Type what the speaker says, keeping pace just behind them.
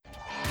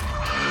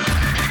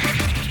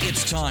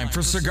time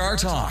for Cigar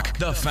Talk,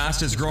 the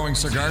fastest growing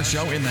cigar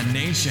show in the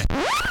nation.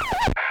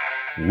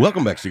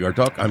 Welcome back, Cigar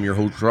Talk. I'm your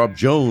host, Rob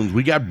Jones.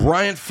 We got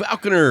Brian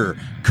Falconer,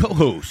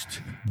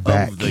 co-host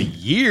of the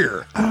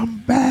year. I'm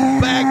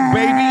back. Back,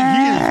 baby.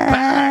 He is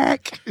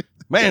back.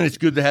 Man, it's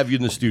good to have you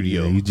in the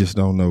studio. Yeah, you just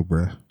don't know,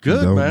 bro.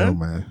 Good, you don't man. know,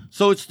 man.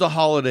 So it's the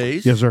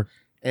holidays. Yes, sir.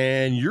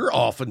 And you're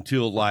off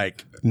until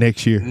like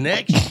Next year. dude.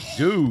 Next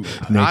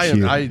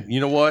year. You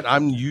know what?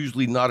 I'm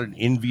usually not an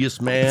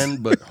envious man,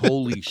 but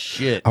holy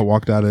shit. I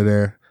walked out of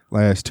there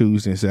last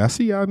Tuesday and said, I'll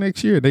see y'all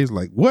next year. They was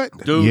like, what?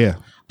 Dude, yeah,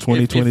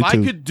 2022. If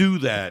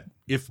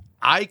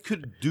I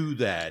could do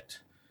that,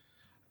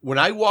 when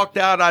I walked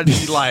out, I'd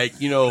be like,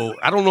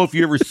 I don't know if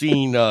you ever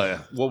seen,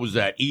 what was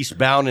that?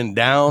 Eastbound and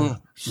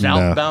Down?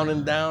 Southbound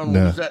and Down?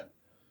 What was that?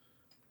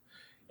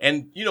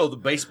 And, the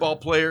baseball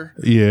player,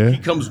 Yeah. he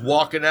comes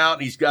walking out,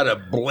 and he's got a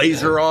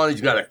blazer on,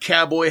 he's got a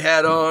cowboy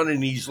hat on,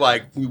 and he's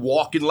like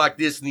walking like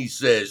this, and he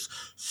says,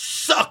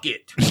 "Suck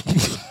it."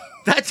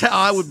 That's how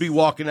I would be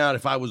walking out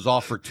if I was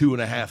off for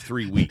 2.5,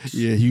 3 weeks.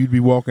 Yeah, you'd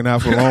be walking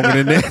out for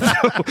longer than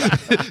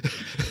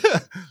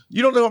that.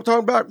 You don't know what I'm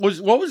talking about?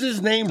 What was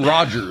his name?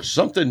 Rogers.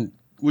 Something.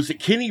 Was it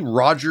Kenny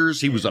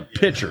Rogers? He was a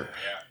pitcher.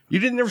 You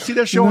didn't ever see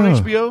that show on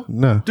HBO?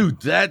 No.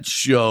 Dude, that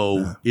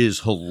show is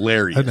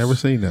hilarious. I've never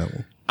seen that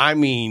one. I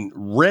mean,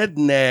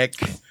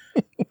 redneck,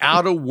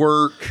 out of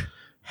work,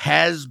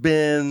 has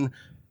been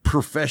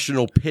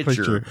professional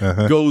pitcher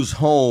goes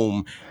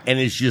home and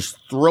is just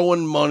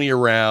throwing money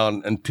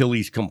around until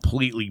he's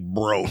completely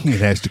broke.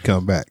 It has to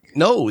come back.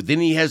 No, then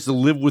he has to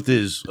live with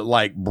his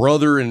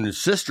brother and his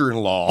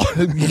sister-in-law.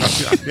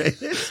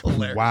 It's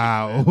hilarious.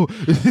 Wow.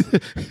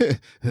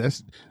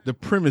 That's the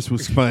premise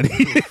was funny.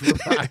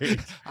 Right.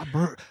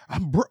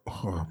 I'm broke.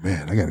 Oh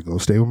man, I gotta go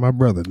stay with my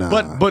brother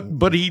now.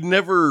 But he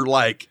never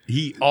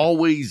he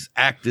always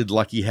acted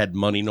like he had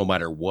money no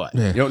matter what.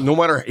 Yeah. No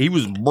matter he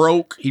was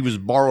broke, he was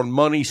borrowing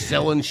money,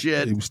 selling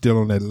shit. He was still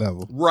on that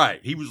level. Right.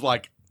 He was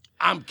like,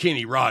 I'm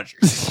Kenny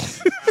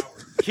Rogers.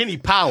 Kenny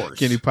Powers.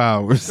 Kenny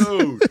Powers.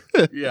 Dude.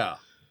 Yeah.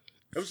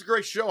 It was a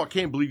great show. I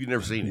can't believe you've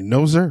never seen it.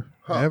 No, sir.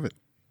 I haven't.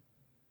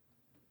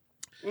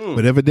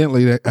 But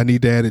evidently, I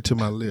need to add it to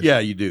my list. Yeah,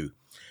 you do.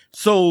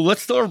 So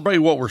let's tell everybody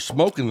what we're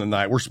smoking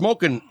tonight. We're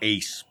smoking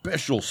a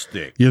special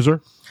stick. Yes,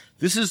 sir.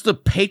 This is the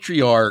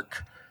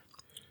Patriarch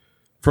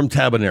from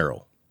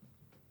Tabanero.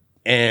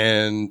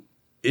 And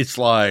it's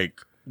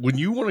like when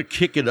you want to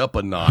kick it up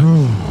a notch.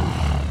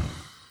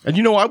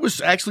 And I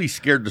was actually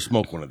scared to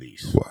smoke one of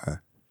these. Why?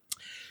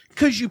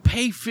 Because you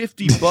pay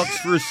 $50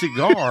 for a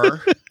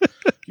cigar.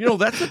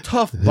 That's a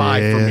tough buy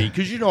for me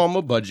because, I'm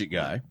a budget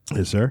guy.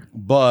 Yes, sir.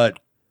 But,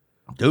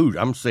 dude,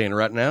 I'm saying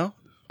right now,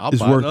 I'll It's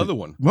buy worth another it.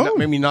 one. Whoa.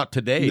 Maybe not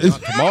today,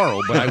 not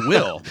tomorrow, but I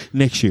will.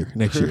 Next year.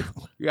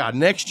 Yeah,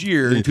 next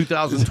year in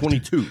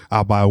 2022.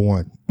 I'll buy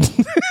one.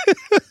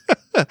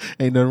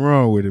 Ain't nothing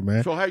wrong with it,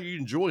 man. So how are you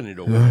enjoying it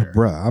over there?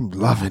 Bruh, I'm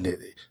loving it.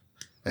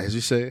 As you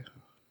said,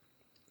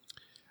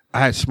 I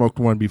had smoked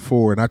one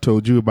before, and I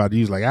told you about it.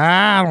 You was like,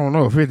 I don't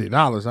know, $50.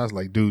 I was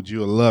like, dude,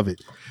 you'll love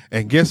it.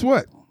 And guess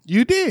what?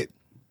 You did.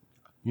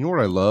 You know what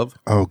I love?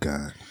 Oh,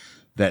 God.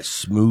 That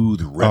smooth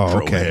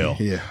retro hell.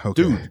 Yeah,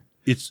 okay. Dude,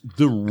 it's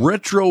the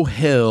retro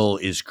hell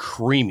is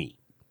creamy.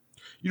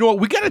 You know what?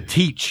 We got to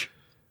teach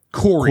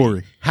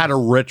Corey how to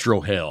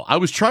retro hell. I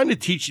was trying to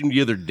teach him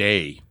the other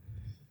day.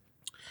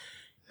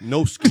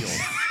 No skill.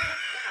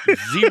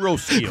 Zero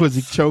skills. Was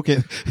he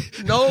choking?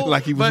 No.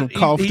 Like he was from He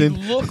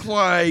Kaufman? looked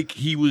like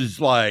he was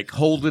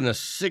holding a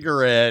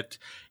cigarette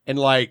and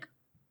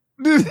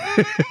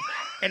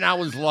and I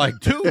was like,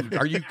 dude,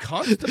 are you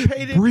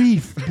constipated?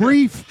 Brief.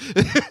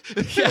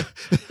 Yeah.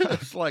 I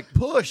was like,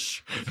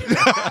 push.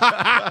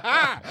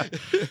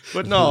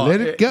 But no.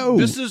 Let it go.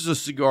 This is a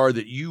cigar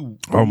that you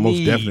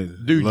most definitely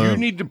Dude, love. you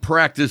need to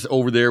practice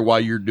over there while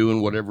you're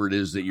doing whatever it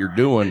is that you're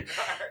doing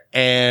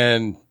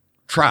and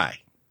try.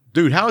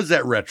 Dude, how is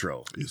that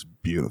retro? It's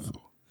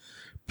beautiful.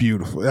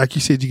 Beautiful. Like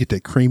you said, you get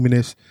that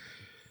creaminess.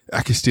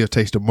 I can still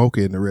taste the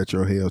mocha in the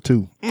retro hell,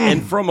 too.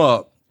 And from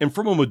a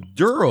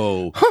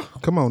Maduro,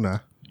 Come on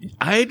now.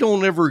 I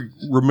don't ever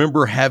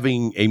remember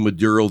having a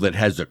Maduro that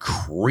has a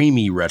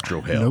creamy retro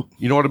hell. Nope.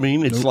 You know what I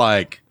mean? It's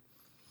like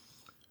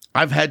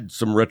I've had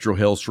some retro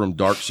hells from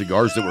dark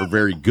cigars that were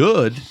very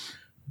good,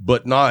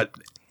 but not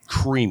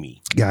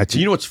creamy. Gotcha.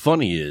 You know what's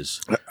funny is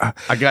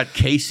I got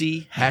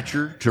Casey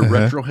Hatcher to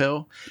retro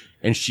hell,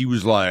 and she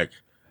was like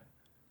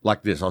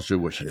this. I'll show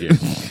you what she did.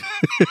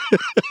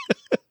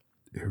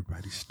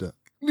 Everybody's stuck.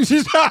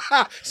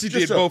 She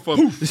did both of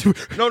them.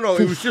 No,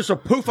 it was just a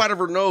poof out of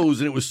her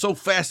nose, and it was so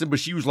fast. But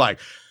she was like,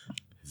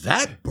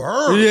 "That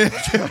burned."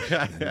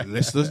 Yeah.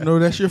 Let's know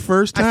that's your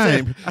first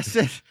time. I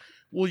said,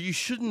 well, you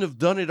shouldn't have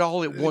done it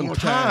all at one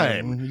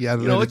time. You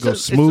gotta let it go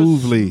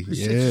smoothly.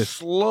 It's Yes. a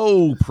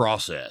slow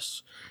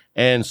process.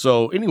 And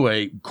so,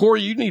 anyway,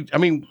 Corey,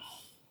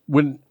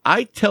 when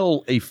I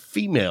tell a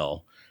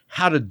female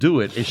how to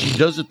do it, and she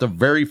does it the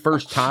very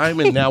first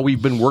time, and now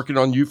we've been working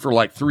on you for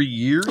like 3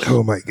 years.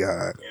 Oh my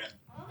God.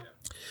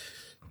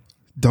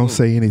 Don't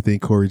say anything,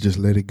 Corey. Just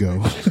let it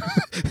go.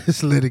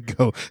 Just let it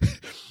go.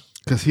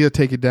 Because he'll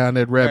take it down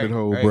that rabbit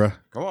hole, bruh.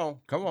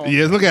 Come on.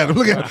 Yes, look at him.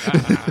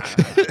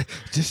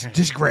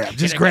 just grab.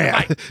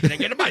 Can I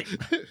get a bite?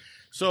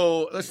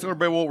 So let's tell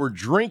everybody what we're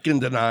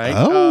drinking tonight.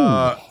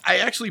 Oh. I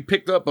actually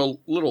picked up a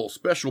little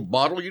special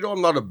bottle. You know,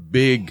 I'm not a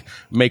big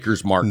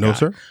Maker's Mark No, guy.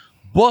 sir.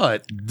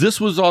 But this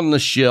was on the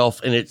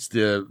shelf, and it's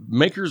the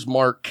Maker's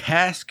Mark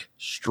Cask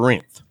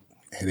Strength.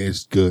 And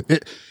it's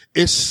good.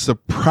 It's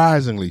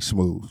surprisingly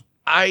smooth.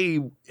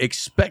 I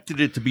expected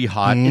it to be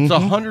hot. It's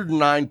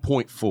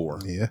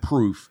 109.4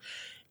 proof.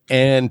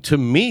 And to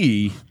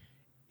me,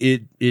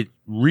 it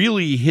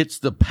really hits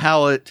the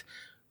palate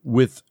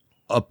with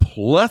a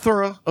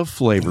plethora of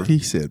flavor. He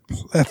said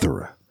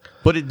plethora.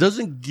 But it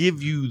doesn't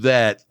give you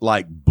that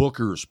like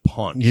Booker's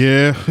punch.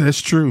 Yeah,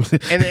 that's true.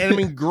 And I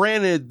mean,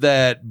 granted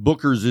that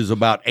Booker's is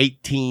about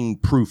 18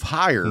 proof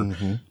higher,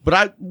 but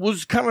I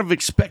was kind of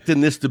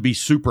expecting this to be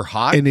super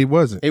hot. And it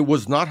wasn't. It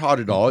was not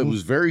hot at all. It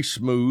was very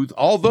smooth.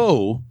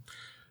 Although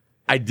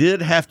I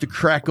did have to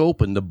crack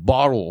open the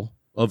bottle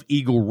of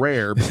Eagle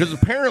Rare because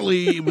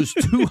apparently it was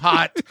too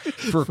hot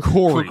for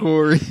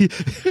Corey.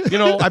 You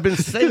know, I've been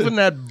saving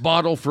that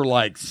bottle for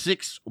like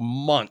 6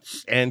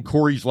 months, and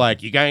Corey's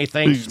like, "You got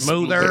anything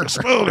smoother?"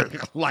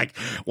 Like,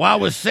 well, I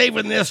was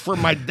saving this for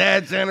my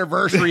dad's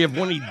anniversary of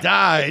when he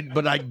died,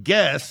 but I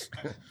guess,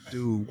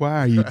 dude, why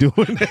are you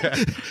doing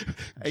that?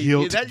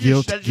 Guilt. That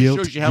just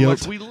shows you how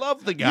much we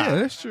love the guy. Yeah,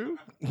 that's true.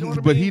 You know what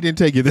I But mean? he didn't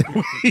take it that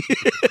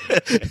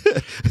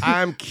way.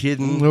 I'm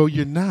kidding. No,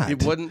 you're not.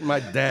 It wasn't my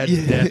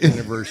dad's death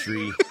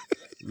anniversary.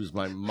 It was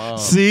my mom.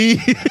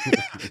 See?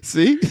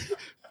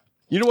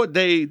 You know what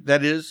day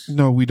that is?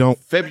 No, we don't.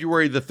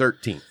 February the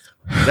 13th.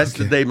 That's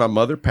the day my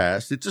mother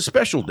passed. It's a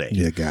special day.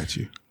 Yeah, got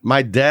you.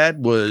 My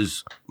dad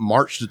was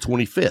March the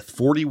 25th,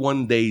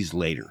 41 days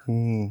later.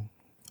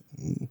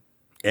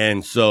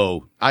 And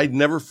so I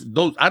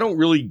don't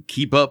really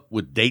keep up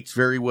with dates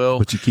very well.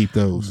 But you keep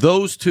those.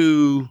 Those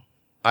two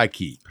I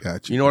keep.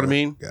 Got you. You know what I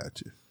mean? Got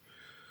you.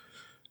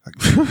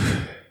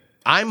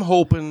 I'm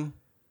hoping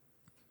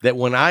that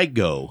when I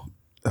go,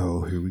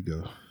 Oh, here we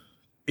go.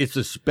 it's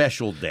a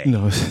special day.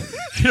 No,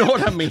 You know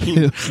what I mean?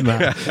 it's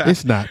not.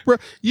 It's not. Bro,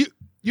 you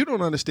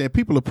don't understand.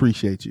 People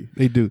appreciate you.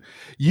 They do.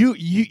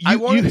 I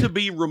want it to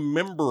be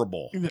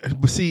rememberable.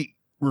 But see,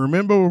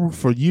 remember,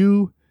 for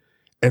you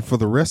and for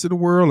the rest of the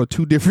world are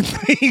two different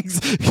things,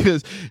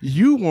 because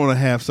you want to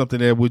have something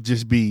that would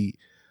just be.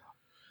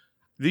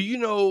 Do you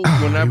know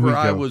whenever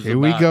I was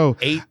about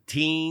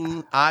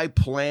 18, I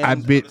planned. I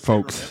bet,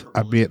 folks.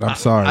 I bet. I'm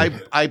sorry.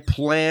 I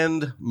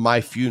planned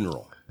my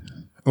funeral.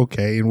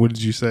 Okay, and what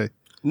did you say?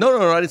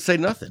 No, I didn't say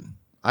nothing.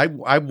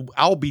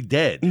 I'll be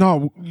dead.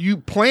 No, you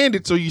planned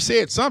it, so you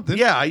said something.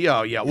 Yeah. You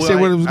Well, said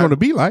what it was going to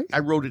be like. I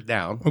wrote it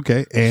down.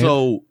 Okay, and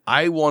So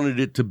I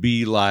wanted it to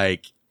be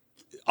like,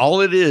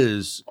 all it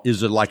is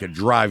like a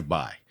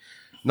drive-by.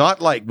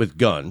 Not like with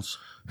guns,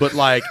 but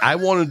like I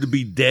wanted to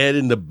be dead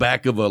in the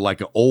back of an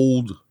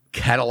old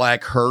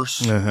Cadillac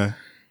hearse.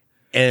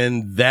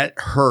 And that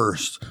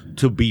hearse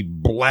to be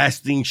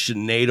blasting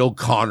Sinead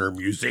O'Connor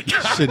music.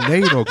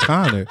 Sinead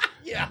O'Connor.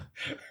 Yeah.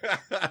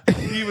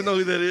 You even know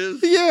who that is?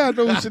 Yeah, I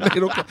know who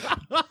Sinead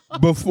O'Connor.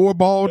 Before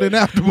ball and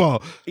after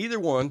ball. Either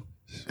one.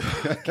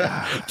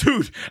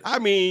 Dude, I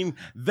mean,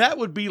 that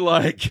would be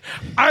like,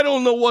 I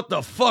don't know what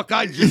the fuck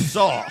I just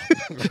saw.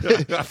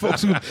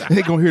 Folks,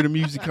 they going to hear the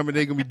music coming.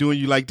 They're going to be doing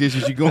you like this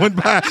as you're going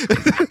by.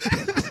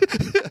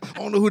 I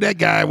don't know who that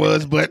guy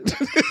was, but.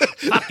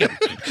 Fuck him.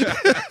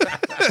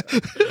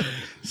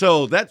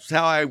 So that's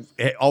how I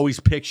always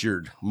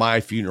pictured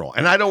my funeral.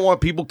 And I don't want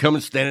people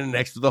coming standing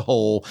next to the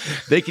hole.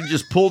 They can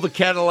just pull the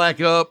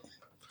Cadillac up,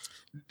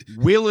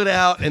 wheel it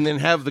out, and then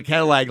have the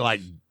Cadillac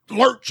like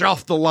lurch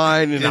off the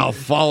line, and I'll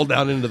fall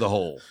down into the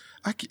hole.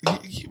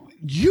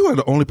 You are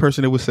the only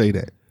person that would say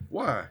that.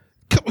 Why?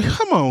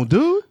 Come on,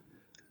 dude.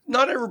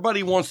 Not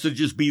everybody wants to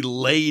just be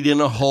laid in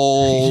a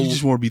hole. You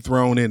just want to be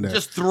thrown in there.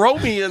 Just throw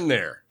me in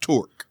there.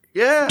 Torque.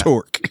 Yeah.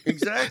 Torque.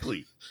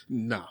 Exactly.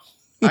 No.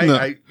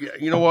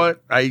 You know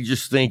what? I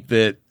just think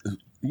that,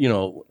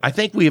 I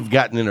think we have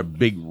gotten in a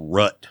big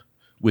rut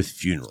with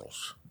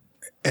funerals.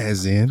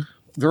 As in?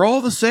 They're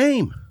all the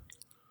same.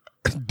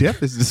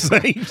 Death is the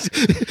same.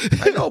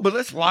 I know, but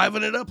let's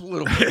liven it up a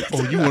little bit.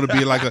 Oh, you want to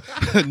be like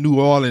a New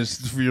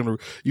Orleans funeral.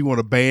 You want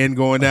a band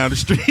going down the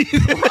street.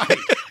 Right.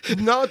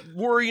 Not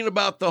worrying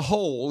about the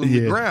hole in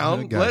the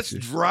ground. Let's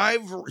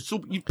drive.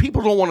 So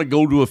people don't want to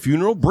go to a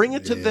funeral. Bring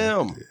it to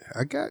them.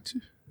 I got you.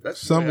 That's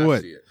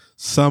somewhat.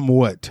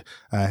 Somewhat,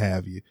 I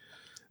have you.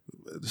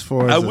 As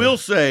far as I will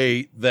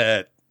say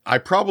that I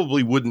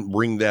probably wouldn't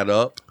bring that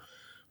up,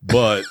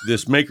 but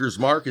this Maker's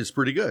Mark is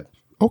pretty good.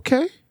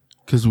 Okay,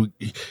 because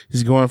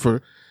he's going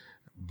for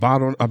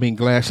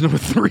glass number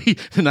 3,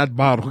 not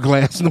bottle,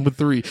 glass number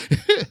 3.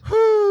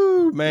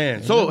 Whew,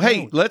 man. So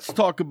hey, let's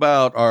talk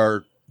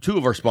about two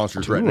of our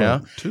sponsors right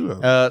now. Two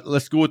of them.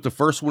 Let's go with the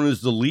first one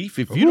is the Leaf.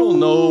 If you don't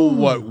know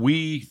what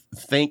we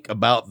think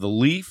about the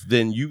Leaf,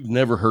 then you've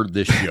never heard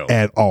this show.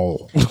 At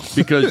all.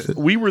 Because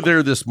we were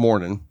there this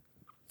morning,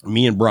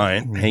 me and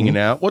Brian hanging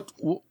out.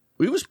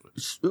 It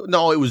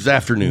was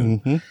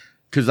afternoon.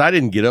 because I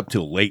didn't get up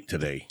till late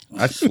today.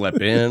 I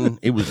slept in.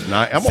 It was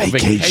night. I'm on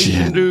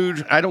vacation,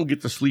 dude. I don't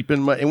get to sleep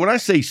in and when I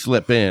say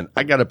sleep in,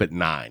 I got up at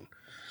 9.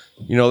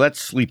 You know, that's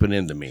sleeping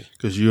into me.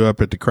 Because you're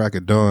up at the crack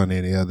of dawn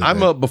any other day.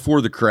 I'm up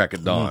before the crack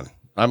of dawn.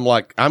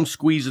 I'm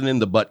squeezing in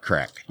the butt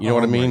crack. You know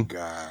what I mean? Oh, my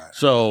God.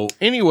 So,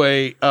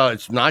 anyway,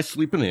 it's nice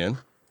sleeping in.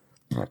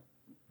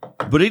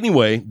 But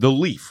anyway, the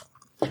Leaf.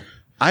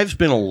 I've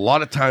spent a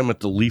lot of time at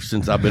the Leaf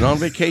since I've been on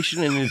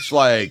vacation, and it's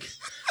like,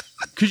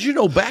 because, you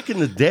know, back in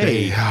the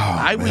day,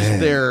 I was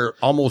there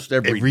almost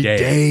every day. Every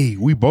day.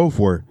 We both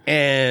were.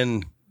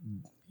 And,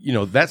 you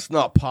know, that's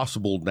not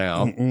possible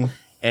now. Mm-mm.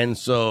 And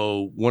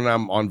so when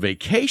I'm on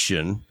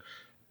vacation,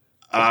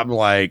 I'm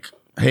like,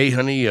 hey,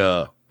 honey,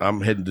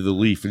 I'm heading to the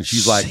Leaf. And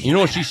she's like, you know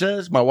what she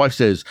says? My wife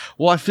says,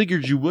 well, I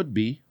figured you would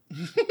be.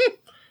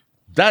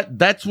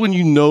 That's when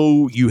you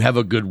know you have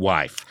a good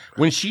wife.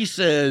 When she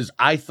says,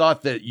 I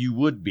thought that you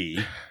would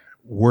be.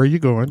 Where are you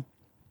going?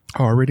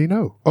 I already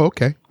know. Oh,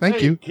 okay.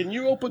 Thank you. Can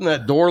you open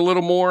that door a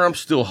little more? I'm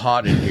still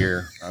hot in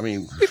here. I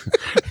mean,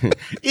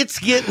 it's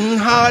getting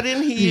hot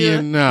in here.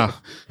 Yeah, no.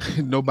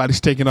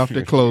 Nobody's taking off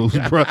their clothes,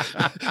 bro.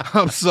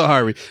 I'm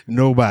sorry.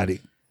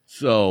 Nobody.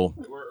 So,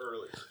 we're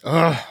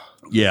early.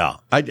 Yeah,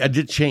 I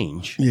did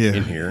change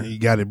in here. You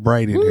got it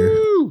bright in here.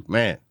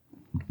 Man.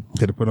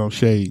 Had to put on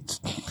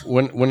shades.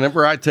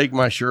 Whenever I take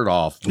my shirt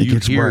off, you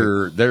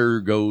hear,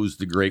 there goes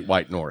the Great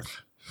White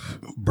North.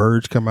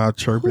 Birds come out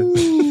chirping.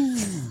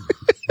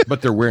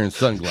 But they're wearing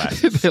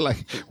sunglasses. They're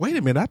like, wait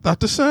a minute, I thought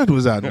the sun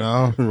was out.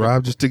 No,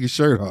 Rob just took his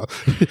shirt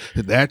off.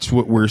 That's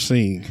what we're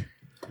seeing.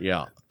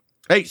 Yeah.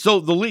 Hey, so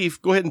the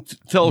Leaf, go ahead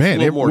and tell us a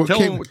little more.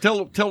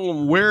 Tell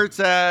them where it's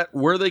at,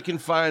 where they can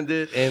find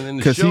it, and in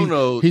the show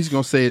notes. He's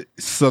going to say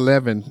it's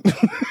 11.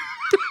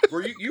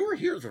 You were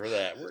here for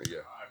that, weren't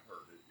you?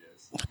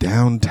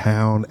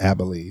 Downtown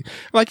Abilene.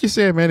 Like you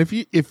said, man,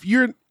 if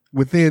you're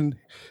within,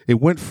 it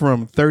went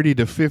from 30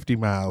 to 50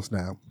 miles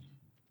now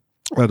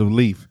of the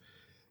Leaf.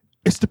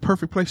 It's the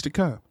perfect place to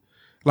come.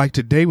 Like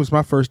today was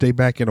my first day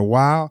back in a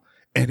while,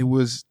 and it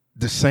was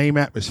the same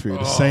atmosphere,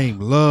 the same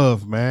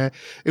love, man.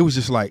 It was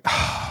just like,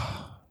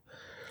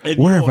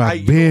 where have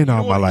I been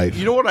all my life?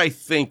 You know what I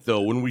think,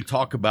 though, when we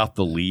talk about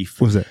the Leaf?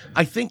 What's that?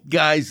 I think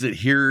guys that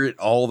hear it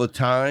all the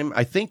time,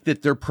 I think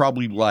that they're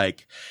probably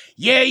like,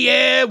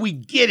 yeah, we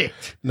get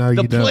it. No,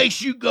 the you don't.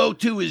 place you go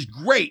to is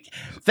great.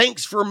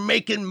 Thanks for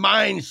making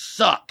mine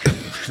suck.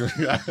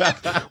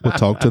 We'll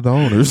talk to the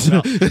owners.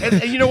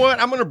 and you know what?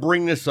 I'm going to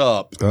bring this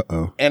up.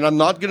 Uh-oh. And I'm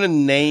not going to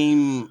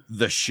name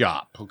the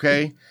shop,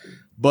 okay?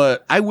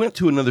 But I went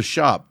to another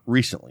shop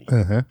recently.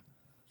 Uh-huh.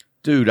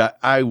 Dude,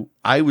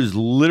 I was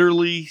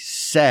literally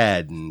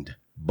saddened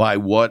by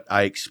what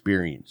I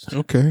experienced.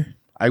 Okay.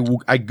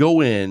 I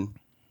go in,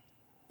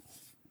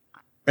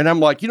 and I'm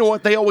like, you know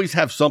what? They always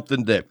have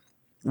something that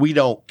we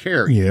don't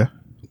carry. Yeah.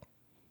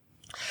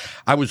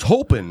 I was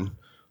hoping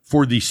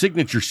for the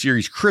Signature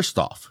Series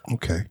Kristoff.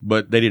 Okay.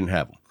 But they didn't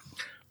have them.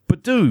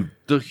 But dude,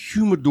 the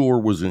humidor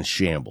was in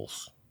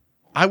shambles.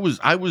 I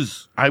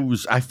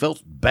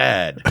felt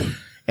bad.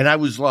 And I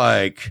was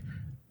like,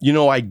 you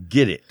know, I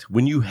get it.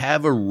 When you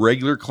have a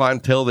regular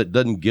clientele that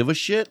doesn't give a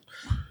shit.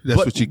 That's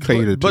what you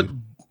cater to.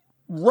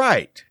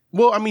 Right.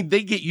 Well, I mean,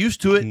 they get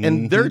used to it,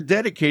 and they're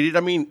dedicated. I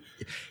mean,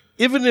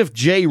 even if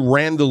Jay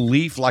ran the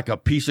Leaf like a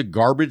piece of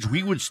garbage,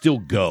 we would still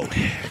go.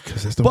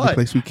 Because that's the only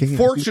place we can.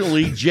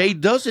 Fortunately, Jay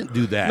doesn't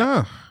do that.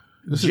 No.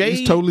 Jay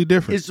it's totally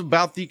different. It's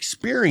about the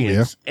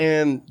experience. Yeah.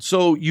 And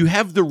so you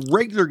have the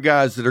regular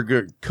guys that are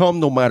going to come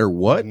no matter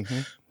what,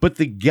 but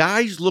the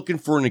guys looking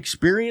for an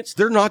experience,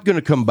 they're not going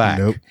to come back.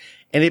 Nope.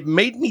 And it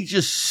made me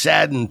just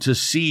saddened to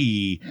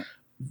see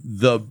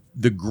the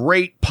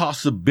great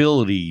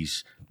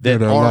possibilities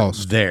that aren't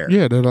lost there.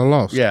 Yeah, that are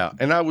lost. Yeah.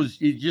 And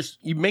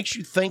it makes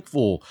you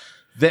thankful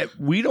that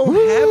we don't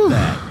have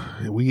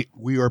that.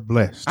 We are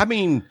blessed. I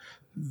mean,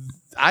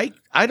 I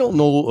don't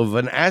know of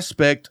an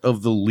aspect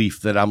of the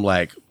Leaf that I'm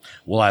like,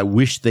 well, I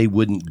wish they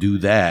wouldn't do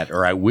that.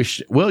 Or I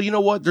wish, well, you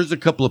know what? There's a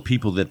couple of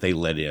people that they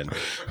let in.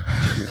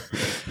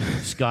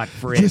 Scott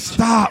Fritz. Just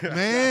stop,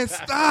 man.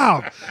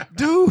 Stop.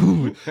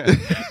 Dude.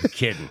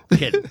 Kidding.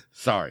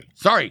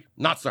 Sorry,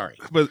 not sorry.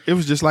 But it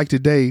was just like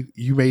today,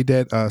 you made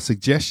that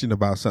suggestion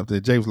about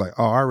something. Jay was like,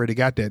 oh, I already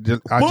got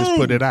that. I just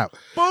put it out.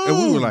 Boom. And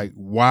we were like,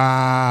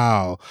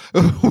 wow.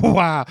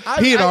 Wow.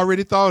 He had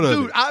already thought of it.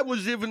 Dude, I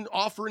was even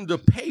offering to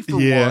pay for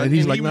one. And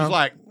he's like, he was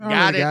like,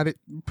 got it.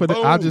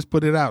 I'll just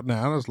put it out now.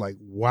 And I was like,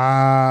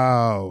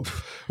 wow.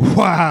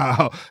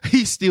 Wow.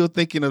 He's still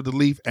thinking of the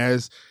Leaf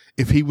as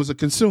if he was a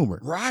consumer.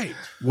 Right.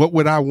 What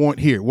would I want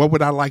here? What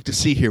would I like to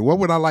see here? What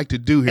would I like to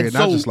do here? And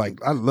I was just like,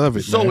 I love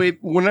it, so man.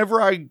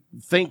 Whenever I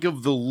think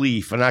of the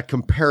Leaf and I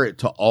compare it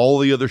to all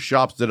the other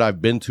shops that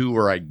I've been to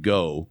or I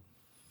go,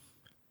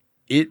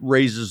 it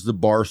raises the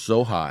bar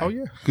so high. Oh,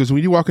 yeah. Because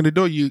when you walk in the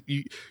door,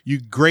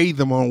 you grade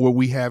them on what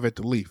we have at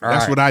the Leaf.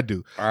 That's what I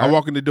do. I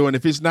walk in the door, and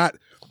if it's not,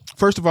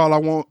 first of all, I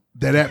want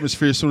that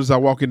atmosphere as soon as I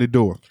walk in the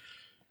door.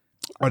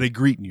 Are they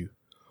greeting you?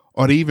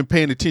 Are they even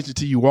paying attention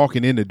to you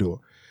walking in the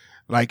door?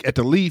 Like at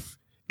the Leaf,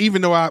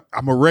 even though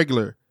I'm a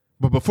regular,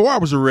 But before I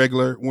was a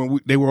regular, when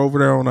they were over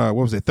there on, what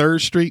was it,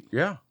 3rd Street?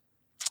 Yeah.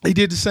 They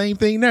did the same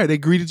thing there. They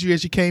greeted you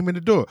as you came in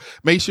the door.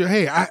 Made sure,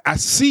 hey, I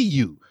see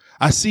you.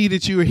 I see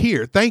that you are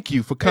here. Thank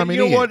you for coming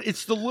in. And you know what?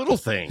 It's the little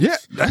things. Yeah,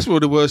 that's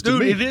what it was to Dude,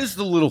 me. it is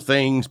the little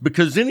things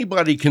because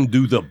anybody can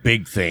do the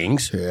big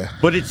things. Yeah.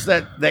 But it's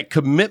that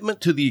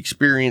commitment to the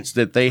experience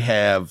that they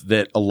have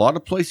that a lot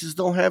of places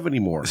don't have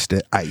anymore. It's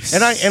the ice.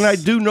 And I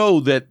do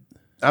know that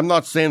I'm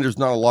not saying there's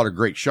not a lot of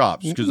great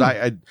shops because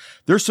I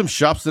there's some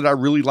shops that I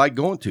really like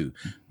going to.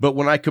 But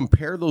when I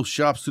compare those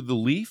shops to the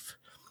Leaf,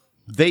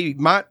 they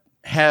might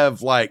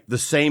have like the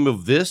same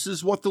of this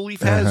as what the Leaf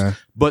has,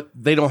 but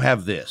they don't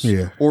have this.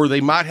 Yeah. Or they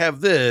might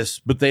have this,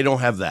 but they don't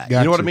have that.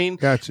 You know what I mean?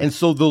 Gotcha. And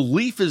so the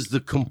Leaf is the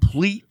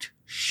complete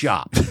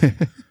shop.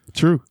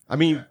 True. I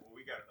mean,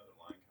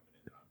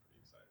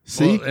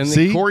 See? and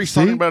see? then Corey's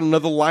see? talking about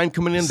another line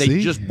coming in. They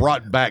See? just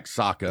brought back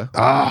Saka.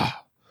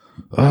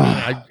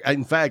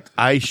 In fact,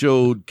 I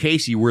showed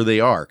Casey where they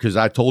are because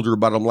I told her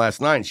about them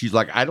last night. And she's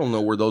like, I don't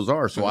know where those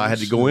are. So I had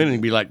to go in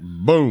and be like,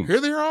 boom.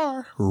 Here they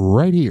are.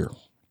 Right here.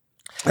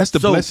 That's the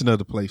So- blessing of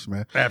the place,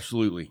 man.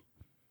 Absolutely.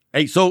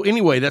 Hey, so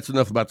anyway, that's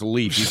enough about the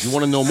Leaf. If you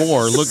want to know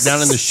more, look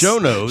down in the show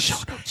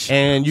notes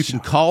and you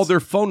can call their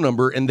phone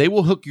number and they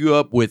will hook you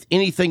up with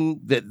anything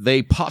that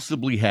they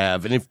possibly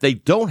have. And if they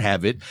don't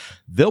have it,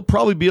 they'll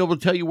probably be able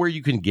to tell you where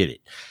you can get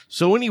it.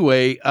 So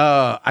anyway,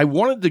 I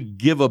wanted to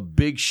give a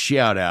big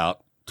shout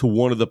out to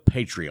one of the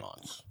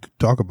Patreons.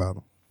 Talk about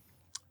them.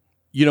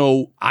 You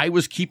know, I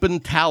was keeping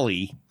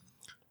tally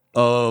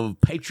of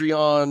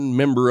Patreon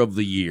member of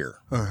the year.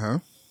 Uh-huh.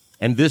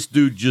 And this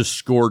dude just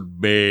scored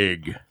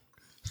big.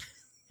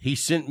 He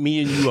sent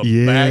me and you a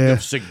Yeah. bag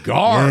of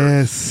cigars.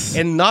 Yes.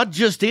 And not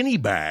just any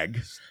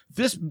bag.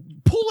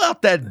 Pull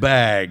out that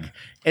bag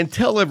and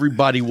tell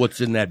everybody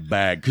what's in that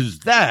bag. Because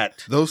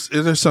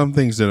There's some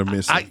things that are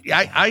missing.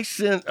 I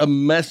sent a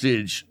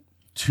message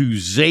to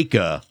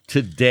Zeka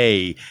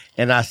today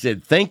and I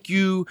said, thank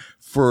you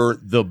for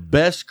the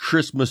best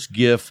Christmas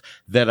gift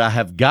that I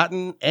have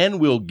gotten and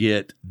will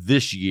get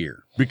this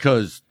year.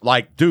 Because,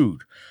 like,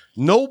 dude,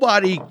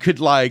 nobody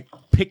could, like,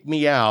 pick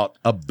me out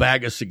a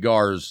bag of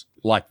cigars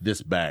like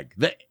this bag.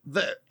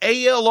 The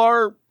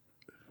ALR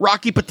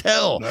Rocky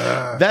Patel.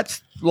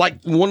 That's,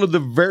 like, one of the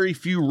very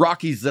few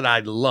Rockies that I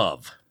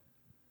love.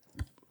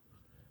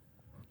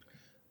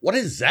 What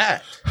is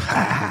that?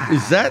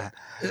 Is that...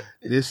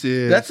 This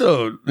is...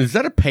 Is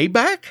that a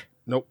payback?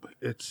 Nope.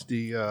 It's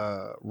the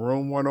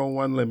Room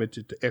 101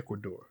 Limited to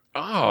Ecuador.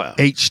 Oh,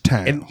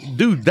 H-Town. and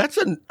dude,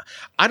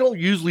 I don't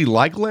usually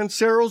like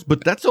Lanceros,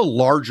 but that's a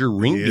larger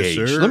ring Yes,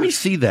 gauge. sir. Let me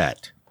see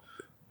that.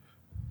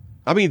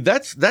 I mean,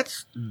 that's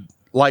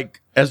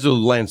like, as a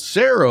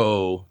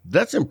Lancero,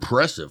 that's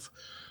impressive.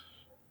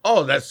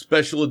 Oh, that's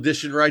special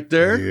edition right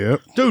there.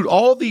 Yep. Dude,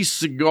 all these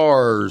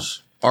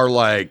cigars are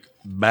like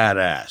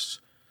badass.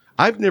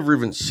 I've never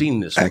even seen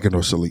this one.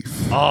 Aganorsa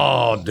Salif.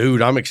 Oh,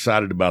 dude, I'm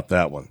excited about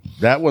that one.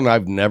 That one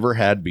I've never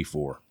had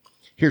before.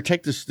 Here,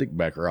 take the stick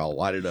back or I'll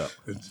light it up.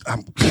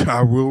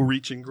 I will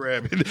reach and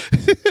grab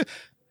it.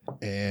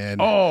 And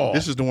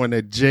this is the one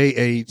that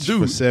JH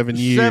for 7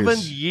 years. 7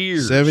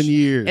 years. 7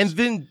 years. And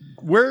then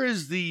where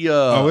is the...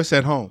 it's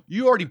at home.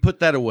 You already put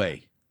that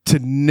away. To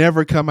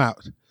never come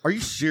out. Are you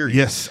serious?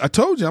 Yes. I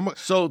told you.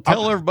 So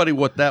tell everybody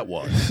what that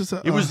was. This is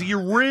It was the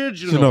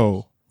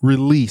original.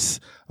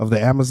 Release of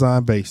the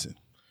Amazon Basin.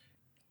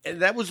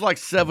 And that was like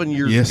 7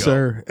 years ago. Yes,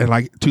 sir. And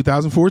like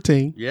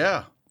 2014.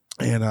 Yeah.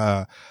 And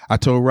I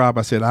told Rob,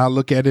 I said, I'll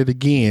look at it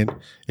again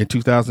in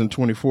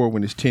 2024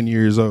 when it's 10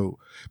 years old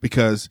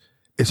because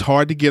it's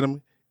hard to get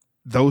them.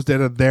 Those that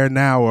are there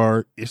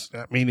now it's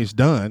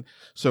done.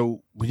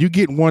 So when you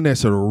get one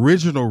that's an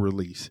original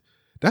release,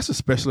 that's a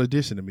special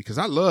edition to me because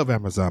I love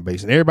Amazon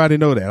Basin. Everybody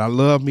know that. I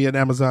love me an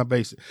Amazon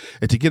Basin.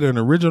 And to get an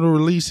original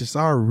release, it's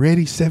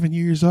already 7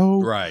 years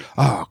old. Right.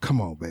 Oh,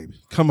 come on, baby.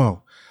 Come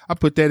on. I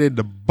put that in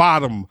the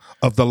bottom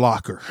of the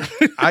locker.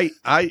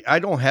 I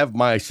don't have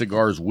my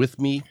cigars with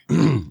me,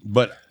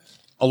 but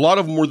a lot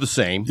of them were the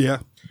same. Yeah.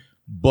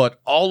 But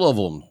all of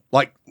them,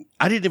 like,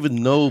 I didn't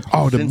even know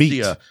the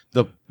meat.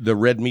 the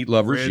red meat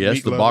lovers, Red yes,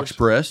 meat the lovers. box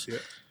press, Yeah.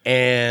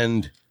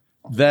 and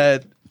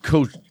that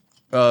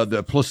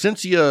the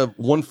Plasencia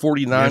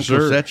 149 Yes, sir.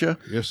 cosecha.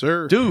 Yes,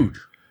 sir. Dude,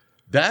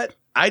 that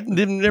I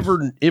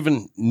never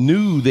even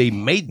knew they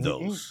made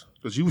those.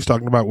 Because you was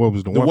talking about what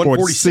was the The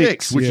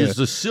 146, 146, which yeah. is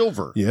the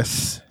silver.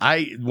 Yes.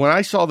 When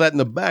I saw that in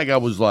the bag, I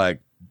was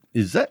like,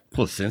 is that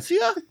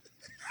Plasencia?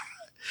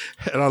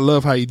 And I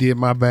love how he did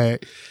my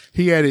bag.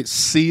 He had it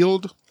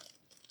sealed,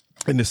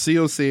 and the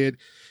seal said,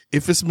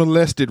 if it's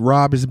molested,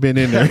 Rob has been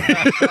in there.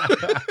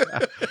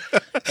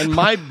 And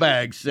my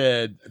bag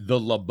said the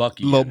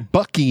Labuckian.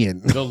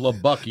 Labuckian. The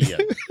Labuckian.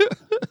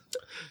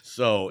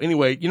 So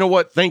anyway, you know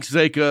what? Thanks,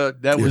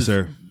 Zeka. That Yes, was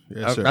sir.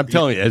 Yes, sir. I'm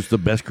telling you, it's the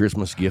best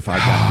Christmas gift I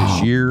got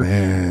this year.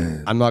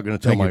 Man. I'm not going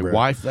to tell Thank you, my bro.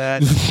 wife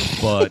that,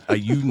 but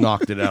you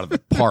knocked it out of the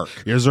park.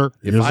 Yes, sir.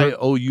 If Yes, I sir.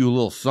 owe you a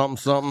little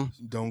something,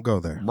 Don't go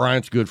there.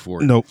 Brian's good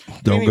for it. Nope.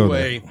 Don't go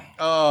there. Anyway,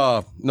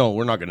 no,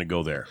 we're not going to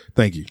go there.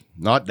 Thank you.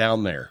 Not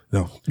down there.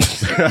 No.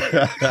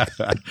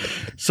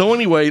 So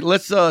anyway,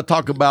 let's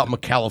talk about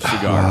McAuliffe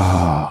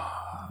cigars.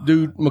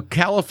 Dude,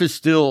 McAuliffe is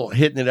still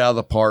hitting it out of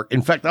the park.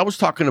 In fact, I was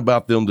talking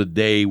about them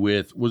today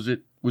with, was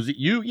it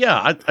you?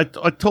 Yeah, I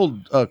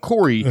told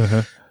Corey,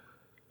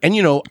 and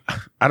you know,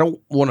 I don't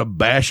want to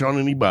bash on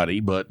anybody,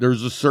 but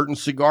there's a certain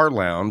cigar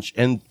lounge,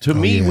 and to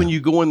me, yeah. when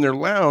you go in their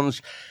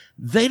lounge,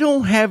 they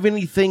don't have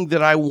anything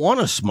that I want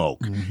to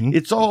smoke.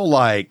 It's all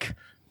like,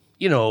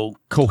 you know,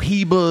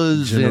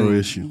 Cohibas General and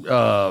issue.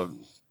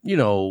 you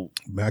know,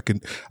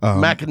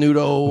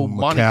 Macanudo,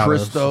 Monte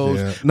Cristos.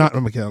 Yeah. Not the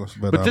McAuliffe,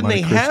 but But then Monte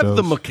they have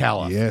the Cristos.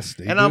 McAuliffe. Yes,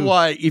 they and do. I'm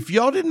like, if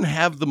y'all didn't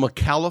have the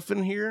McAuliffe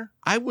in here,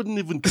 I wouldn't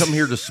even come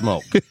here to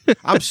smoke.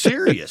 I'm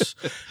serious.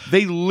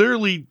 They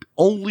literally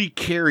only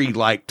carry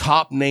like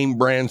top name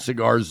brand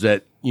cigars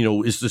that, you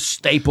know, is the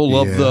staple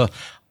of Yeah. the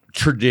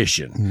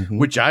tradition,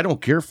 which I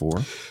don't care for.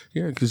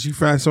 Yeah, because you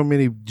find so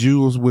many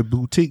jewels with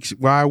boutiques.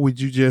 Why would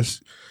you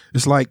just?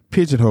 It's like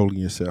pigeonholing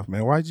yourself,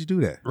 man. Why'd you do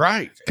that?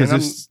 Right.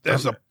 Because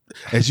there's a,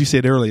 as you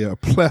said earlier, a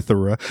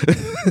plethora.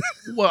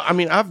 Well, I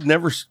mean, I've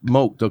never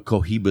smoked a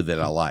Cohiba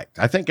that I liked.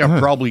 I think I've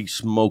probably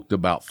smoked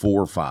about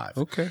 4 or 5.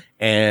 Okay.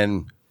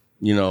 And,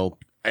 you know,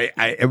 I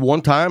at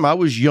one time I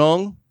was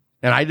young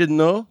and I didn't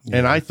know.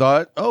 And I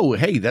thought, oh,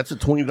 hey, that's a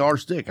 $20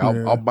 stick.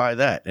 I'll buy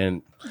that.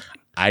 And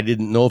I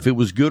didn't know if it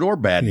was good or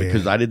bad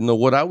because I didn't know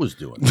what I was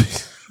doing.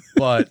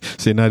 But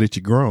Say now that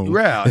you're grown.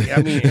 yeah,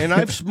 I mean, and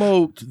I've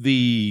smoked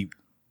the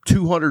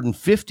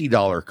 $250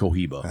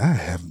 Cohiba. I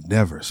have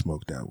never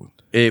smoked that one.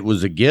 It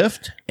was a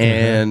gift,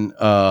 and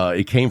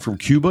it came from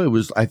Cuba. It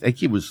was, I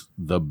think, it was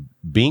the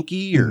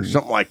Binky or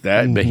something like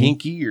that,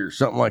 Behinky or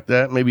something like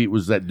that. Maybe it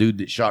was that dude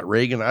that shot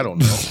Reagan. I don't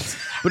know.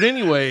 But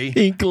anyway,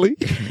 Hinkley.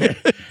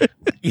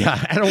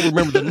 yeah, I don't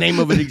remember the name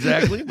of it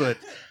exactly, but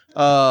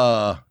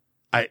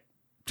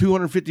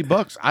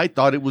 $250. I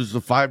thought it was a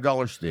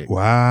 $5 stick.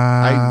 Wow.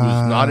 I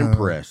was not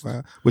impressed.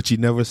 Wow. But you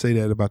never say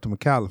that about the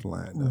McAuliffe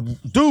line, though.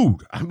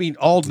 Dude, I mean,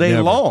 all day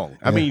Never. long.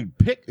 I Yeah. mean,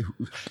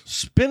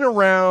 spin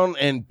around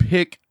and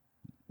pick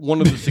one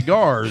of the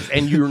cigars,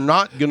 and you're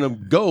not going to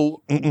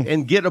go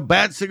and get a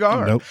bad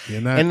cigar. Nope,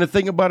 you're not. And the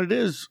thing about it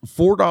is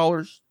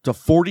 $4 to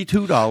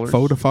 $42.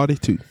 4 to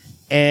 42.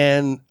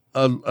 And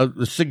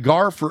a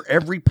cigar for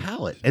every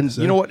palate. And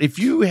you know what? If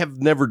you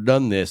have never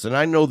done this, and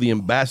I know the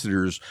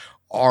ambassadors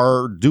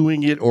are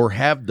doing it or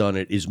have done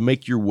it, is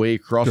make your way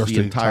across Just the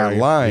entire entire-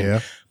 line. yeah.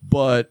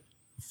 But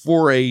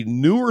for a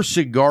newer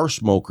cigar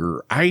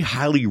smoker, I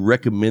highly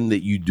recommend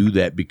that you do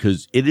that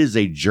because it is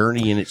a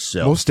journey in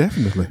itself. Most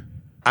definitely.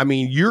 I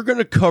mean, you're going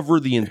to cover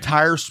the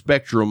entire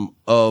spectrum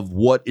of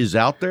what is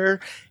out there,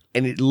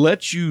 and it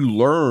lets you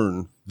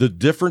learn the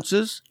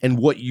differences and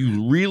what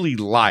you really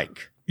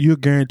like. You're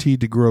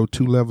guaranteed to grow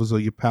 2 levels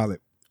of your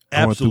palate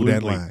going through that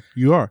Absolutely. line.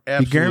 You are.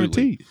 Absolutely. You're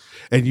guaranteed.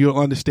 And you'll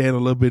understand a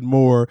little bit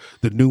more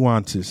the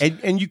nuances.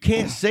 And you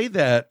can't say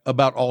that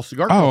about all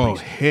cigar oh,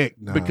 companies.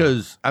 heck no.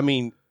 Because, I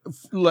mean,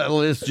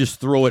 let's just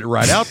throw it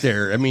right out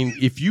there. I mean,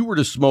 if you were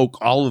to smoke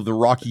all of the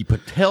Rocky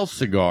Patel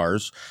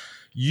cigars,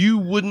 you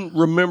wouldn't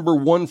remember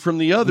one from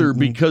the other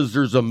because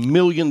there's a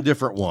million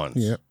different ones.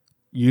 Yeah.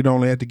 You'd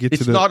only have to get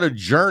It's to the... not a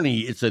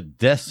journey, it's a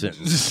death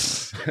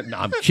sentence. No,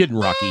 I'm kidding,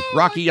 Rocky.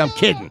 Rocky, I'm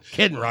kidding.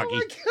 Kidding, Rocky.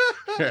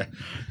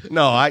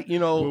 No,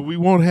 Well, we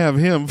won't have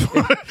him.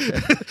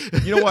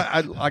 you know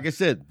what? Like I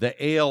said, the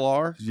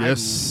ALR.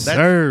 Yes,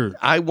 sir.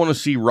 I want to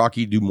see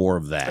Rocky do more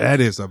of that. That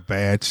is a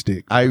bad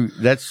stick. I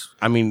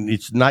mean,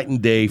 it's night and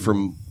day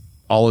from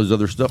all his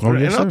other stuff. Oh,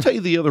 yes, and I'll sir. tell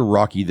you the other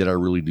Rocky that I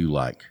really do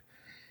like.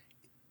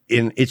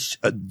 And it's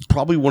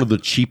probably one of the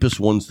cheapest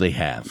ones they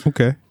have.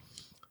 Okay.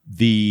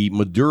 The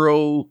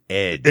Maduro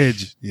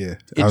Edge. Yeah.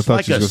 It's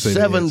like you a was gonna say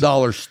the Edge.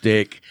 $7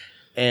 stick.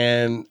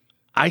 And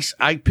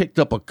I picked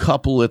up a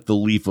couple at the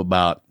Leaf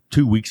about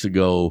 2 weeks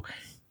ago,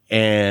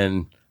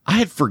 and I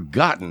had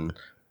forgotten,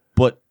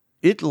 but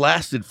it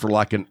lasted for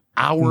like an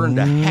hour and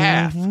a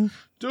half.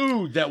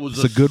 Dude, that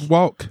was It's a good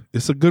walk.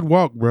 It's a good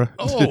walk, bro.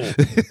 Oh,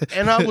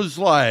 and I was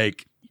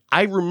like,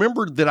 I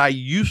remembered that I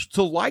used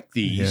to like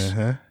these.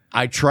 Yeah.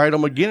 I tried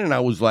them again, and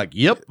I was like,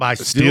 "Yep, I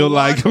Still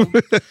like them."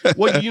 'em.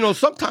 Well, you know,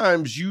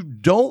 sometimes you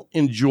don't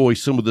enjoy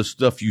some of the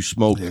stuff you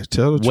smoked Yeah,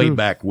 tell the way truth.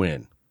 back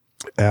when.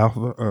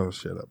 Alpha. Oh,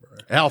 shut up, bro.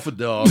 Alpha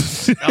Dog,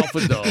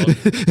 Alpha Dog.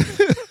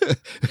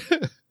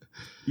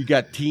 You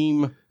got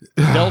Team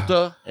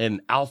Delta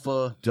and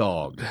Alpha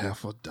Dog.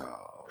 Alpha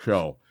dog.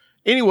 So,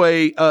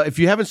 anyway, if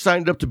you haven't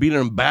signed up to be an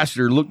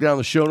ambassador, look down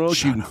the show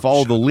notes. You can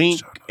follow the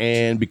link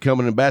and become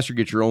an ambassador.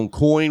 Get your own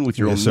coin with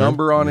your Yes, own sir.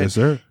 number on it. Yes,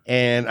 sir.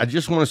 And I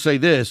just want to say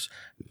this: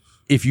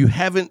 if you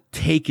haven't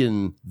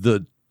taken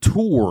the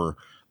tour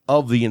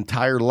of the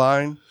entire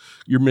line,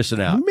 you're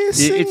missing out.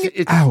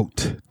 Missing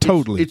out.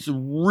 Totally. It's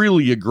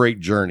really a great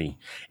journey.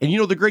 And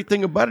the great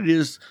thing about it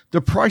is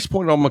the price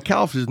point on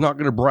McAuliffe is not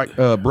going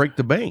to break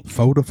the bank.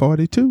 4 to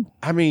 42.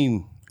 I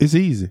mean, it's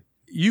easy.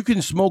 You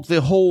can smoke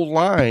the whole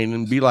line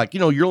and be like,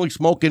 you're only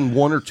smoking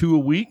 1 or 2 a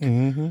week.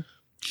 Mm-hmm.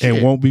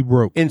 And won't be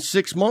broke. In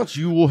 6 months,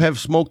 you will have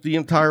smoked the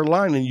entire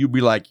line and you'll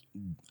be like,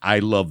 I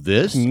love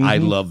this. Mm-hmm. I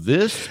love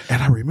this.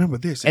 And I remember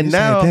this. And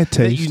now that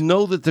you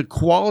know that the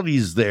quality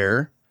is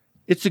there,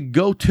 it's a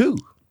go-to.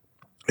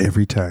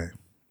 Every time.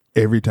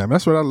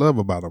 That's what I love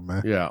about them,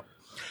 man. Yeah.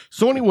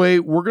 So anyway,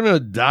 we're going to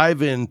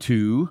dive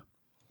into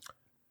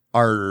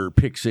our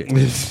pick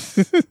six.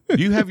 Do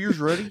you have yours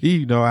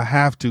ready? I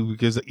have to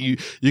because you're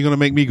going to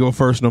make me go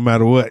first no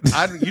matter what.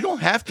 You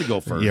don't have to go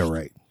first. Yeah,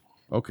 right.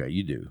 Okay,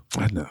 you do.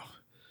 I know.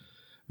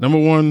 Number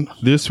 1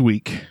 this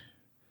week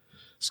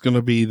is going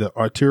to be the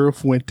Arturo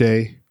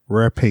Fuente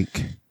Rare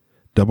Pink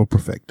Double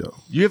Perfecto.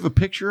 You have a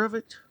picture of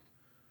it?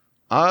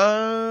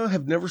 I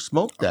have never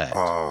smoked that.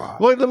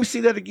 Well, let me see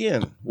that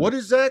again. What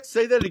is that?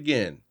 Say that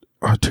again.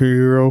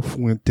 Arturo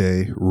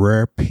Fuente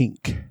Rare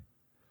Pink.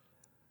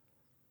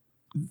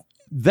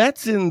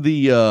 That's in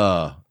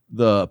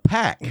the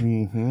pack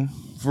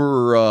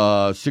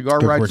for Cigar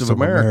Rights of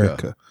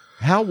America.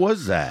 How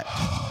was that?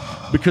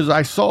 Because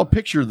I saw a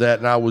picture of that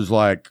and I was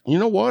like, you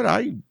know what?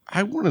 I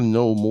want to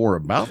know more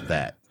about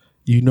that.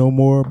 You know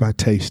more by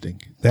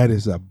tasting. That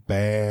is a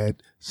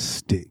bad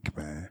stick,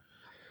 man.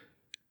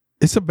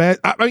 It's a bad.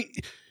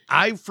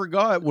 I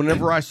forgot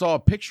whenever I saw a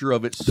picture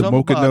of it. The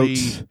mocha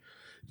notes.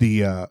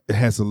 It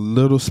has a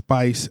little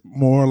spice,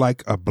 more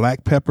like a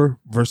black pepper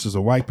versus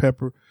a white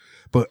pepper.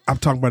 But I'm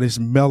talking about it's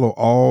mellow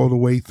all the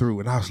way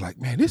through. And I was like,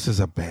 man, this is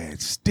a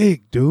bad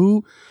stick,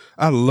 dude.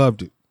 I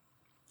loved it.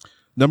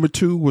 Number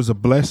 2 was a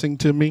blessing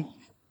to me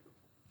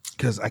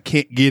because I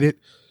can't get it.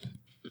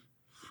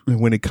 And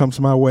when it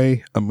comes my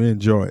way, I'm going to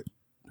enjoy it.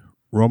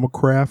 Roma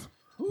Craft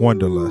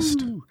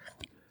Wanderlust.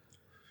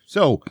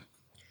 So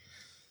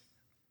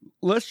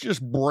let's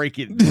just break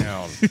it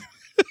down.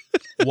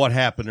 What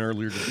happened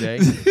earlier today?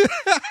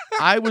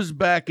 I was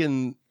back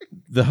in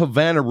the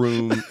Havana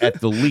room at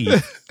the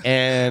Leaf,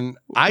 and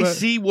I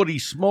see what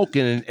he's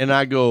smoking, and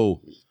I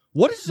go,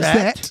 what is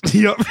that?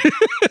 Yep.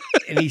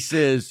 And he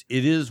says,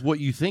 it is what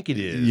you think it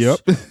is. Yep.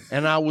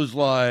 And I was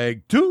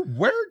like, dude,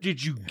 where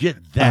did you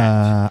get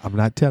that? I'm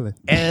not telling.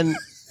 And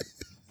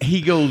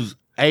he goes,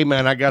 hey,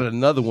 man, I got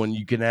another one.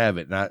 You can have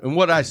it. And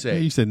what I say?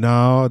 He said,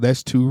 no,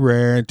 that's too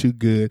rare and too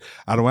good.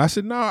 I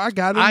said, no, I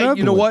got another one.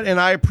 You know what? And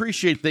I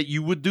appreciate that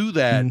you would do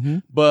that. Mm-hmm.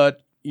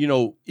 But,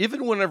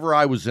 even whenever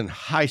I was in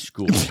high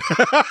school.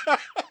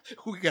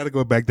 We got to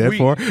go back that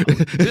far.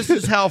 This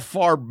is how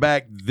far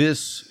back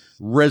this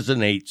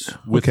resonates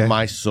with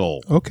my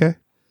soul. Okay.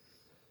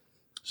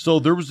 So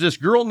there was this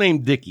girl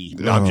named Dickie.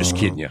 No, I'm just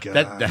kidding you.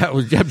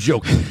 I'm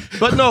joking.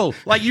 But no,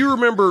 like you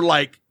remember,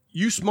 like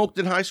you smoked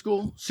in high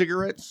school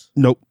cigarettes?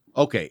 Nope.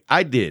 Okay,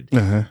 I did.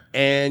 Uh-huh.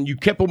 And you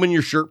kept them in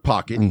your shirt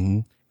pocket. Mm-hmm.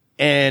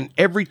 And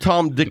every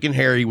Tom, Dick, and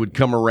Harry would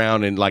come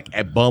around and like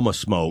bum a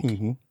smoke.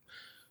 Mm-hmm.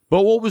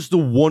 But what was the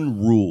one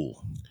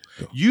rule?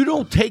 You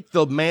don't take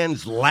the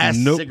man's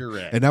last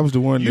cigarette. And that was the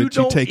one that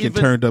you take and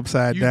turned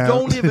upside down. You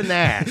don't even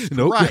ask.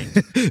 Nope.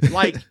 Right.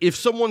 Like if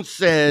someone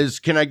says,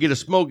 can I get a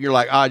smoke? You're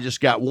like, I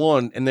just got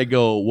one. And they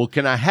go, well,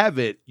 can I have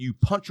it? You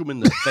punch them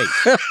in the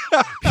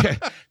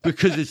face.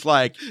 Because it's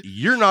like,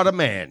 you're not a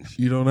man.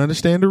 You don't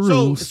understand the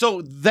rules.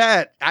 So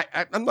that,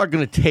 I'm not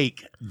going to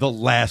take the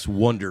last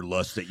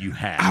Wanderlust that you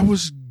have. I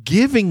was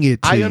giving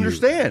it to you. I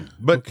understand.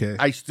 But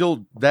I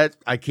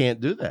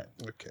can't do that.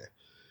 Okay.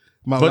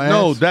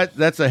 No,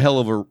 that's a hell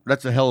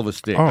of a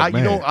stick.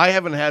 I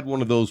haven't had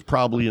one of those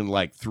probably in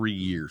like 3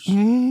 years,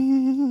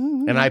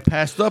 and I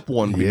passed up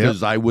one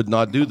because I would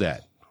not do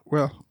that.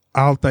 Well,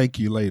 I'll thank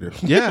you later.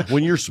 Yeah,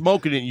 when you're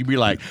smoking it, you'd be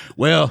like,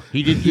 "Well,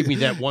 he didn't give me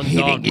that one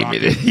dog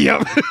rocket.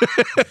 Yep,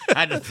 I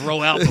had to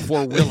throw out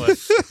before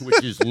Willis,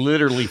 which is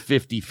literally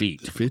 50 feet.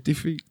 50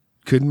 feet,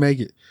 couldn't make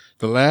it.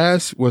 The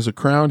last was a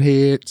Crown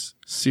Heads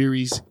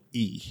Series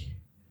E.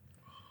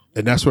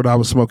 And that's what I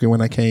was smoking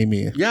when I came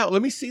in. Yeah,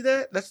 let me see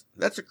that.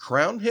 That's a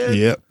Crown Head?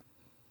 Yep.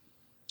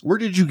 Where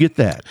did you get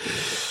that?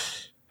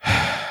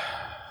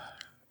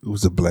 It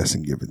was a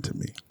blessing given to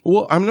me.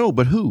 Well, I know,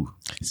 but who?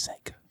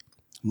 Seika.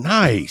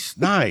 Nice.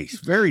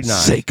 Very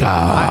nice. Seika.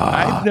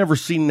 I've never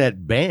seen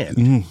that band.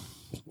 Mm.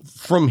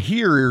 From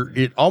here,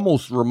 it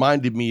almost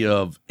reminded me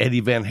of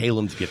Eddie Van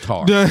Halen's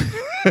guitar.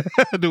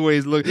 The way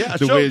he's looking. Yeah,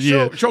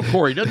 show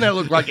Corey. Doesn't that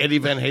look like Eddie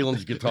Van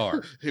Halen's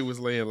guitar? He was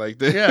laying like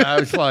that. Yeah, I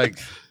was like...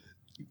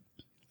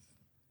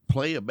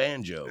 Play a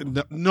banjo.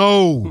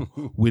 No,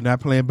 we're not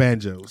playing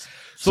banjos.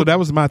 So that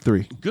was my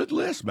 3. Good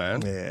list,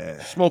 man.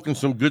 Yeah. Smoking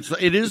some good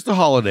stuff. It is the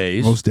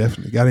holidays. Most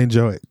definitely. Got to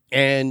enjoy it.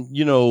 And,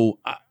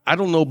 I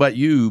don't know about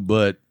you,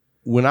 but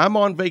when I'm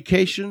on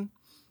vacation,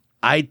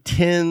 I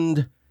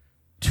tend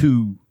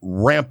to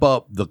ramp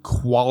up the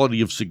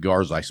quality of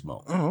cigars I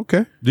smoke. Oh,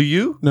 okay. Do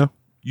you? No.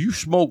 You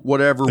smoke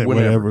whatever,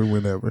 whenever.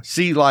 Whenever.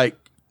 See, like,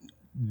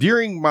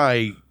 during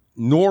my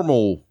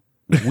normal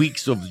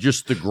weeks of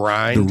just the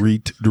grind,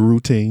 the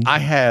routine. I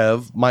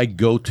have my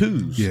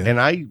go-tos. Yeah. And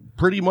I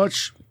pretty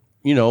much,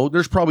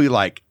 there's probably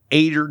like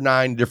 8 or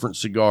 9 different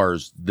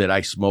cigars that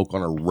I smoke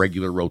on a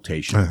regular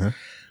rotation. Uh-huh.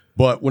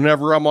 But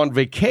whenever I'm on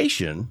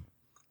vacation,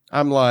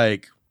 I'm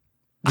like,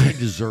 I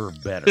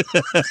deserve better.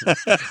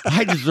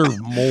 I deserve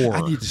more.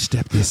 I need to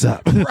step this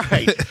up.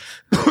 Right.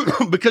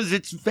 Because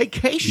it's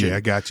vacation. Yeah, I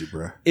got you,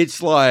 bro.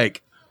 It's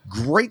like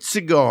great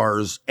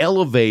cigars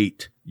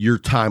elevate your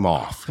time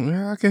off.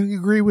 Yeah, I can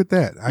agree with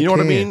that. You know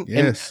what I mean?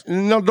 Yes.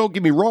 And no, don't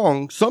get me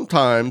wrong.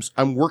 Sometimes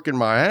I'm working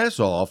my ass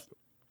off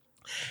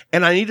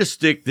and I need a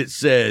stick that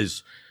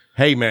says,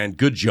 hey, man,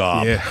 good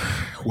job.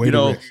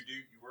 Yeah.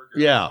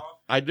 Yeah,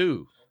 I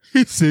do.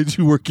 He said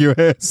you work your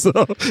ass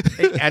off.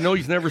 I know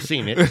he's never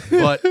seen it,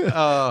 but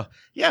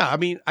yeah, I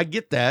mean, I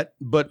get that.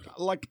 But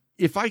like,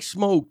 if I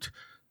smoked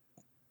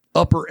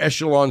upper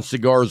echelon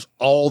cigars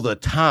all the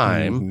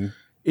time,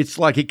 it's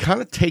like it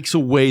kind of takes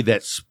away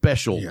that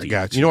specialty. Yeah, I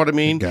got you. You know what I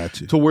mean? Got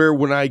you. To where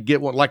when I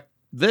get one like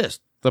this,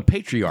 the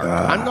Patriarch,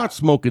 I'm not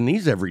smoking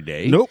these every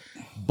day. Nope.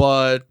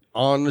 But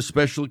on a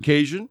special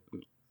occasion,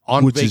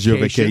 on Which vacation, is your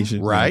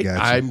vacation. right? I got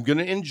you. I'm going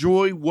to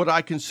enjoy what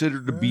I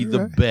consider to be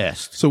the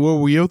best. So what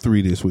were your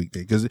 3 this week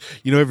then? Because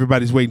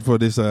everybody's waiting for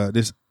this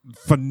this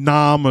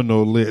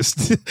phenomenal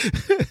list.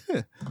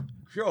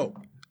 Sure.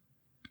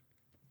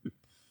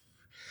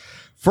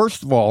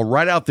 First of all,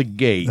 right out the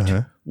gate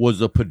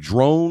was a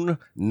Padron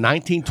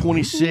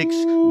 1926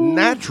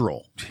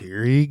 natural.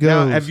 Here he goes.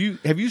 Now,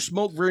 have you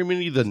smoked very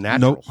many of the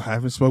naturals? Nope, I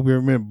haven't smoked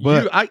very many,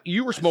 but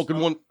you were smoking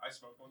one. I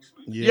smoked one this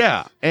week.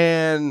 Yeah,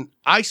 and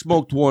I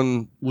smoked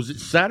one. Was it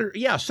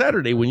Saturday? Yeah,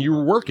 Saturday when you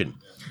were working.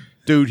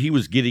 Dude, he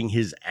was getting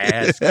his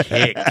ass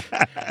kicked.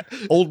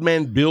 Old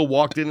man Bill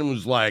walked in and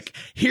was like,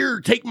 "Here,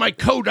 take my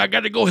coat. I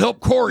got to go help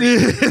Corey."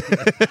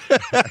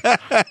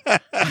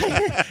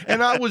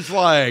 And I was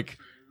like,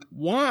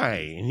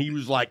 why? And he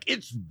was like,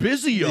 it's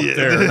busy up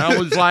there. And I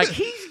was like,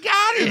 he's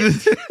got it.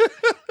 This is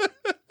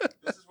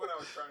when I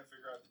was trying to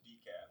figure out the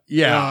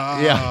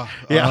decaf.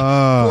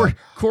 Yeah.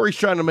 Corey's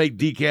trying to make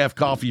decaf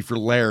coffee for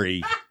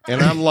Larry.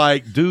 And I'm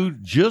like,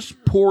 dude,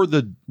 just pour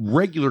the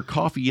regular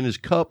coffee in his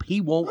cup.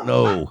 He won't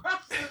know.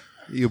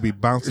 He'll be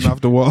bouncing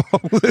off the wall.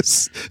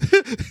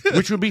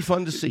 Which would be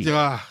fun to see.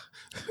 Ah.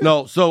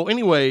 No, so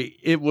anyway,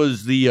 it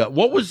was the,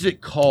 what was it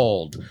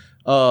called?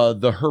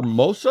 The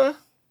Hermosa?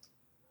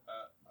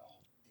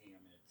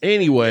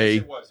 Anyway,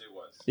 It was.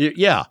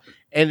 yeah,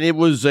 and it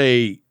was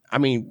I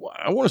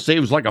want to say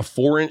it was like a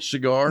 4-inch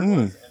cigar. And then,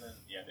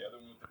 the other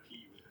one with the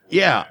P was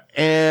Yeah,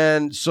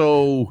 and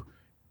so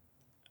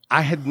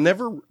I had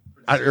never, or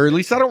at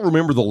least I don't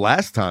remember the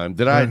last time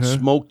that I had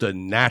smoked a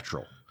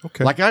natural.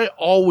 Okay. Like I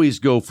always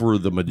go for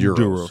the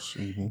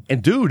Maduros.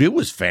 And dude, it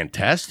was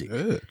fantastic.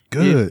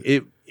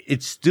 Good.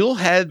 It still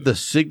had the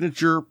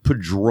signature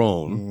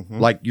Padron,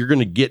 like you're going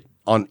to get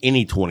on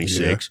any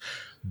 26,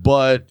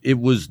 but it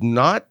was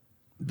not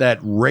that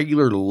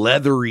regular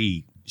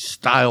leathery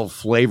style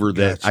flavor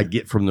that I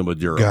get from the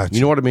Maduro.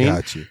 You know what I mean?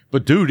 Gotcha.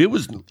 But dude, it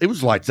was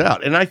lights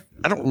out. And I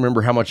don't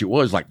remember how much it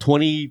was, like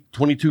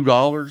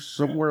 $22,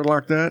 somewhere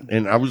like that.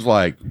 And I was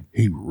like,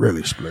 He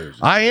really splurged.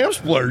 I am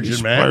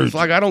splurging, man. It's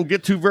like I don't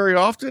get to very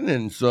often.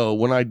 And so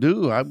when I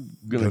do, I'm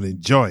going Gonna to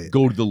enjoy it.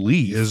 go to the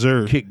Leaf, Yes,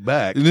 sir. kick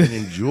back and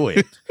enjoy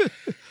it.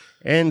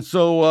 And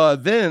so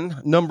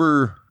then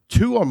number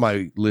 2 on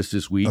my list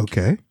this week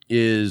Okay.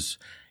 is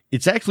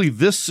it's actually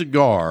this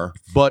cigar,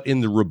 but in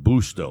the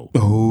Robusto.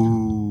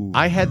 Oh.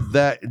 I had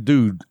that,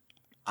 dude.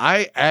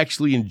 I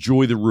actually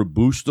enjoy the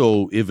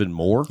Robusto even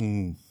more,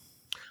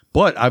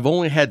 but I've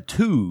only had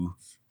 2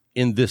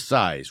 in this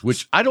size,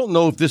 which I don't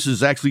know if this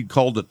is actually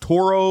called a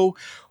Toro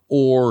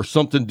or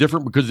something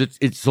different because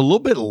it's a little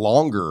bit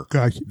longer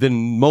Gotcha.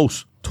 than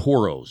most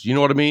Toros. You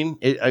know what I mean?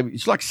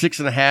 It's like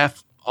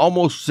 6.5,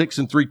 almost 6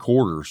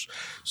 3/4.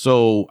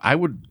 So I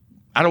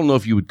don't know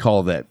if you would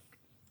call that.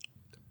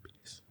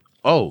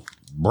 Oh,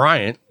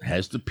 Bryant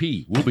has to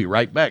pee. We'll be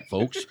right back,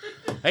 folks.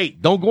 Hey,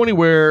 don't go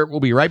anywhere. We'll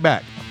be right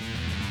back.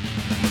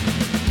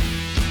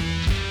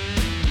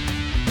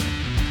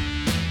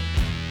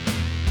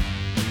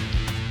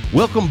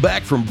 Welcome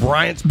back from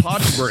Bryant's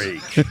potty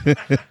break.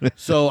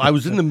 So I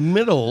was in the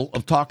middle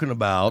of talking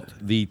about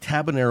the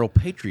Tabanero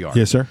Patriarch.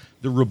 Yes, sir.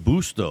 The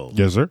Robusto.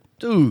 Yes, sir.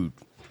 Dude,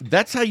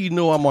 that's how you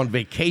know I'm on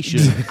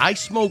vacation. I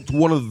smoked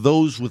one of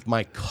those with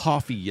my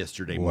coffee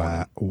yesterday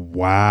morning.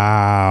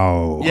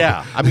 Wow.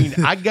 Yeah. I mean,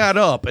 I got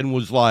up and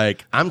was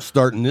like, I'm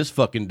starting this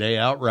fucking day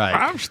out right.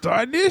 I'm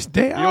starting this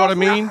day. You know what I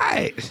mean?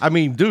 I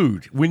mean,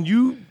 dude, when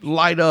you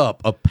light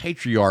up a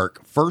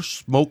Patriarch first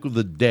smoke of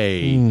the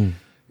day,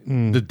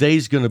 the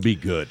day's going to be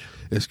good.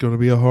 It's going to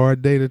be a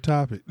hard day to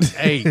top it.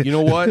 Hey, you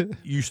know what?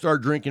 You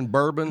start drinking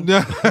bourbon,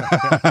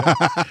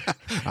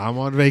 I'm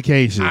on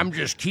vacation. I'm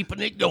just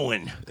keeping it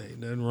going. Ain't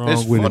nothing wrong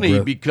It's with funny it,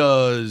 bro.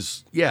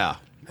 because, yeah,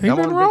 Ain't I'm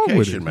nothing on wrong vacation,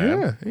 with it, man.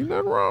 Yeah, ain't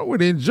nothing wrong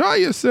with it. Enjoy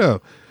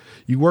yourself.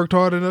 You worked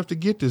hard enough to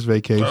get this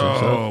vacation.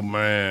 Oh,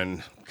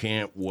 man.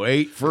 Can't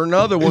wait for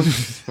another one.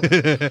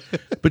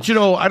 But, you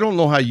know, I don't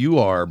know how you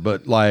are,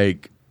 but,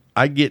 like,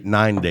 I get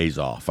 9 days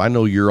off. I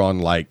know you're on,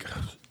 like,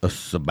 a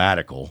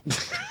sabbatical,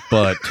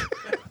 but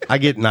I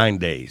get 9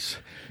 days.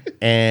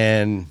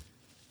 And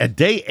at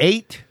day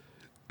 8,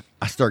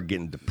 I start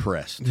getting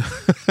depressed.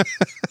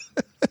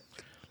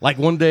 Like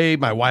one day,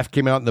 my wife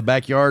came out in the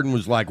backyard and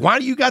was like, "Why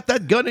do you got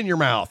that gun in your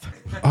mouth?"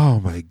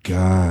 Oh my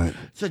God.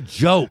 It's a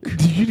joke.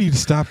 You need to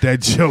stop that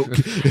joke.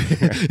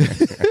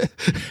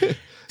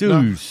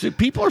 Dude, see,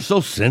 people are so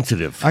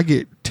sensitive. I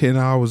get 10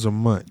 hours a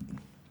month.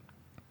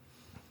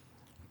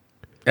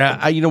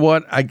 You know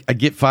what? I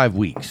get 5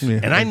 weeks.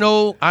 Yeah. And I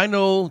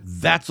know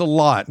that's a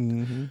lot,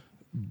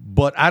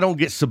 but I don't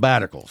get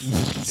sabbaticals.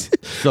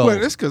 So, Well,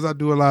 that's because I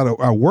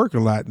work a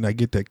lot, and I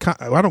get that.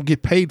 I don't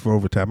get paid for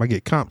overtime. I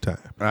get comp time.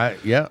 right?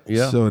 Yeah.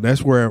 So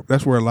that's where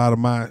a lot of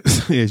my,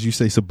 as you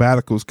say,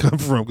 sabbaticals come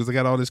from, because I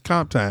got all this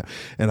comp time,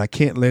 and I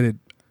can't let it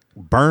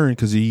burn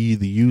because you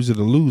either use it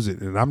or lose it,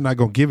 and I'm not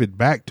gonna give it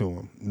back to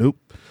them. Nope.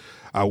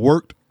 I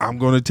worked. I'm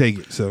gonna take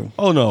it. So.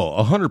 Oh no,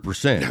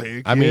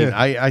 100%. I mean,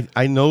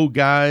 I know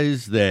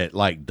guys that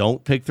like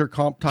don't take their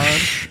comp time,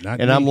 Not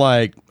and me. I'm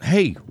like,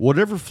 hey,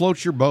 whatever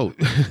floats your boat.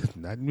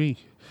 Not me.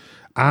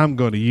 I'm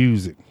gonna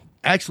use it.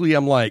 Actually,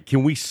 I'm like,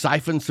 can we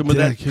siphon some of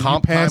Yeah, that can you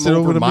comp pass time it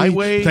over over to my me?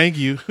 way? Thank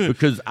you.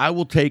 Because I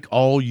will take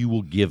all you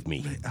will give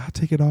me. I'll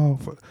take it all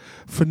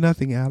for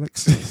nothing,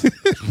 Alex.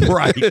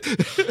 Right.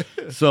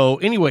 So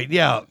anyway,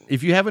 yeah,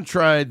 if you haven't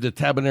tried the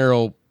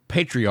Tabanero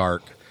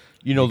Patriarch,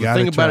 you know, the gotta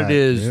thing about try it it.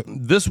 is Yep.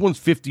 this one's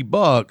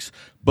 $50,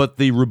 but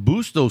the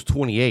Robusto's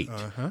 28.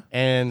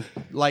 And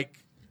like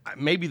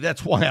maybe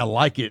that's why I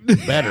like it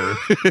better.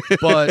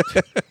 But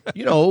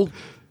you know,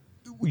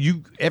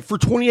 for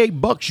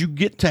 $28 you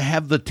get to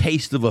have the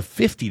taste of a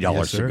 $50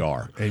 Yes, sir.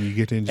 cigar. And you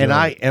get to enjoy And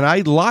it.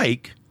 I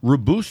like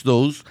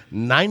Robustos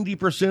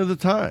 90% of the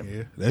time.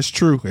 Yeah, that's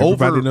true.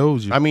 Everybody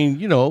knows you. I mean,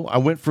 you know, I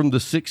went from the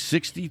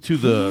 660 to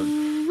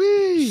the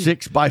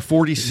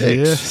 6x46.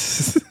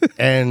 Yes.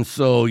 And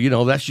so, you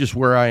know, that's just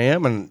where I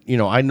am. And, you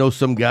know, I know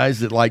some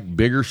guys that like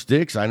bigger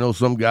sticks. I know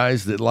some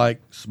guys that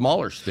like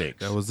smaller sticks.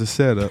 That was the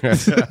setup.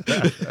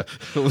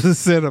 It was a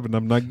setup, and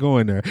I'm not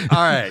going there. All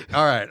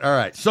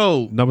right.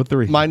 So, Number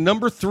 3. my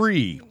number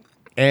 3,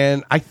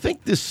 and I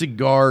think this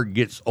cigar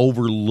gets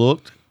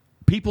overlooked.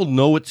 People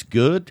know it's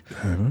good,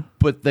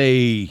 but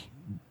they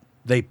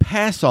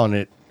pass on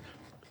it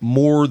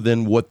more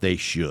than what they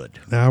should.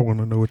 Now I want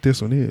to know what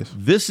this one is.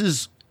 This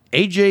is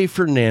AJ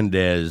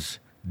Fernandez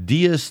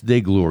Dias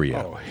de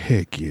Gloria. Oh,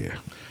 heck yeah.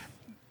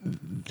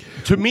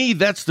 To me,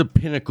 that's the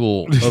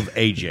pinnacle of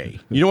AJ.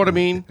 You know what I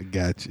mean? I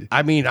got you.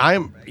 I mean,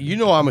 I'm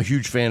a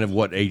huge fan of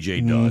what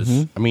AJ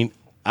does. I mean,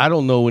 I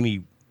don't know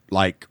any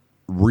like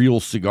real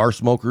cigar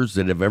smokers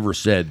that have ever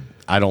said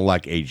I don't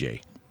like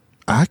AJ.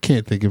 I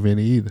can't think of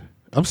any either.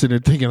 I'm sitting there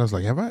thinking, I was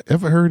like, have I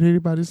ever heard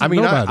anybody say I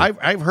mean, nobody?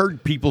 I've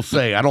heard people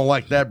say I don't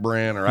like that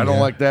brand or I don't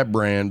like that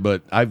brand,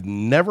 but I've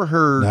never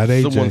heard Not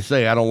AJ. someone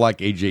say I don't like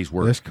AJ's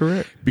work. That's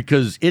correct.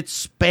 Because it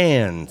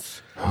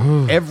spans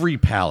every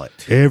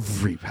palate.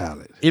 Every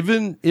palate.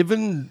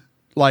 Even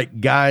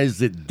like guys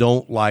that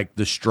don't like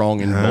the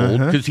strong and bold,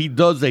 because he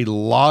does a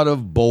lot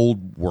of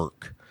bold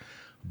work,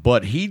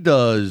 but he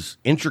does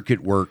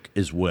intricate work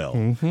as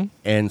well.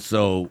 And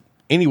so,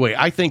 anyway,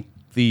 I think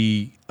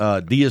the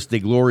Dias de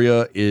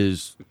Gloria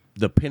is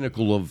the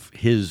pinnacle of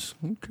his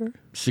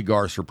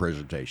cigars for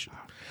presentation.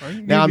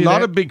 Now, I'm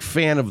not a big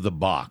fan of the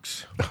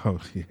box. Oh,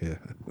 yeah.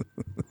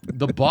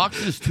 The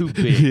box is too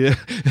big.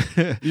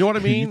 Yeah. You know what I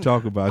mean? You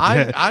talk about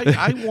that.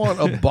 I want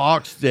a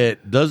box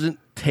that doesn't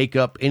take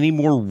up any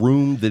more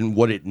room than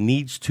what it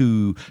needs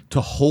to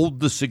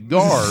hold the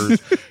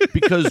cigars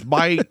because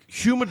my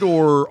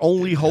humidor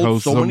only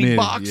holds so many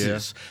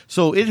boxes. Yeah.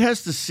 So it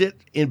has to sit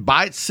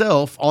by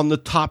itself on the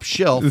top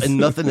shelf and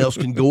nothing else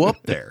can go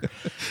up there.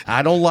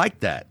 I don't like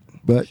that.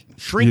 But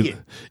shrink it.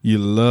 You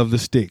love the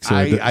stick, so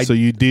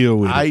you deal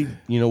with it.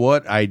 You know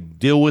what? I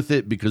deal with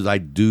it because I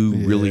do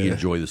really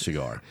enjoy the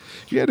cigar.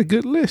 You had a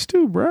good list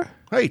too, bro.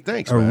 Hey,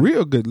 thanks, man. A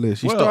real good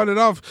list. You started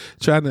off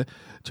trying to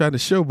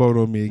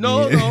showboat on me again.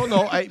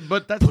 No.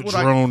 But that's what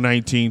Padron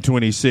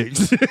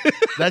 1926.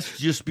 That's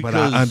just because.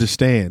 But I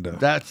understand, though.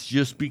 That's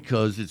just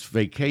because it's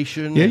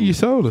vacation. Yeah, you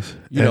sold us.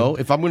 You know,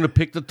 if I'm going to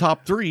pick the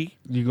top 3,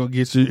 you're going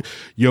to get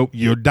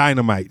your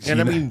dynamites. And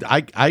I mean,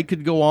 I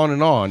could go on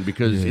and on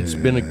because it's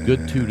been a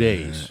good 2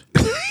 days.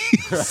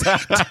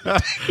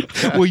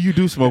 Well, you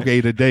do smoke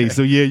 8 a day,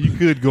 so yeah, you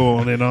could go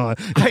on and on.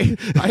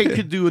 I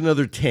could do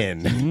another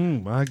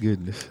 10. My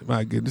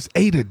goodness,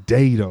 8 a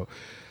day though.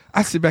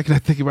 I sit back and I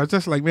think about it,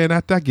 just like, man,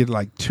 after I get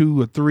like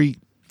 2 or 3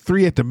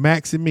 at the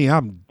max in me,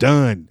 I'm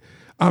done.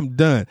 And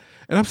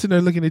I'm sitting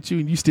there looking at you,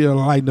 and you still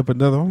lighting up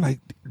another. I'm like,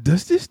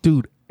 does this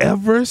dude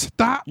ever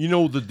stop? You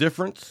know the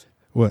difference?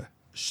 What?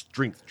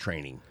 Strength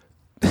training.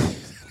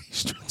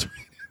 Strength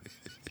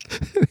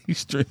training. He's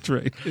strength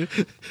training.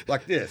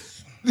 Like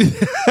this.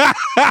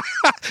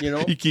 You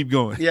know? You keep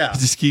going. Yeah.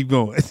 Just keep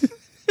going.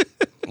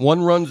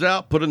 One runs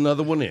out, put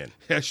another one in.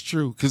 That's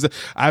true, because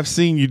I've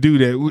seen you do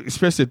that,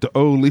 especially at the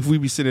old Leaf. We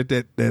be sitting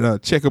at that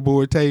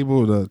checkerboard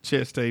table, the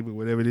chess table,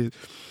 whatever it is,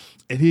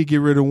 and he'd get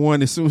rid of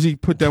one. As soon as he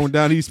put that one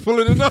down, he's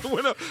pulling another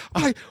one up.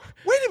 I'm like,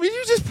 wait a mean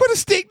you just put a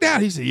stick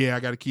down? He said, yeah, I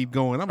got to keep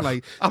going. I'm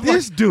like,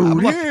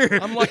 dude here.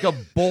 I'm like a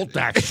bolt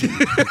action.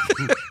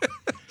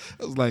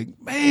 I was like,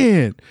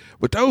 man,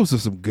 but those are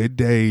some good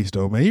days,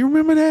 though, man. You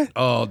remember that?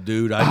 Oh,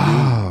 dude,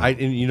 I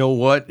do. And you know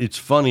what? It's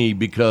funny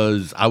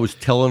because I was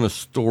telling a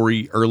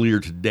story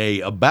earlier today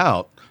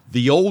about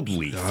the old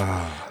Leaf.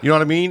 You know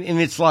what I mean? And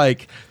it's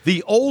like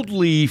the old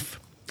Leaf,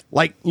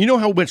 like, you know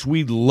how much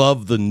we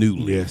love the new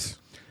Leaf? Yes.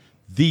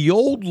 The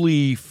old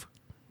Leaf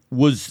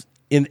was,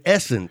 in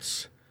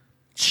essence,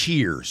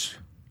 Cheers.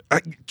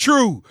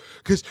 True,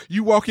 because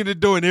you walk in the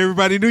door and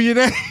everybody knew your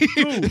name.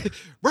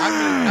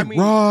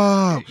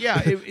 Rob.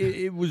 Yeah,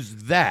 it was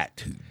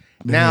that.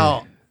 Man.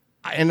 Now,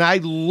 and I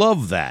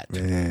love that.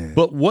 Man.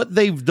 But what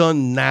they've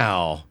done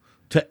now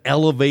to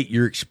elevate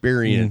your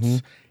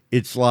experience,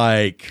 it's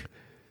like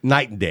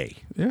night and day.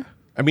 Yeah.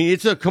 I mean,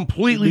 it's a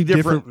completely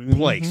different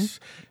place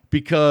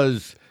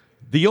because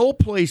the old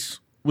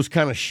place was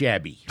kind of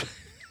shabby.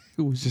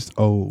 It was just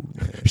old,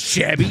 man.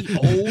 Shabby,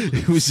 old.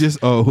 It was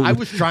just old. I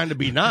was trying to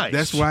be nice.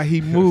 That's why he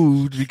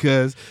moved,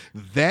 because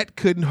that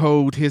couldn't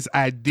hold his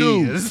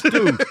ideas.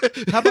 Dude,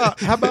 how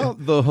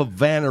about the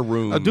Havana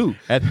room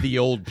at the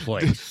old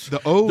place?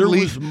 The old there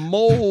Leaf. was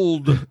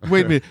mold.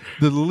 Wait a minute.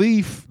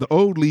 The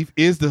old Leaf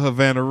is the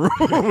Havana room.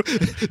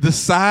 The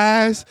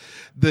size,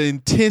 the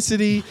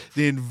intensity,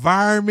 the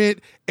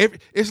environment.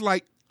 It's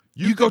like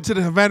you go to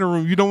the Havana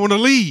room, you don't want to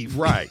leave.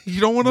 Right. You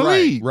don't want to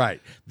leave.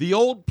 Right. The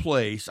old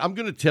place, I'm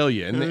going to tell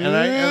you, and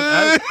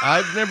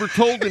I've never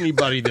told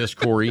anybody this,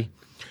 Corey,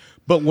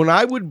 but when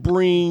I would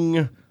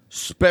bring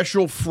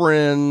special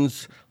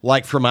friends,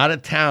 like from out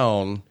of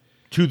town,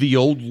 to the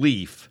old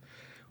Leaf,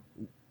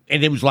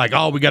 and it was like,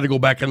 oh, we got to go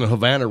back in the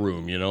Havana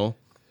room, you know?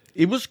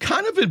 It was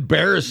kind of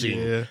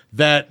embarrassing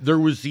that there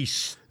was these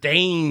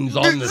stains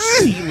on the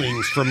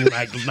ceilings from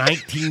like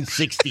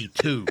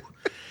 1962.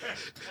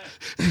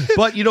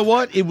 But you know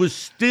what? It was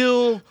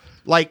still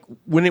like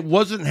when it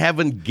wasn't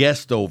having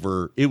guests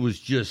over, it was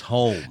just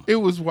home. It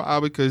was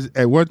wild because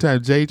at one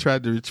time Jay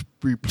tried to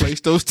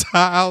replace those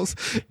tiles,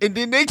 and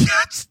then they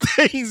got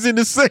stains in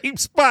the same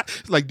spot.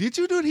 Like, did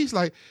you do it? He's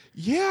like,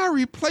 yeah, I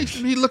replaced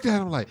them. He looked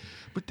at him like,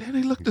 but then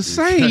they look the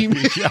same.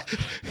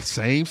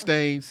 Same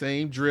stain,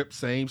 same drip,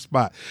 same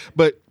spot.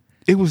 But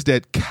it was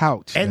that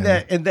couch, and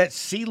man. that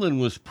ceiling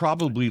was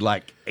probably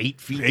like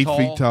 8 feet tall.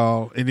 8 feet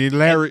tall. And then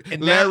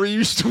Larry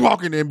used to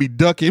walk in there and be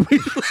ducking me.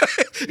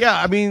 Yeah,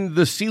 I mean,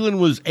 the ceiling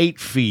was 8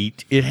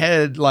 feet. It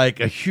had like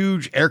a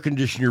huge air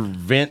conditioner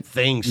vent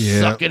thing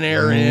sucking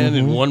air in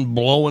and one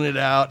blowing it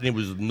out, and it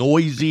was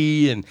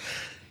noisy. And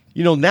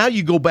you know, now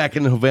you go back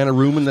in the Havana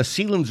room and the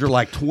ceilings are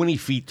like 20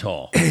 feet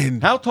tall.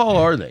 And how tall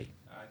are they?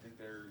 I think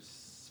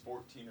there's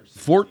 14 or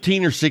 16.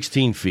 14 or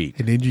 16 feet.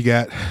 And then you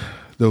got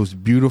those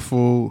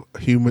beautiful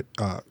human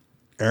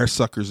air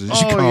suckers, as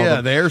you call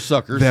them. The air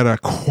suckers. That are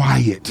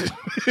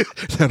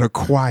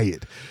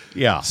quiet.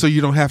 Yeah. So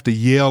you don't have to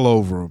yell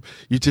over them.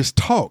 You just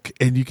talk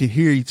and you can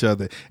hear each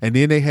other. And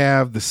then they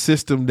have the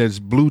system that's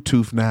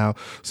Bluetooth now.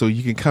 So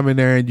you can come in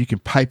there and you can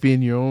pipe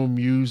in your own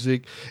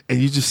music.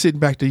 And you're just sitting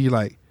back there, you're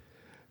like,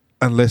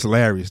 unless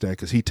Larry's there,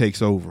 because he takes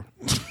over.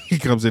 He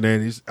comes in there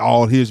and it's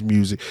all his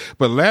music.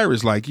 But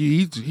Larry's like,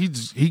 he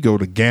go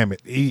the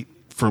gamut.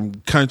 From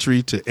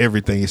country to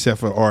everything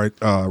except for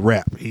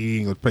rap. He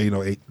ain't gonna play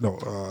no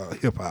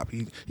hip hop.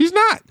 He's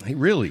not. Hey,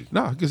 really?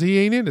 No, because he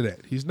ain't into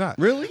that. He's not.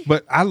 Really?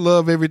 But I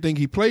love everything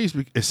he plays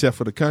except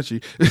for the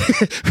country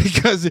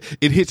because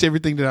it hits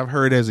everything that I've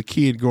heard as a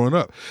kid growing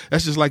up.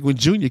 That's just like when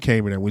Junior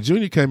came in there. When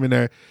Junior came in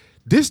there,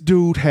 this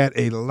dude had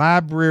a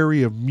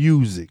library of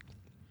music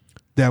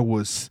that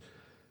was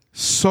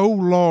so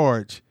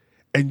large,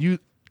 and you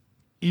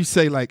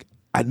say like,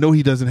 I know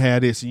he doesn't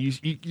have this, and you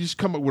just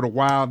come up with a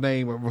wild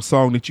name of a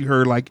song that you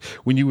heard like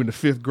when you were in the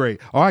 5th grade.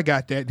 Oh, I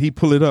got that, and he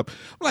pull it up.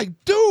 I'm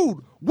like, dude,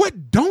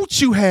 what don't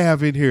you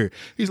have in here?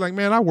 He's like,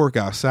 man, I work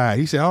outside.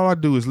 He said, all I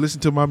do is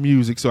listen to my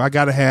music, so I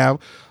got to have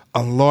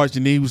a large,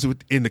 and he was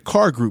in the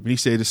car group, and he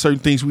said there's certain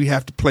things we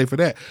have to play for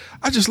that.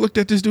 I just looked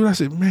at this dude, I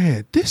said,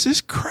 man, this is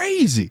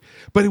crazy.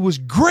 But it was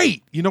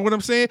great. You know what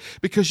I'm saying?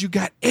 Because you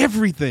got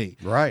everything.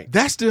 Right.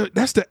 That's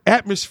the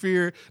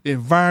atmosphere, the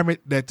environment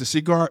that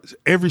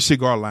every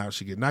cigar lounge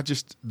should get. Not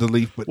just the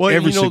Leaf, but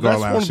every cigar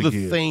lounge should get. That's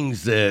one of the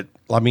things that,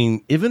 I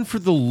mean, even for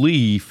the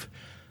Leaf,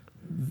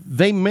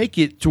 they make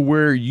it to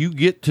where you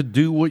get to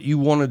do what you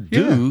want to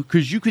do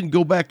because you can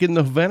go back in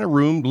the Havana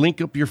room,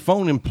 link up your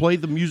phone, and play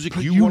the music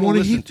you want to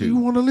listen to. You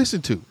want to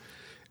listen to,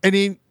 and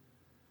then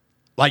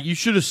like you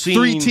should have seen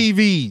 3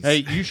 TVs.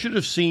 Hey, you should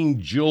have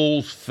seen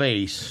Joel's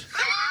face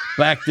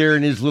back there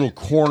in his little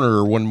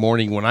corner one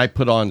morning when I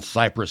put on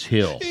Cypress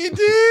Hill. He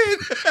did.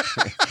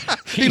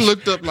 He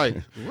looked up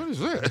like, what is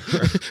that?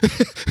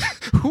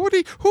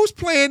 Who's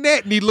playing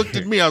that? And he looked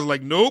at me. I was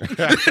like, nope.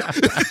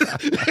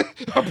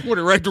 I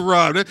pointed right to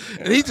Rob.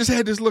 And he just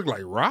had this look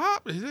like,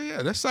 Rob? He said,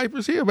 yeah, that's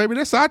Cypress Hill, baby.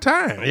 That's our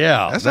time.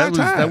 Yeah. That's our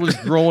time. That was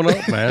growing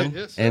up, man.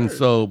 Yes, sir. And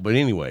so, but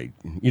anyway,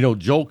 you know,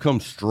 Joel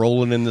comes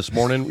strolling in this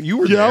morning. You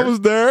were there. Yeah, I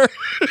was there.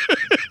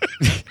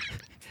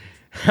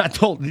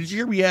 Did you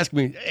hear me ask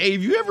me, hey,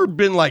 have you ever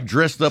been like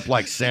dressed up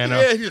like Santa?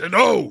 Yeah, he said,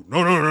 no.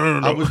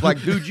 I was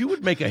like, dude, you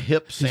would make a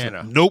hip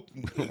Santa. Nope,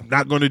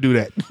 not going to do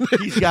that.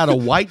 He's got a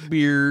white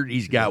beard.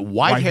 He's got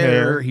white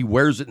hair. He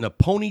wears it in a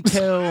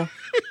ponytail.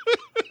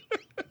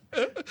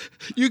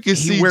 You can He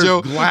see wears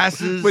Joe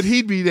glasses. but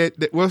he'd be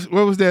that. What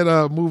was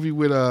that movie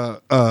with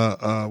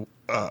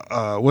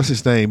what's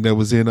his name that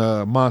was in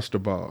Monster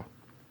Ball?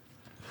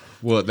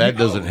 Well, that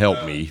doesn't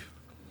help me.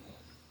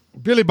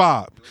 Billy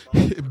Bob.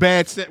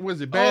 Bad Santa. Was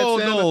it Bad Oh,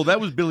 Santa? no,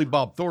 that was Billy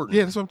Bob Thornton.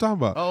 Yeah, that's what I'm talking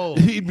about. Oh.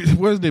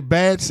 Wasn't it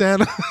Bad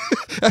Santa?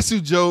 That's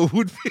who Joe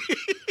would be.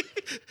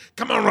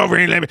 Come on over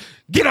here and let me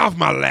get off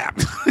my lap.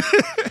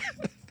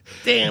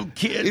 Damn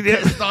kid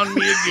pissed on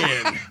me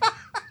again.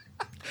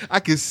 I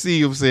can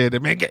see him saying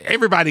that, man.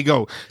 Everybody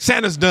go.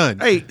 Santa's done.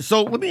 Hey,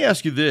 so let me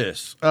ask you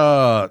this.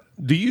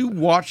 Do you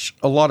watch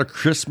a lot of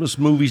Christmas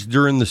movies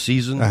during the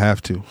season? I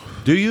have to.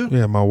 Do you?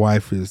 Yeah, my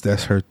wife is.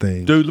 That's her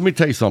thing. Dude, let me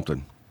tell you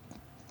something.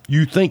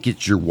 You think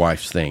it's your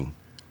wife's thing.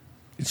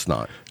 It's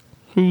not.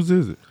 Whose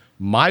is it?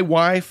 My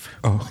wife,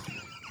 Oh,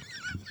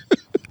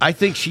 I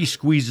think she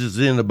squeezes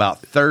in about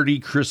 30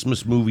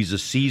 Christmas movies a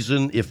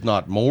season, if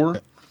not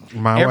more.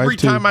 my Every wife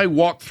too. time I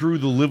walk through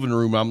the living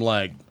room, I'm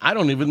like, I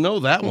don't even know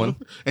that one.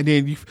 And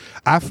then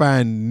I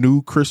find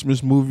new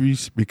Christmas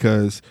movies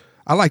because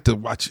I like to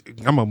watch.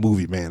 I'm a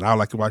movie man. I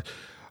like to watch.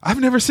 I've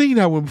never seen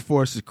that one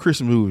before. It's a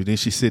Christmas movie. Then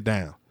she sit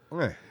down.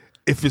 Right.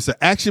 If it's an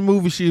action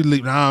movie, she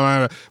leave.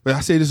 Nah. But I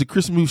said it's a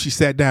Christmas movie. She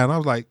sat down. I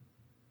was like,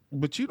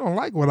 but you don't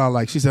like what I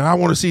like. She said, I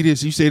want to see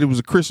this. You said it was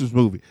a Christmas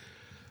movie.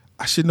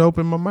 I shouldn't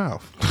open my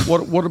mouth.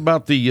 What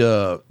about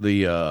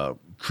the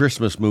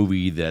Christmas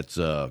movie that's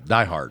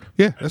Die Hard?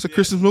 Yeah, that's a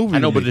Christmas movie. I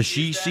know, to but me. does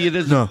she see it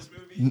as no,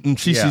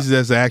 she Yeah. sees it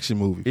as an action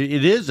movie.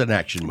 It is an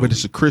action movie. But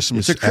it's a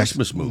Christmas. It's a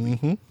Christmas action. movie.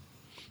 Mhm.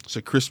 It's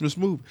a Christmas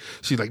movie.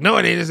 She's like, no,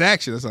 it ain't. It's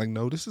action. It's like,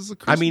 no, this is a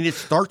Christmas. I mean, it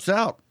starts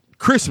out.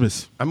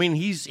 Christmas. I mean,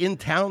 he's in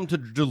town to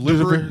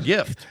deliver a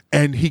gift.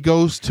 And he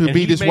goes to And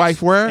meet he his makes-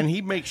 wife where? And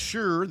he makes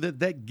sure that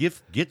that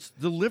gift gets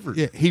delivered.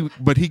 Yeah,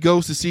 he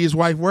goes to see his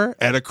wife where?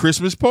 At a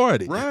Christmas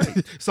party. Right.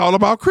 It's all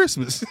about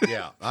Christmas.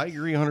 Yeah, I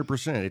agree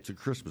 100%. It's a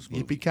Christmas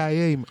movie.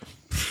 Yippee-ki-yay.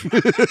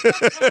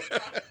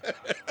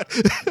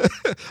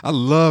 I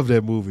love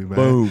that movie, man.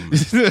 Boom.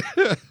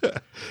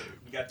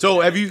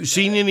 So, have you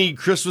seen any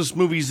Christmas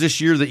movies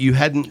this year that you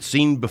hadn't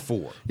seen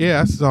before?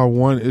 Yeah, I saw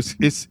one.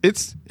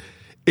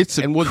 It's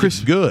a And was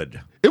Christ- it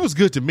good? It was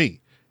good to me.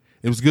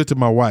 It was good to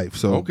my wife.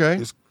 So Okay.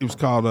 it was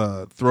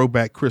called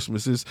Throwback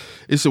Christmas.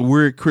 It's a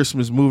weird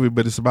Christmas movie,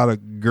 but it's about a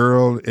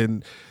girl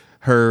and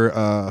her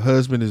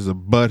husband is a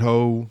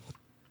butthole.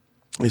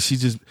 And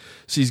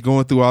she's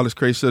going through all this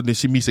crazy stuff. And then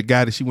she meets a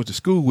guy that she went to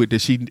school with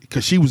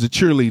because she was a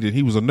cheerleader and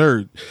he was a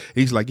nerd.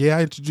 He's like, yeah,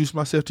 I introduced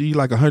myself to you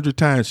like 100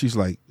 times. She's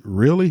like,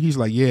 really? He's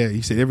like, yeah.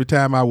 He said, every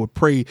time I would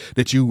pray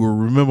that you will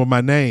remember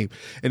my name.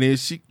 And then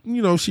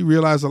she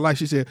realized her life.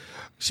 She said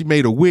she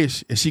made a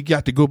wish and she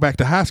got to go back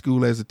to high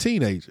school as a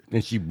teenager.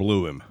 And she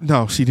blew him.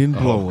 No, she didn't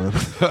blow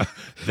him.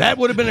 That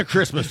would have been a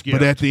Christmas gift.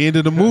 But at the end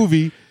of the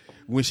movie,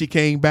 when she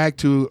came back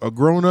to a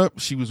grown up,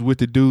 she was with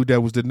the dude that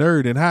was the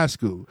nerd in high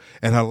school,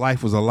 and her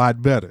life was a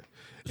lot better.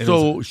 And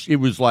it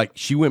was like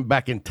she went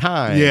back in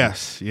time.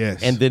 yes,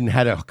 And then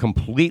had a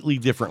completely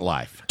different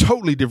life.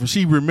 totally different.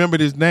 She remembered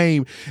his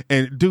name,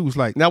 and dude was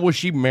like, Now, was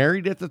she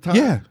married at the time?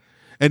 yeah.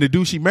 And the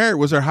dude she married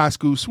was her high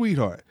school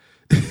sweetheart.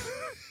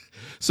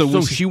 So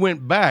when she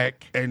went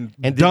back and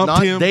did dumped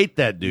not him, date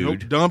that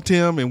dude. Nope, dumped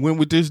him and went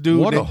with this dude.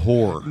 What a And-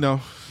 whore. No,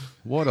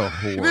 What a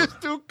whore. this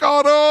dude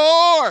called a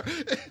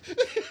whore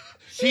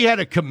She had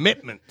a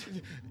commitment.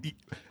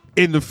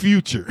 in the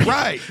future.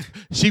 Right.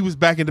 She was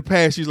back in the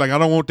past. She's like, I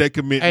don't want that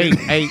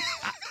commitment.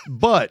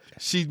 But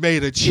She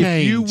made a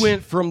change. if you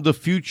went from the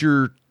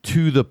future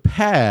to the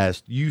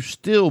past, you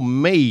still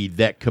made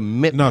that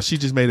commitment. No, she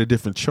just made a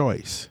different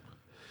choice.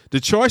 The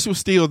choice was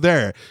still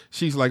there.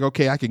 She's like,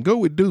 okay, I can go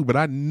with dude, but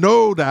I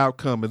know the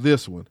outcome of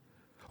this one.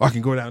 Or I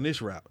can go down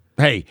this route.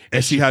 Hey,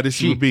 And see how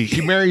this would be.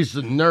 She marries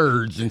the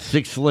nerds, and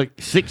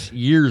 6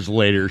 years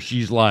later,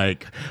 she's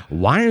like,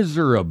 "Why is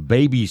there a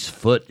baby's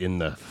foot in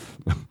the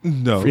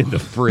No. in the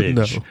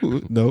fridge?"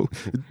 No.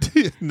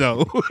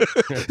 No.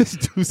 This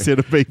dude said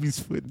a baby's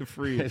foot in the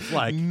fridge. It's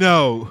like-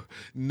 no.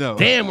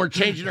 Damn, we're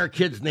changing our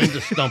kid's name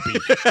to Stumpy.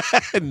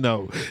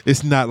 No,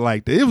 it's not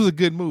like that. It was a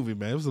good movie,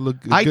 man. It was a look.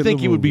 I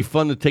think it would be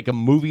fun to take a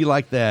movie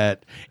like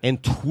that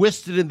and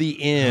twist it in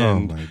the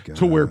end Oh, my God.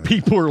 to where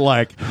people are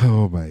like,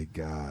 Oh my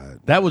God!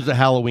 "That was a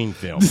Halloween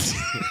film."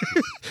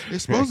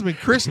 It's supposed to be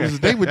Christmas.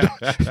 They were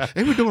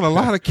doing a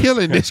lot of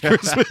killing this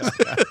Christmas.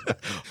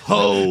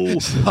 Ho,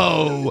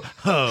 ho,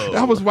 ho.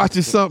 I was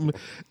watching something,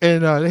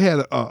 and they had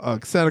a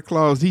Santa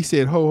Claus. He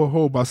said "ho ho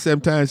ho" about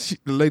 7 times.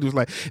 The lady was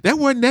like, "There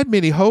wasn't that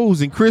many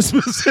hoes in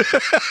Christmas."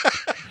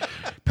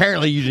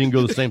 Apparently, you didn't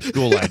go to the same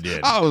school I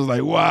did. I was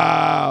like,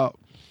 "Wow!"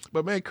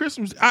 But man,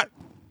 Christmas,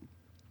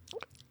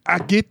 I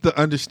get the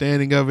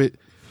understanding of it.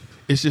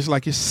 It's just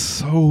like it's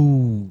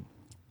so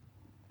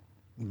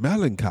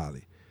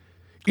melancholy.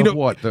 You know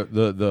what?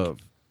 The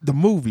the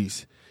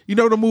movies. You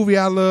know the movie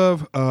I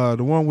love,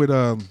 the one with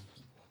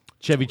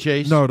Chevy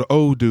Chase? No, the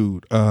old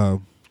dude.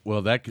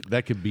 Well, that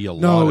could be a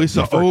lot. No, of it's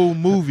an different- old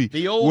movie.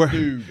 The old where,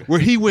 dude. where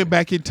he went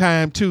back in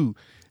time too.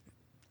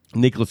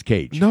 Nicolas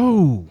Cage.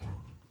 No.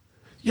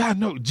 Yeah,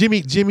 no.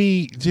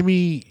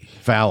 Jimmy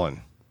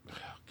Fallon.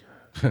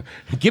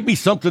 Give me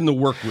something to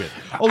work with.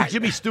 Oh,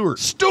 Jimmy Stewart.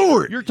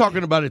 Stewart. You're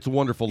talking about It's a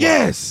Wonderful Life.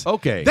 Yes.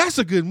 Okay. That's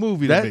a good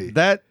movie to me.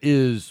 That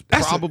is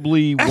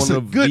probably that's one a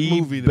of good the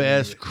movie to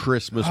best me.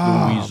 Christmas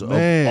Oh, movies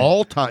man. of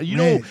all time. You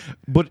know, Man.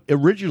 but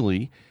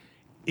originally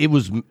it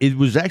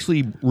was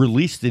actually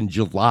released in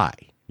July.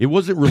 It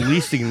wasn't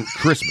released in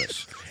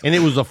Christmas, and it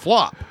was a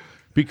flop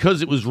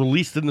because it was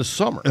released in the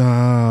summer.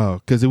 Oh,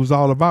 because it was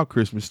all about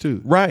Christmas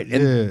too. Right.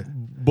 Yeah.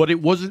 But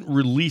it wasn't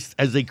released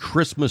as a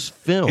Christmas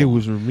film. It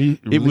was It was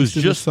released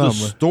in just the the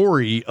summer.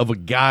 story of a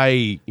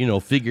guy,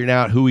 figuring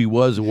out who he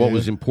was and what Yeah.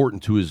 was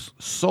important to his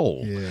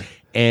soul. Yeah.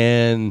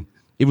 And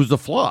it was a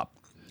flop.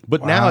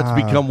 But now it's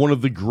Wow. become one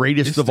of the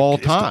greatest of all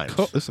time.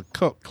 It's a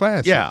cult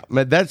classic. Yeah,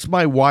 man, that's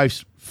my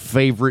wife's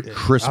favorite I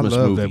Christmas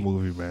love movie. that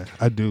movie, man.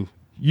 I do.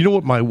 You know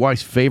what my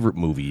wife's favorite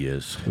movie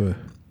is? What?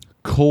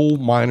 Coal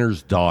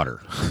Miner's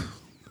Daughter.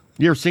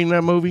 You ever seen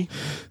that movie?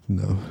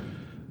 No.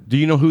 Do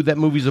you know who that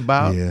movie's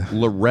about? Yeah.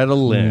 Loretta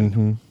Lynn.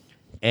 Mm-hmm.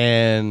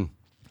 And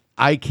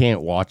I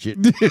can't watch it.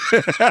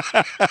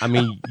 I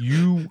mean,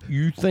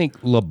 you think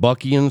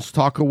Labuckians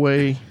talk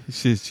away?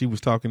 She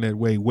was talking that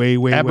way.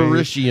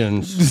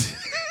 Aberrations.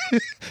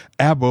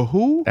 Abba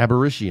who?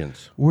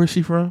 Aberrations. Where's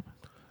she from?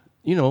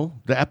 You know,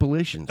 the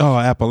Appalachians. Oh,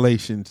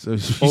 Appalachians. So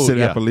she Oh, said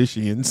yeah.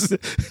 Appalachians.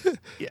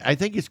 I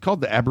think it's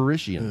called the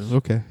Aberrations.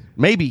 Okay.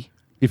 Maybe.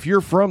 If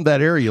you're from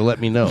that area, let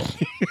me know.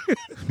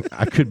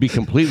 I could be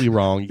completely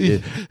wrong.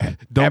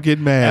 Don't get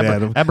mad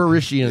at him.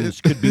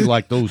 Aberrations could be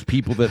like those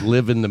people that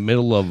live in the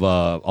middle of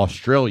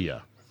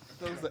Australia.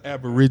 Those are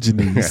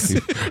Aborigines.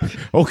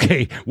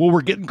 Okay, well,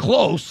 we're getting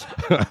close.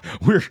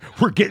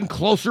 we're getting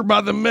closer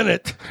by the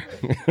minute.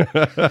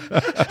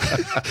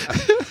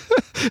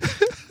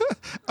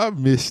 I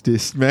missed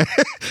this, man.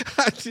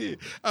 I did.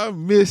 I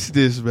missed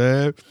this,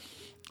 man.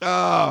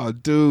 Oh,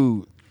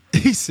 dude.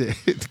 He said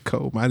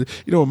coal miner.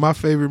 You know what my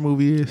favorite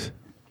movie is?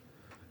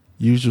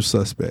 Usual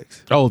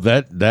Suspects. Oh,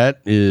 that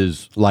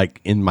is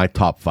like in my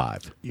top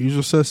 5.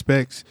 Usual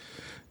Suspects.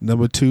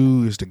 Number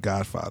 2 is the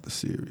Godfather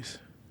series.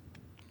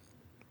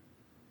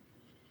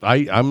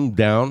 I'm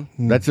down.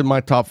 That's in my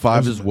top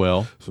 5 as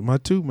well. So my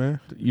 2, man.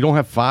 You don't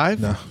have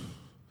 5? No.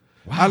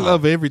 I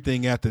love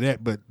everything after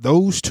that, but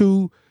those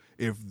 2,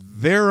 if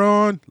they're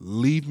on,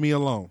 leave me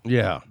alone.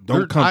 Yeah.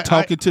 Don't come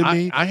talking to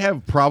me. I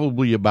have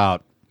probably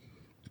about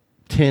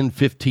 10,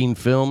 15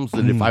 films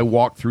that if I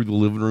walk through the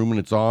living room and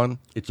it's on,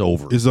 it's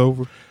over. It's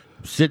over.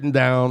 Sitting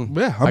down.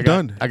 Yeah, I'm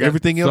done. I got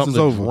Everything else something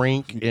is to over.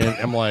 Drink, and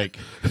I'm like,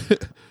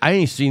 I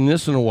ain't seen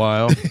this in a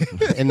while,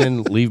 and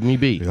then leave me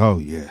be. Oh,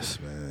 yes,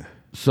 man.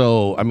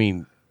 So, I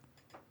mean,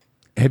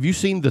 have you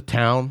seen The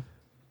Town?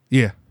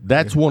 Yeah.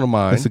 That's one of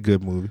mine. That's a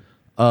good movie.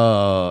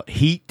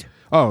 Heat.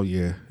 Oh,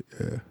 yeah.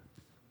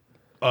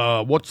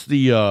 Yeah. What's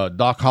the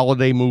Doc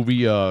Holliday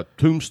movie?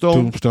 Tombstone.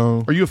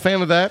 Tombstone. Are you a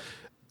fan of that?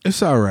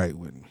 It's all right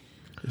with me.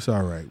 It's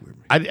all right with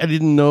me. I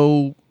didn't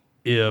know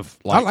if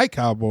I like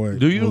cowboy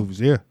Do you?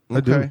 movies. Yeah, I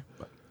do. Okay.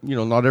 You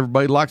know, not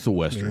everybody likes a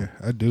western.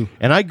 Yeah, I do.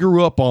 And I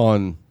grew up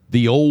on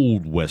the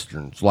old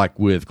westerns, like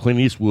with Clint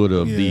Eastwood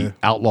of Yeah. the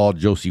outlaw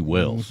Josie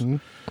Wells.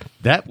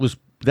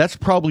 That's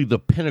probably the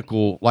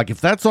pinnacle. Like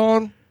if that's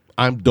on,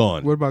 I'm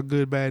done. What about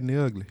Good, Bad, and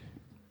the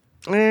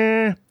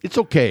Ugly? It's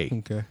okay.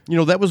 Okay. You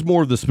know, that was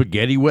more of the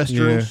spaghetti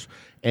westerns,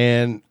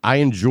 and I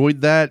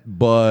enjoyed that.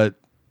 But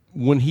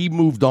when he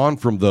moved on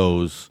from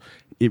those,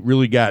 it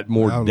really got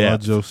more Outlaw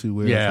depth. Josie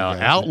Wells, Yeah, I got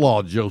you.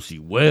 outlaw Josie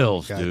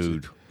Wells, Got you.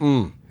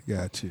 dude.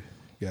 Got you.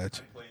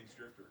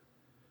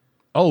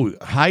 Oh,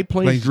 High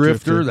Plains Plains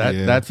Drifter. Drifter,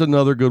 yeah. That's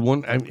another good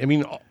one. I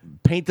mean,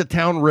 Paint the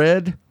Town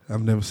Red.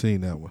 I've never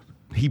seen that one.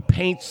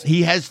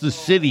 He has the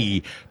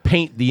city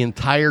paint the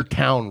entire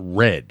town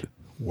red.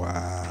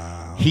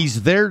 Wow.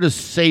 He's there to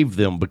save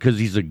them because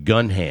he's a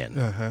gun hand.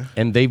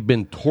 And they've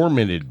been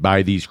tormented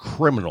by these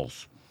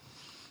criminals.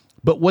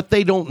 But what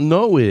they don't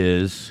know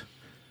is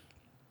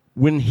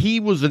when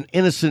he was an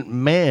innocent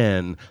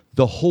man,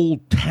 the whole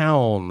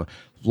town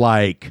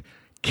like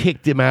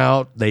kicked him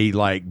out. They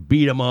like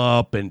beat him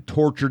up and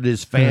tortured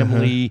his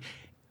family.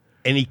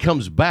 And he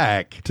comes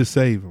back. To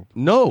save him.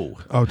 No.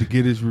 Oh, to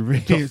get his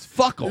revenge. To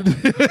fuck him.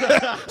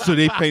 So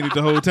they painted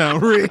the whole town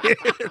red.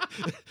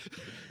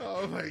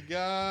 Oh my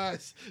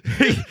gosh.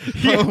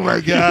 Oh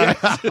my gosh.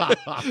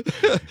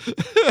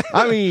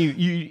 I mean,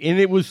 and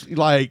it was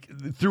like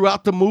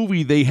throughout the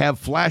movie, they have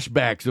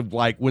flashbacks of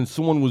like when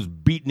someone was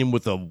beating him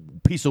with a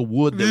piece of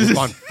wood that was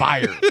on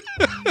fire.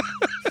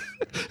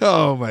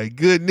 Oh my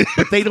goodness.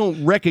 But they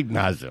don't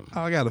recognize him.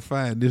 I gotta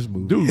find this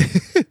movie.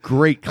 Dude,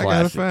 great I gotta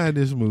classic. find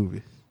this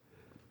movie.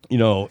 You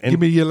know, and Give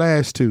me your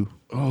last 2.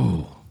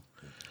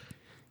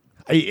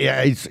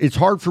 it's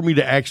hard for me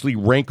to actually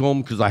rank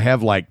them because I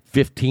have like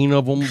 15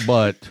 of them.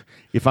 But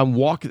if I'm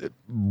walking,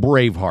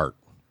 Braveheart.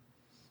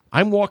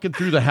 I'm walking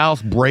through the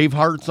house,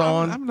 Braveheart's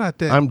on. I'm not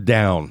that- I'm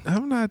down.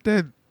 I'm not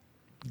that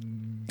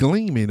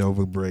gleaming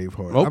over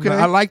Braveheart. Okay.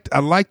 I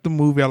liked the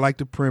movie. I liked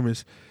the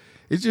premise.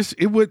 It's just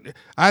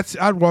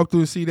I'd walk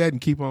through and see that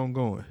and keep on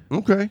going.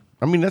 Okay.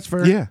 I mean, that's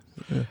fair. Yeah.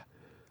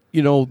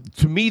 You know,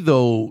 to me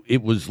though,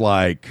 it was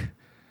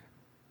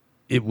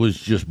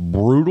just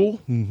brutal.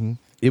 Mm-hmm.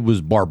 It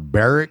was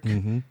barbaric.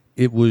 Mm-hmm.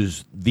 It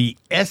was the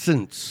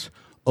essence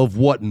of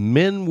what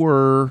men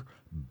were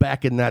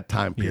back in that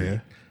time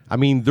period. Yeah. I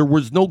mean, there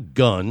was no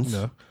guns.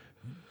 No.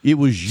 It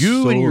was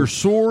you and your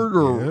sword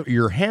or Yep.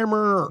 your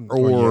hammer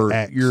Or your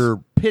axe.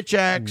 your pitch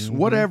axe,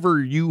 whatever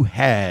you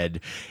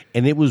had,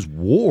 and it was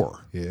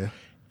war. Yeah.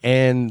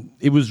 And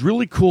it was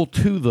really cool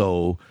too,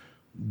 though,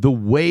 the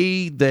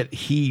way that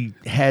he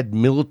had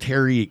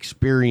military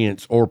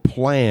experience or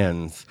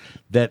plans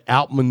that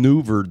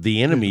outmaneuvered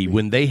the enemy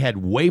when they had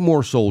way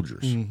more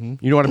soldiers. You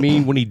know what I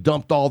mean? When he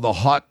dumped all the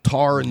hot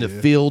tar in the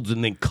fields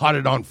and then caught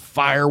it on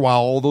fire while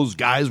all those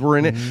guys were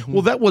in it.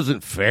 Well, that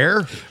wasn't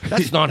fair.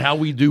 That's not how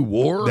we do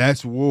war.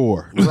 That's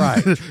war.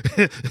 Right.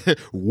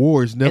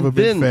 War's never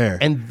been fair.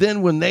 And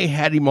then when they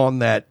had him on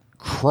that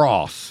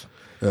cross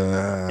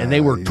and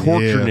they were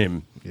torturing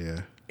him,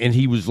 Yeah. and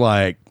he was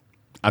like,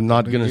 I'm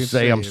not going to gonna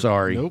say say I'm it.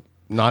 sorry. Nope.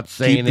 Not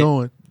saying Keep it.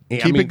 going. I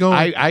Keep mean, it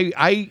going.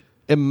 I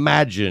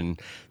imagine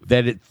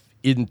that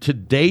in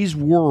today's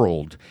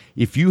world,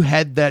 if you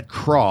had that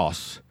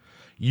cross,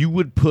 you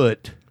would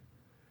put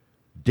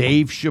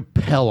Dave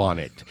Chappelle on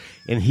it,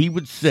 and he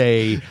would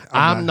say,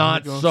 I'm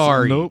not gonna say-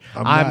 sorry. nope,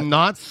 I'm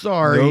not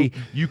sorry. Nope.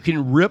 You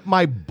can rip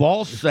my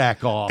ball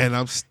sack off. And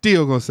I'm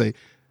still gonna say,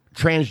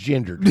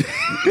 Transgendered.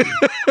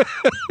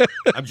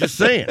 I'm just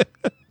saying.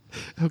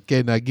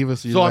 okay, now give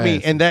us your So I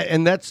mean,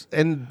 last.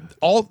 and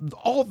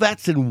all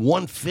that's in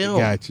one film.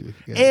 Gotcha.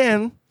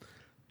 And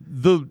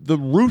the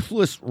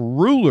ruthless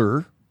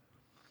ruler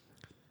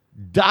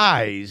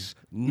dies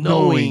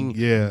knowing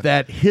yeah.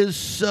 that his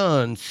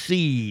son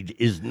seed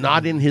is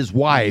not in his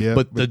wife, Yep,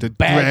 but the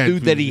bad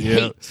dude that he yep.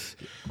 hates.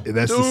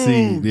 That's the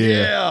seed.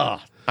 Yeah.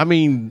 I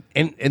mean,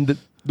 and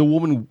the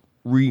woman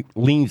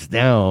leans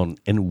down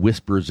and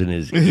whispers in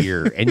his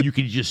ear, and you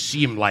can just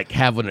see him like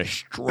having a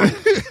stroke.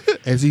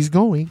 As he's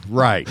going.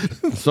 Right.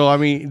 So I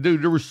mean,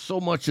 dude, there was so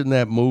much in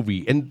that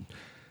movie. And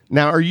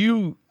now,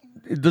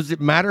 does it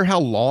matter how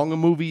long a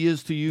movie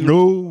is to you?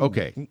 No.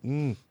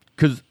 Okay.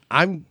 Because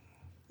I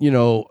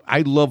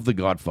love The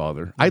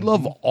Godfather. I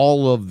love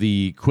all of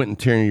the Quentin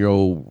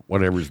Tarantino,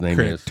 whatever his name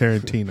is,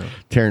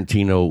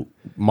 Tarantino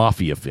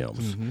mafia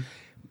films.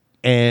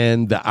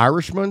 And The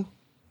Irishman.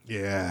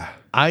 Yeah.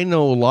 I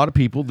know a lot of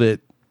people that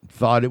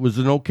thought it was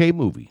an okay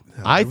movie.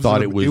 I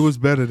thought it was. It was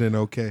better than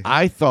okay.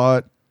 I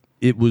thought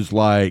it was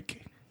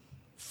like,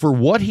 for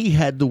what he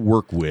had to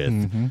work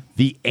with,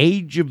 the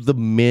age of the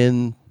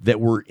men that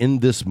were in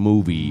this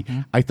movie,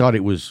 I thought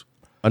it was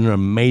an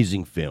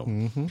amazing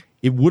film.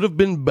 It would have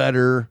been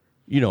better,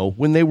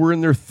 when they were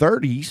in their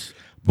 30s,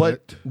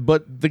 but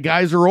the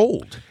guys are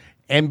old.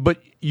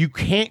 But you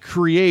can't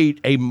create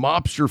a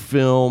mobster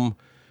film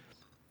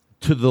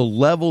to the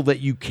level that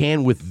you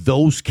can with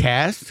those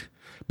cast,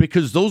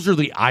 because those are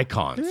the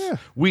icons.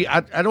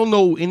 Yeah. I don't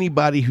know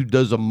anybody who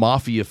does a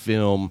mafia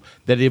film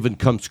that even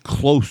comes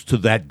close to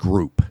that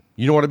group.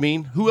 You know what I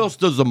mean? Who else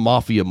does a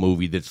mafia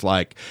movie that's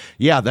like,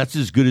 yeah, that's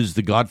as good as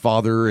The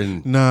Godfather?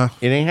 And Nah,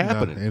 it ain't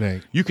happening. it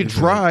ain't. You can It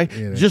try. ain't.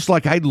 It ain't. Just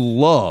like I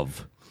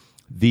love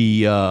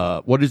the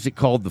what is it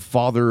called? The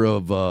Father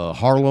of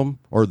Harlem,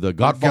 or the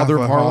Godfather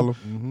of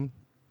Harlem.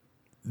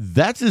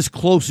 That's as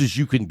close as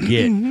you can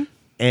get.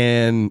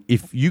 And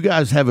if you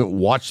guys haven't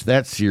watched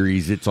that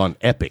series, it's on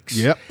Epix.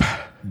 Yep.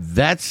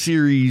 That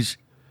series,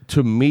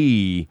 to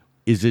me,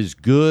 is as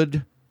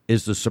good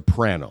as The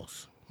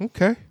Sopranos.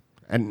 Okay.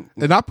 And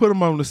I put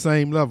them on the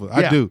same level.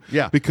 I do.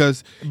 Yeah.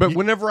 Because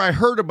whenever I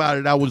heard about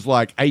it, I was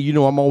like, hey,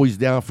 I'm always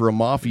down for a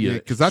mafia.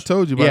 because I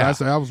told you about it. Yeah. I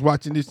said I was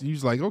watching this and you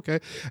was like, okay.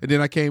 And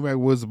then I came back, it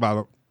was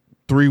about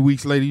 3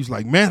 weeks later, he was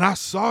like, man, I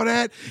saw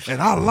that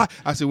and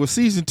I said, well,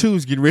 season 2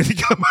 is getting ready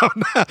to come out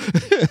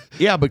now.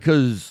 Yeah,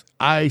 because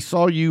I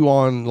saw you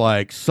on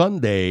like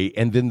Sunday,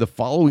 and then the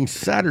following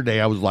Saturday,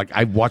 I was like,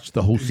 I watched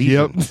the whole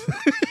season.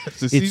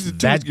 So season 2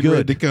 that is getting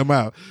ready good. to come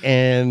out.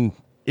 And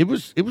it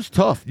was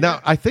tough. Now,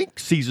 I think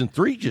season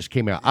 3 just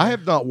came out. I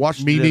have not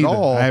watched Me it neither. at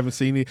all. I haven't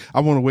seen it. I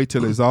want to wait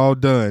till it's all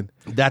done.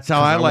 That's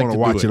how I like wanna to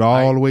watch do it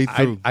all the way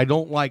through. I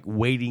don't like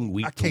waiting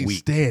week I to can't week.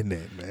 stand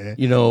that,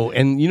 man.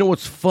 And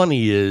what's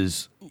funny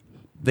is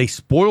they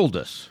spoiled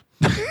us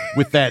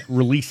with that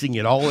releasing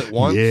it all at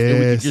once. And we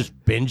could Yes.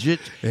 just binge it.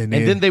 And And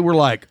then then they were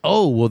like,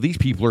 oh, well, these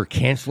people are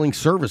canceling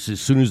service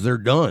as soon as they're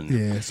done.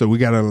 Yeah, so we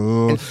got to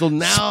And so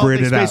now spread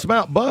they it space out. them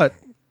out. But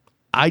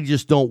I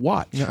just don't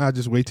watch. Yeah, I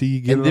just wait till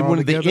you get And it then all when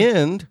at the together,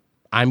 end,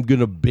 I'm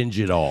going to binge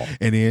it all.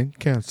 and then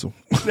cancel.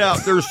 Now,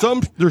 there's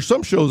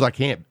some shows I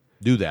can't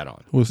do that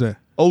on. What's that?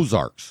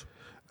 Ozarks.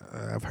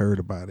 I've heard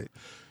about it.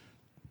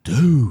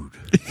 Dude.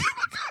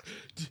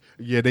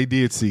 Yeah, they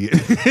did see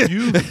it.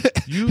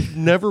 You've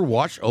never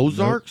watched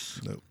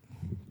Ozarks? Nope.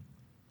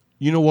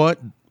 You know what?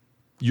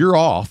 You're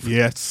off.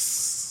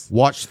 Yes.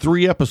 Watch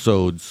 3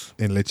 episodes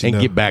And let you know.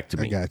 get back to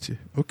me. I got you.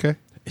 Okay.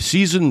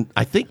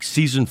 I think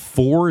season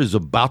 4 is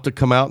about to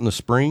come out in the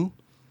spring.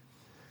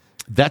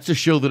 That's a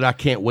show that I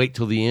can't wait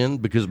till the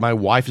end because my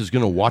wife is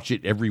going to watch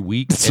it every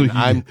week, So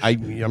and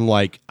I'm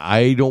like,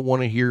 I don't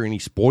want to hear any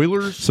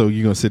spoilers. So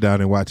you're gonna sit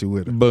down and watch it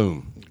with her.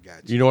 Boom.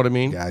 Gotcha. You know what I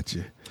mean?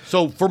 Gotcha.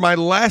 So for my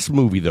last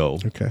movie, though,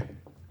 Okay.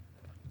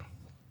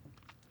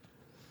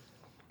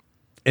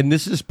 and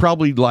this is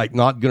probably like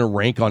not going to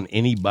rank on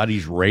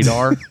anybody's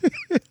radar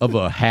of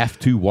a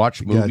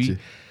have-to-watch movie, Gotcha.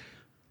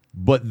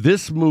 but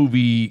this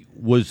movie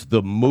was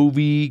the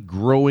movie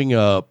growing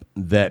up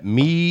that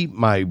me,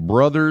 my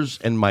brothers,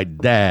 and my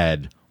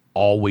dad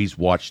always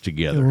watched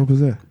together. What was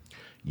that?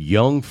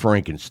 Young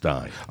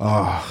Frankenstein.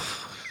 Oh.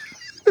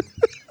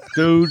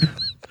 Dude,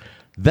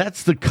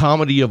 that's the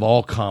comedy of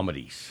all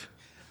comedies.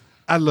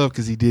 I love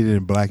because he did it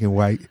in black and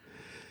white,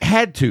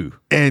 Had to.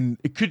 and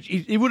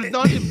It would have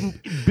not even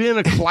been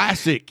a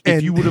classic if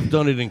And- you would have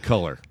done it in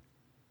color.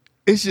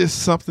 it's just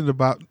something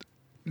about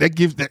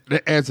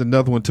that adds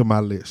another one to my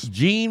list.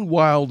 Gene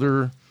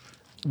Wilder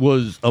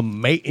was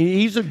amazing.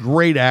 He's a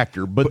great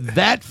actor, but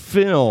that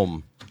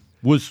film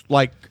was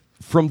like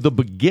from the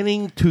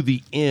beginning to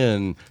the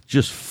end,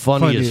 just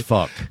funny as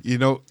fuck. You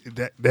know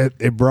that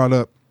it brought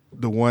up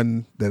the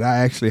one that I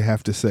actually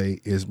have to say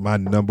is my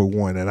number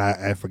one, and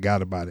I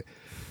forgot about it.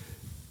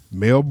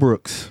 Mel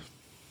Brooks.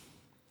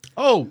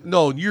 Oh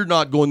no, you're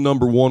not going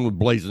number one with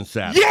Blazing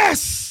Saddles.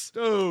 Yes,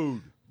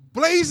 Dude.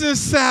 Blazing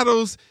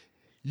Saddles.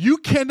 You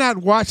cannot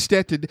watch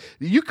that today.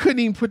 You couldn't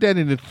even put that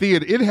in the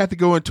theater. It had to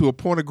go into a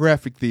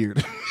pornographic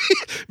theater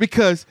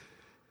because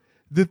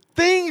the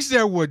things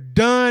that were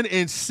done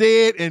and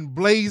said in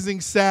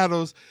Blazing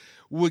Saddles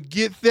would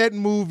get that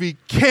movie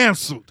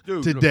canceled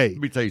Dude, today. Let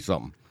me tell you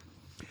something.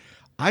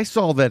 I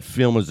saw that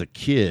film as a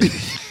kid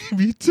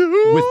Me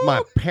too. with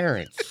my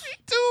parents Me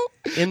too.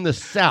 in the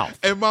South.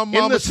 And my in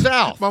mama, the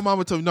South. my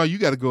mama told me, "No, you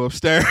got to go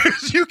upstairs.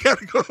 You got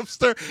to go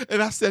upstairs."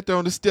 And I sat there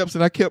on the steps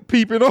and I kept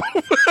peeping over.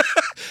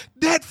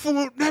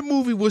 That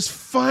movie was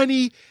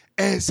funny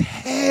as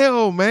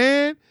hell,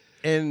 man.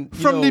 And you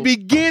From know, the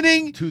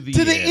beginning to the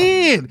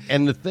end.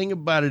 And the thing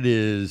about it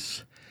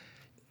is,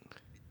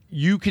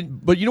 you can,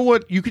 but you know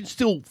what? You can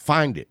still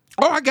find it.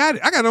 Oh, I got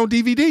it. I got it on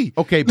DVD.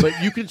 Okay, but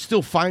you can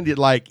still find it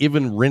like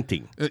even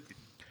renting,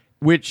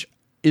 which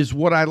is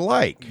what I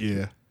like.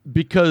 Yeah.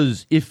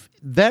 Because if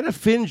that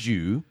offends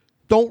you,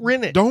 don't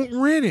rent it. Don't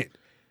rent it.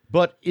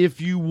 But if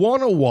you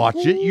want to watch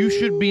it, you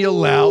should be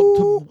allowed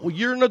to. Well,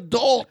 you're an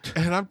adult.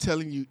 And I'm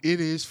telling you, it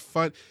is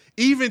fun.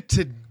 Even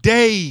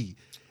today,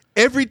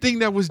 everything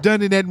that was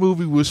done in that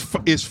movie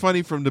is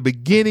funny from the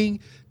beginning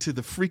to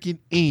the freaking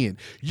end.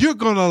 You're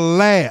gonna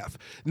laugh.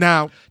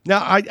 Now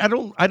I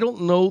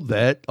don't know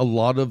that a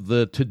lot of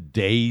the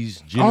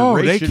today's Oh,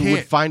 they generation would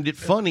can't. find it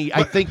funny.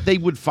 I think they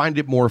would find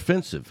it more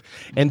offensive,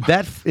 and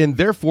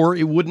therefore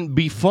it wouldn't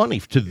be funny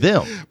to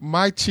them.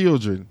 my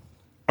children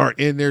are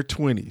in their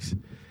 20s,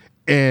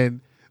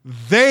 and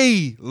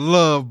they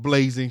love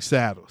Blazing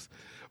Saddles.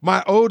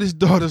 My oldest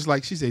daughter's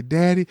like, she said,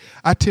 "Daddy,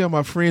 I tell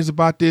my friends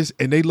about this,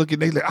 and they look at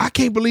they like, I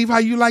can't believe how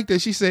you like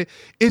that." She said,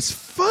 "It's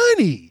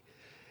funny.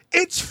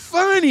 It's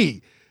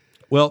funny.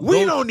 Well,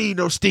 We don't need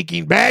no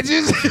stinking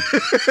badges."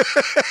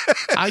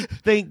 I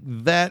think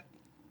that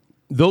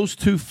those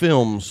two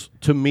films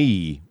to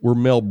me were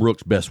Mel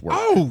Brooks' best work.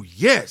 Oh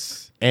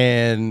yes.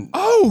 And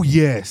Oh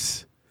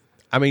yes.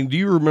 I mean, do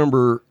you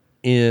remember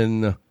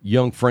in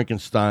Young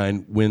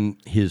Frankenstein when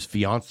his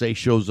fiance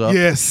shows up?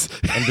 Yes.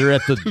 And they're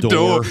at the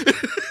door,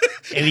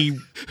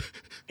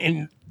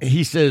 and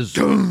he says,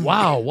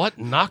 "Wow, what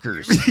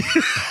knockers!"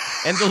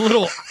 And the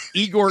little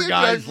Igor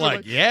guy's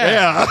like,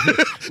 "Yeah,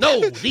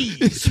 no,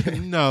 these."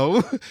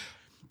 No.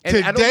 And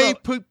I don't Today,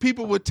 know-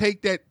 people would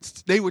take that.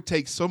 They would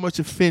take so much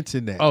offense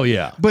in that. Oh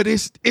yeah, But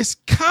it's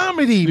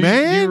comedy, do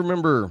man. you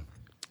remember?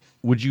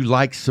 Would you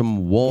like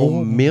some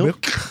warm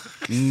milk?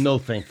 No,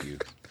 thank you.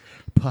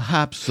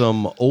 Perhaps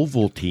some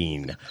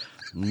Ovaltine?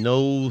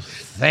 No,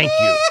 thank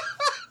you,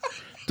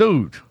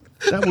 dude.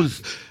 That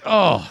was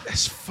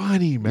It's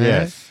funny, man.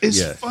 Yes, It's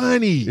yes.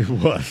 funny. it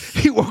was.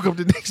 He woke up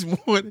the next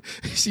morning.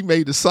 She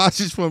made the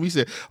sausage for him. He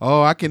said,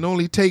 "Oh, I can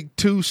only take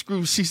 2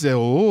 screws." She said,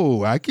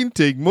 "Oh, I can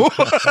take more."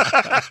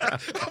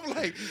 I'm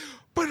like,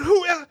 but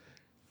who else?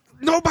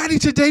 Nobody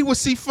today would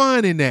see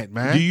fun in that,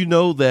 man. Do you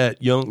know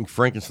that Young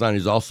Frankenstein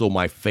is also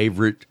my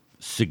favorite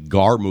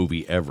cigar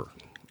movie ever?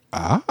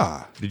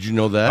 Did you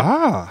know that?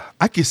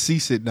 I can see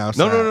sitting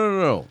outside.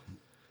 No.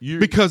 You,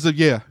 Because of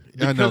I know.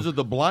 because of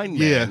the blind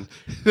Yeah. man.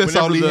 That's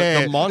all he the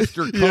had.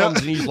 monster comes Yeah.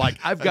 and he's like,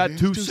 "I've got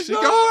 2 cigars."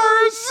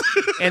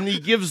 cigars. And he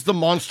gives the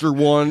monster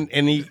one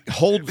and he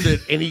holds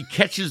it and he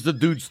catches the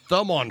dude's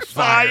thumb on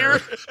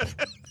fire.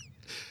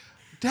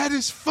 That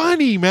is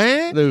funny,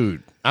 man.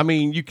 Dude, I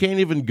mean, you can't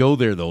even go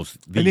there these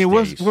And then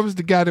what days. was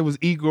the guy that was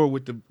Igor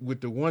with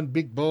the one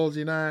big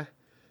bulging eye?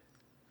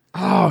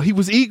 Oh, he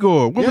was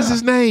Igor. What was Yeah.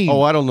 his name?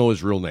 Oh, I don't know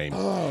his real name.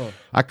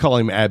 I call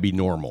him Abby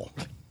Normal.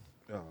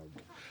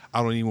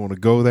 I don't even want to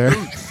go there.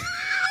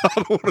 I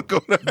don't want to go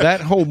there.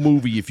 That whole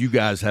movie, if you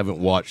guys haven't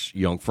watched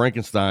Young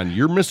Frankenstein,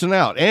 you're missing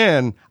out.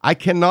 And I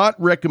cannot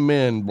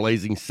recommend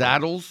Blazing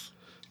Saddles,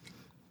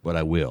 but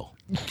I will.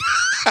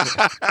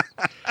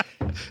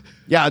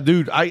 Yeah,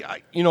 dude.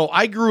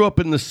 I grew up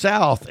in the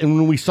South, and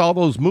when we saw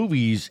those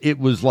movies, it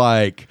was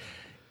like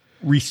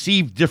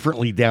received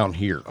differently down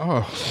here.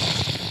 Oh,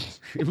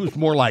 It was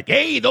more like,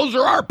 "Hey, those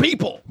are our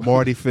people."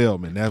 Marty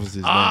Feldman, that was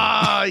his name.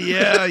 Ah,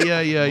 yeah.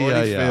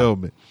 Marty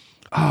Feldman.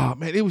 Oh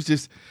man, it was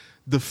just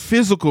the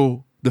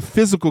physical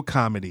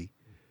comedy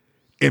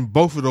in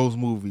both of those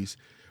movies,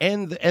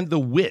 And the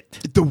wit.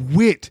 the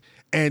wit,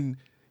 and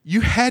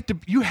you had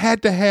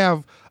to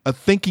have a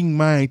thinking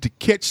mind to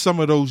catch some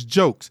of those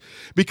jokes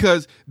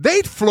because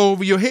they'd flow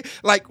over your head.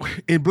 Like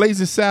in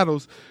Blazing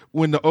Saddles,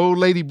 when the old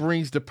lady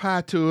brings the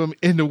pie to him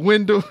in the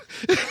window,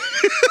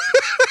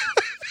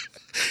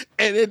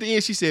 and at the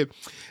end she said,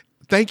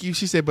 "Thank you."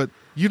 She said, "But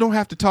you don't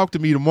have to talk to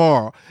me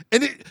tomorrow."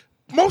 And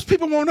most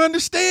people won't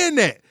understand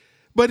that.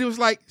 But it was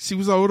like, she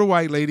was an older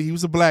white lady. He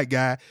was a black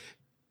guy.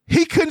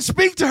 He couldn't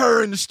speak to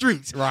her in the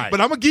streets. Right. But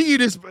I'm going to give you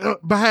this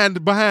behind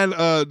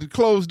the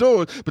closed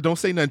doors, but don't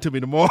say nothing to me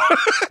tomorrow.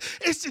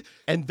 It's just,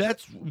 And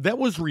that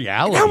was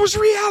reality. that was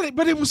reality,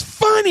 but it was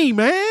funny,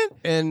 man.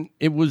 And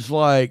it was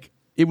like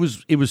it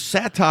was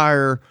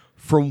satire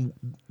from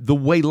the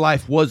way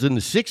life was in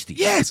the 60s.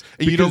 Yes.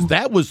 And Because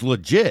that was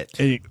legit.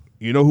 And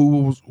you know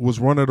who was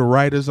one of the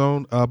writers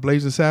on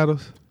Blazing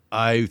Saddles?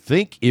 I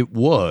think it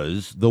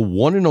was the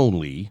one and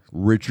only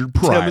Richard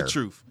Pryor. Tell the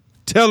truth.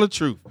 Tell the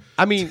truth.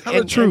 I mean, Tell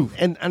the truth.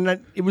 And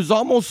it was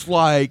almost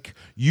like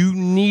you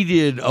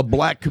needed a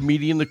black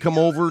comedian to come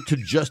over to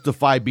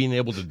justify being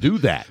able to do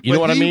that. You know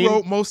what I mean? He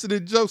wrote most of the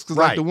jokes because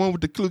Right. like the one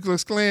with the Ku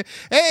Klux Klan,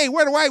 hey,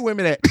 where the white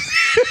women at?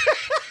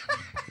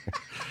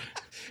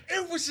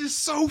 It was just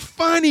so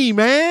funny,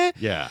 man.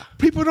 Yeah.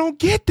 People don't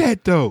get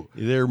that though.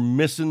 They're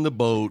missing the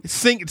boat.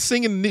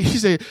 Singing. He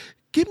said,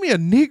 "Give me a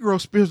Negro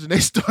spiritual." And they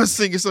start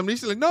singing something.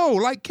 He's like, "No,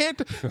 like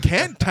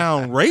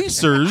Cantown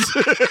Racers."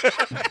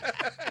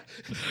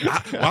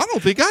 I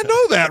don't think I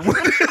know that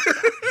one.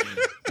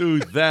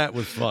 Dude, that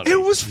was funny. It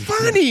was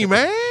funny,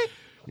 man.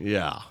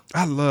 Yeah.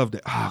 I loved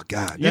it. Oh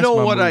God, You know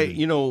what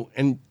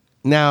and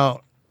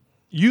now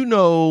you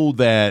know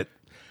that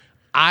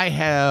I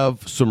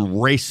have some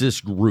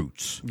racist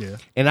roots. Yeah.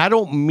 And I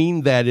don't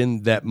mean that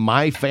in that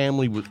my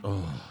family was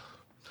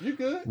You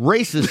good?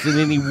 racist in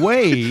any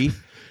way,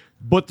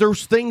 but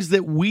there's things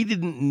that we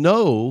didn't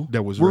know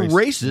That was were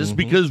racist. racist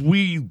because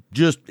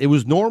it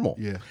was normal.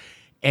 Yeah.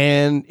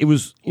 And it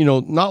was,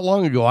 not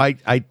long ago,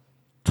 I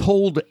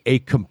told a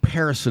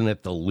comparison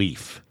at the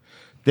Leaf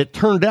that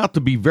turned out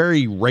to be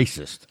very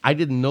racist. I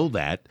didn't know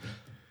that,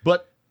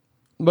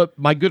 but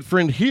my good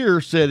friend here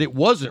said it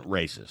wasn't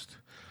racist.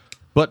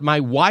 But my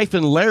wife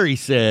and Larry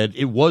said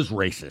it was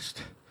racist.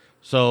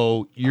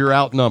 So you're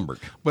outnumbered.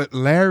 But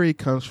Larry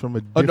comes from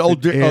a An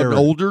different era,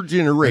 older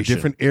generation. a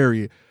different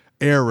era.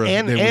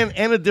 And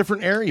a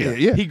different area.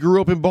 Yeah. He grew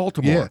up in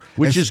Baltimore, Yeah.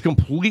 which And- is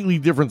completely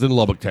different than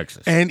Lubbock,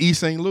 Texas. and East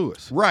St.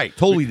 Louis. Right,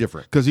 totally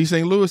different. Because East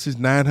St. Louis is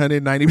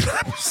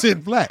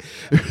 999% black.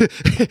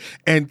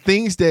 And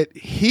things that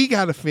he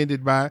got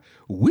offended by,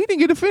 we didn't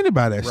get offended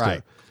by that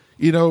Right.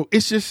 stuff.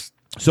 It's just,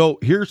 So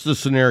here's the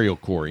scenario,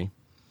 Corey.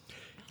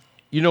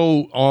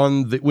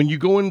 When you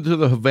go into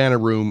the Havana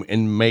room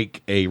and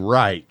make a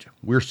right,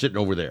 we're sitting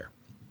over there.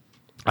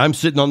 I'm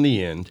sitting on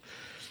the end.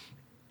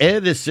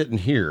 Ed is sitting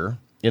here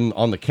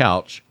on the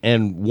couch,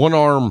 and one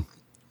arm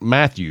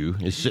Matthew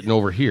is sitting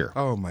over here.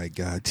 oh my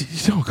God.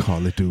 Don't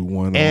call it dude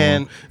one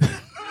And arm.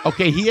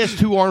 okay, he has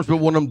two arms, but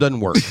one of them doesn't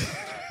work.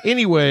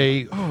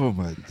 Anyway, Oh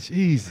my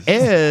Jesus.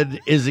 Ed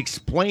is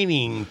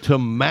explaining to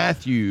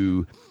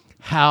Matthew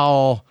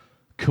how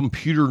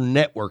computer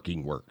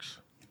networking works.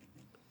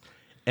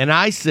 And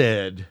I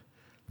said,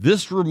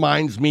 this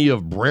reminds me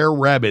of Brer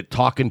Rabbit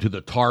talking to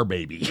the tar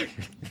baby.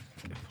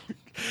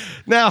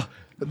 Now,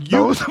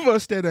 Those of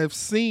us that have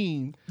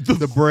seen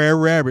the Brer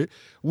Rabbit,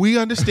 we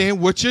understand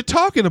what you're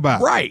talking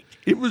about. right.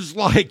 It was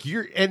like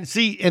and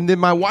then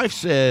my wife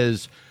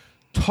says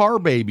tar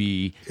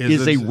baby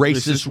is a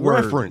racist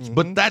word. reference,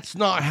 but that's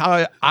not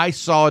how I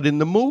saw it in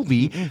the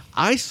movie.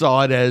 I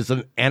saw it as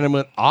an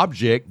animate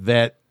object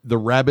that the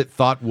rabbit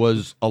thought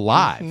was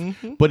alive,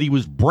 but he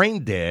was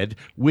brain dead,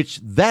 which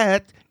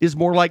that is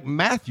more like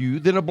Matthew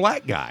than a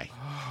black guy.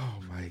 Oh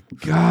my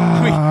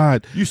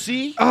God. You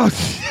see? Oh,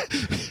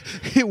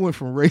 it went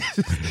from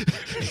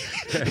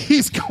racist.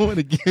 He's going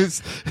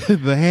against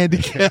the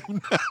handicap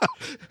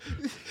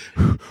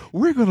now.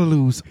 We're going to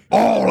lose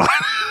all.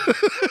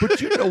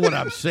 But you know what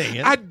I'm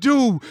saying. I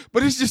do,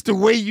 but it's just the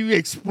way you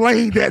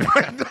explain that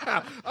right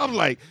now. I'm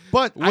like,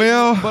 But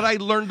I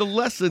learned a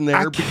lesson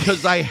there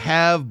because I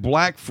have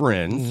black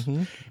friends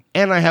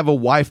and I have a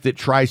wife that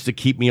tries to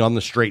keep me on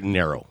the straight and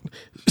narrow.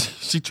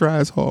 she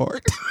tries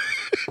hard.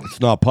 It's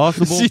not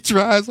possible. She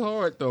tries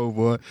hard, though,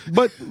 boy.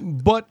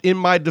 But in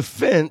my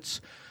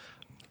defense,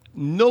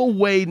 no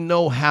way,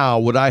 no how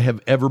would I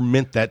have ever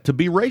meant that to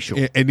be racial.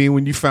 And then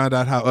when you found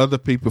out how other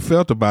people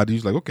felt about it,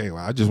 you're like, okay,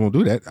 well, I just won't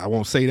do that. I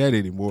won't say that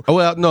anymore.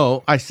 Well,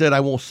 no, I said I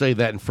won't say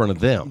that in front of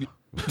them.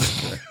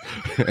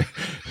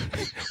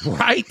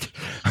 Right?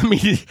 I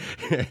mean,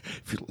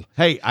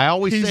 hey, I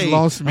always He's say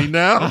lost me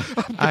now.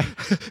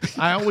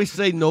 I always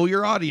say know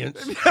your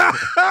audience.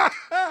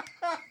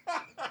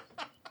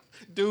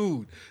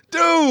 dude,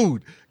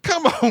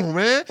 come on,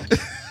 man.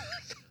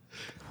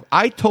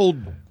 I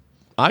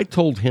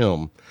told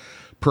him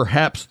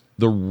perhaps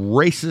the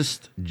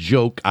racist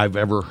joke I've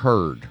ever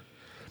heard.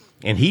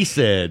 And he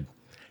said,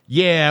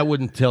 yeah, I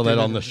wouldn't tell that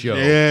on the show.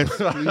 Yes,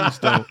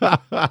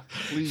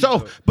 please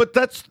don't. But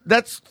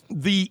that's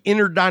the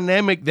inner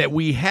dynamic that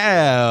we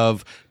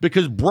have,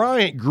 because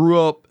Bryant grew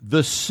up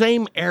the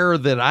same era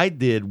that I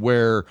did,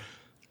 where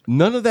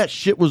none of that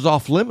shit was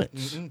off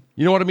limits. Mm-hmm.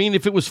 You know what I mean?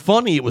 If it was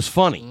funny, it was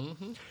funny.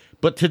 Mm-hmm.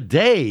 But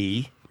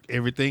today,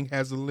 everything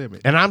has a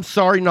limit. And I'm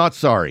sorry, not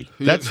sorry.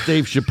 That's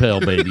Dave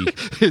Chappelle, baby.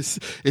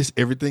 It's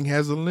everything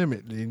has a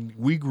limit. And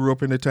we grew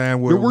up in a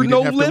time where there were we didn't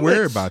no have limits. to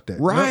worry about that.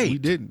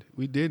 Right. No,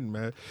 we didn't,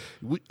 man.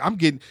 We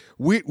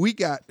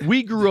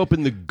grew up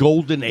in the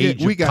golden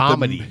age of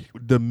comedy.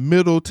 The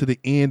middle to the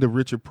end of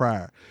Richard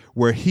Pryor,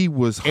 where he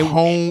was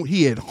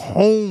he had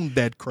honed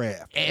that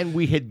craft. And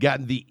we had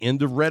gotten the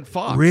end of Red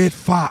Fox. Red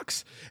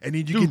Fox. And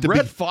then you get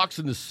Red Fox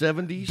in the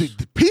 70s.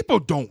 The people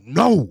don't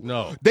know.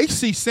 No. They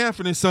see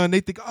Sanford and Son,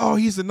 they think, oh,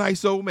 he's a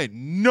nice old man.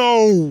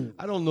 No.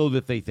 I don't know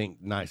that they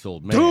think nice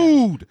old man.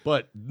 Dude.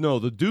 But no,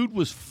 the dude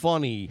was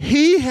funny.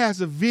 He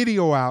has a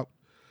video out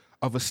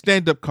of a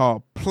stand-up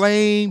called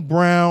Plain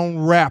Brown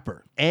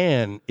Rapper.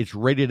 And it's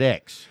rated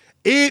X.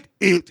 He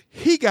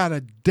got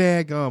a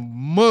daggum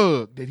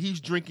mug that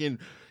he's drinking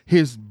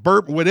his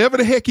whatever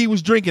the heck he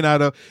was drinking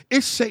out of.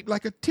 It's shaped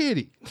like a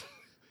titty.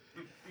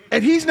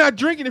 And he's not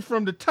drinking it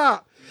from the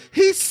top.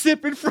 He's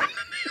sipping from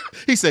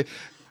he said,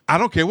 I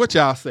don't care what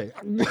y'all say.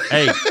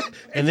 Hey,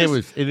 and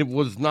it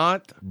was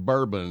not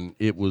bourbon,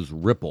 it was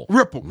Ripple.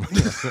 Ripple.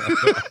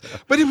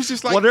 But it was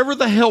just like whatever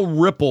the hell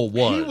Ripple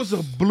was. He was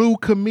a blue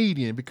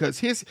comedian because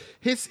his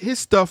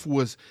stuff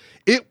was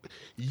I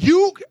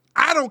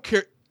don't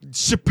care.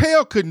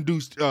 Chappelle couldn't do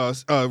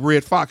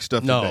Red Fox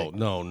stuff today.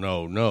 No.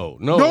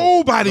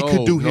 Nobody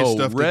could do his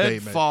stuff today, man.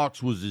 Red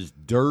Fox was as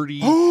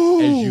dirty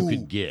as you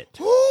could get.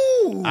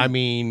 Ooh. I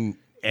mean,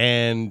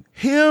 and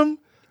him,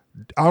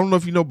 I don't know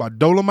if you know about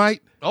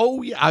Dolomite.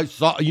 Oh, yeah, I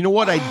saw. You know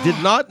what? I did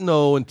not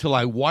know until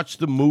I watched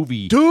the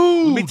movie.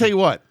 Dude. Let me tell you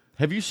what.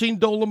 Have you seen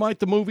Dolomite,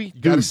 the movie?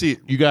 You got to see it.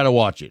 You got to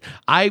watch it.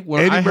 Eddie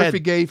Murphy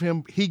gave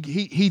him, he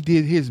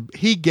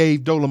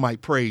gave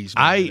Dolomite praise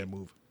in that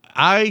movie.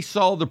 I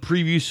saw the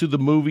previews to the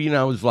movie and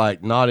I was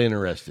like, not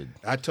interested.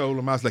 I told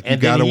him, I was like, you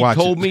got to watch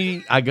it. And he told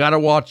me I got to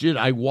watch it.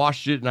 I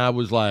watched it and I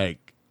was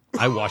like,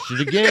 I watched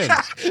it again.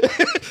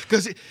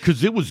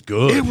 Because it was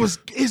good.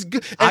 It's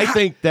good. I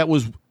think that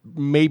was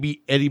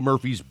maybe Eddie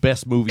Murphy's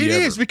best movie ever.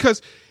 It is,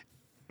 because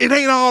it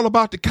ain't all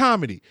about the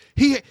comedy.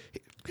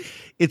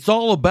 It's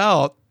all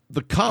about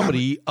the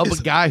comedy of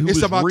a guy who is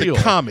real. It's about the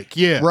comic,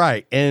 yeah.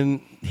 Right.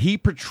 And he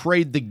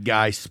portrayed the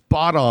guy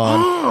spot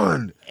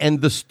on.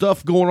 And the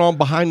stuff going on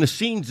behind the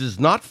scenes is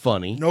not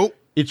funny. Nope.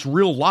 It's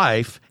real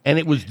life, and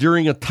it was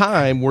during a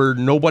time where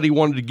nobody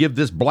wanted to give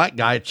this black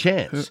guy a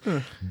chance.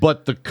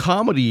 But the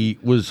comedy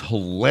was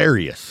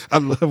hilarious. I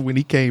love when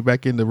he came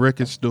back in the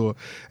record store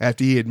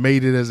after he had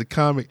made it as a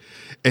comic,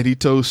 and he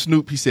told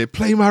Snoop, he said,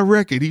 "Play my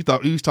record." He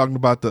thought he was talking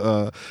about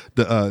the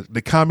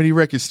comedy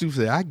record. Snoop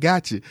said, "I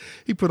got you."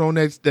 He put on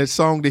that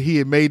song that he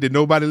had made that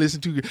nobody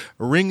listened to,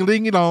 a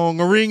ring-a-ding-a-dong,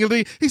 a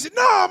ring-a-ding. He said,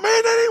 "No, man,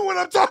 that ain't what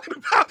I'm talking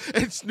about."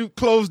 And Snoop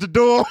closed the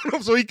door on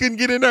him so he couldn't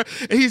get in there,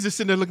 and he's just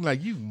sitting there looking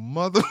like, "You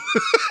mother."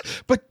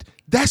 But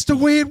that's the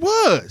way it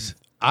was.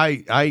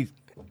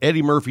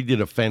 Eddie Murphy did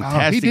a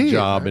fantastic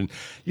job, and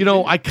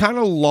I kind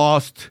of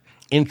lost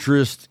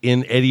interest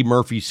in Eddie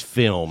Murphy's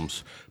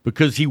films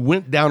because he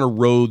went down a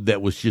road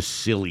that was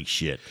just silly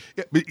shit.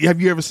 Yeah, but have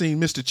you ever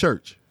seen Mr.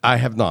 Church? I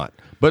have not,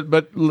 but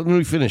let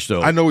me finish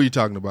though. I know what you're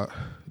talking about.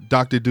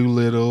 Dr.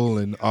 Doolittle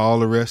and all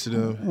the rest of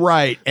them.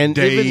 Right. And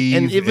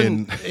Dave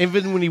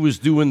even when he was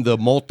doing the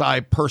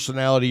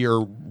multi-personality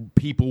or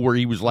people where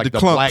he was like the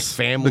clumps, black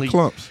family. The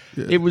clumps.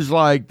 Yeah. It was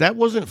like, that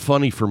wasn't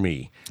funny for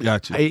me.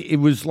 Gotcha.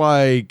 It was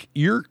like,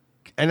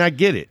 and I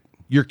get it.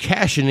 You're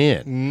cashing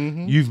in.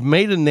 Mm-hmm. You've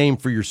made a name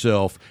for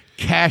yourself.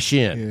 Cash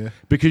in.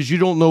 Because you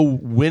don't know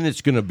when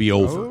it's going to be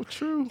over. Oh,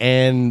 true.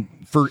 And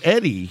for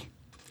Eddie,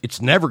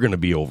 it's never going to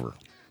be over.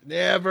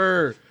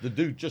 Never. The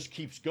dude just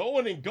keeps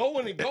going and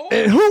going and going.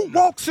 And who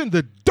walks in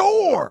the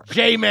door?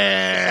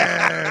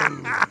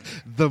 J-Man.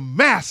 The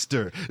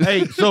master.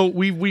 Hey, so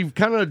we've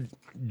kind of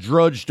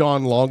drudged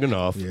on long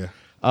enough.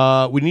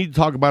 Yeah. We need to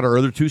talk about our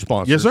other two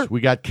sponsors. Yes, sir.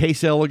 We got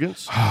Case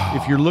Elegance.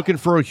 If you're looking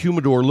for a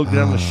humidor, look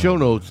down the show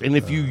notes. And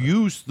if you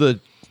use the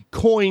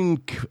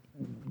coin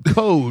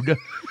code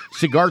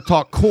Cigar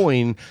Talk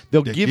Coin,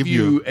 they'll give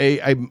you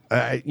a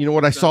you know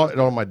what, I saw it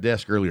on my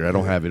desk earlier. I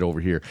don't have it over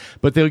here,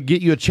 but they'll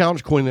get you a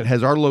challenge coin that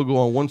has our logo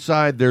on one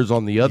side, theirs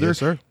on the other. Yes,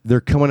 sir.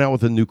 They're coming out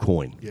with a new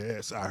coin.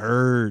 Yes, I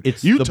heard.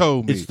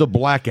 Told me it's the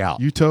blackout.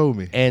 You told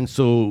me. And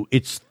so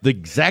it's the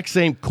exact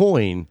same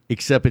coin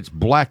except it's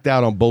blacked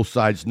out on both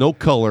sides, no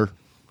color,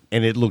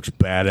 and it looks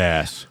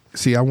badass.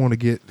 See, I want to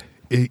get,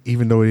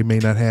 even though they may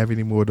not have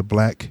any more, the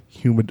black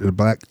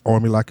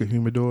Army Locker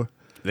humidor.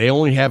 They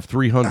only have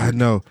 300. I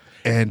know.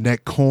 And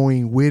that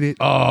coin with it.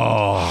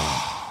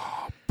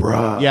 Oh,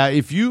 bruh. Yeah,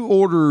 if you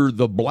order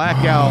the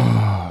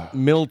blackout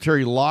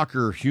military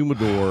locker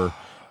humidor,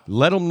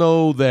 let them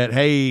know that,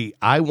 hey,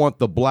 I want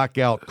the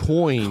blackout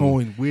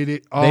coin with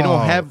it. They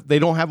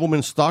don't have them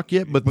in stock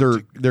yet, but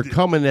they're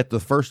coming at the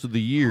first of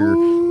the year.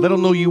 Let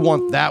them know you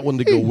want that one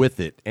to go with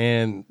it.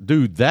 And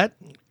dude, that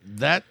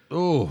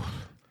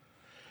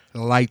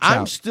lights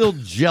I'm out. still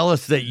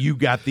jealous that you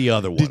got the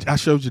other one. I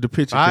showed you the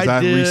picture I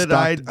because did.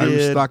 I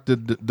restocked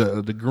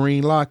the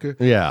green locker.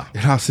 Yeah.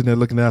 And I was sitting there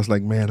looking at it, I was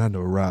like, man, I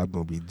know Rob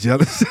gonna be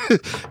jealous.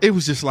 It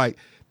was just like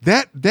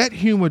that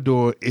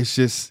humidor is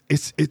just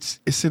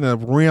it's in a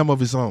realm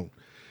of its own.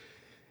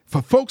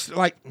 For folks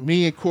like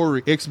me and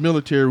Corey,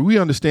 ex-military, we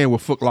understand what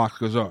Foot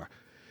Lockers are.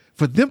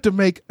 For them to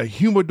make a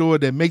humidor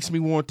that makes me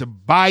want to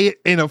buy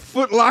it in a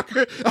Foot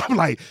Locker, I'm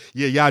like,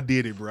 yeah, y'all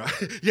did it, bro.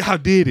 Y'all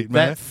did it,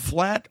 man. That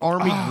flat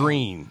army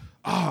green.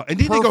 Oh, and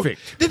then Perfect.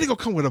 they go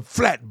come with a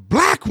flat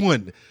black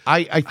one.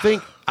 I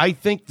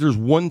think there's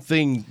one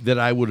thing that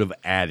I would have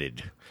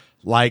added.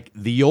 Like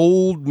the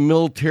old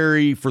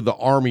military for the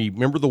Army,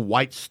 remember the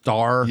white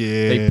star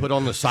they put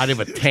on the side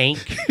of a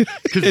tank?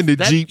 In the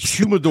that Jeeps.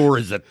 humidor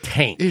is a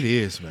tank. It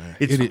is, man.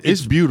 It's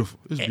It's beautiful.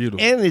 It's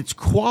beautiful. And it's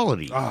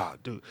quality. Ah,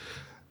 dude.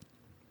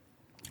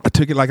 I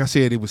took it, like I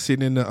said, it was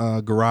sitting in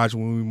the garage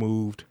when we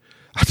moved.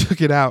 I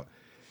took it out,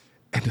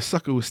 and the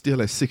sucker was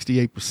still at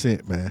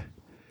 68%, man.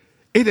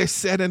 It had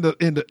sat in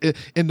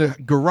the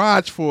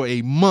garage for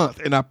a month,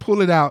 and I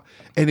pull it out,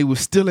 and it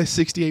was still at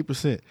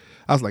 68%.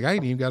 I was like, I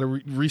ain't even got to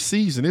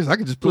re-season this. I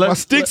can just put my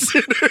sticks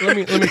in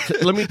there.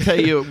 Let me tell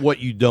you what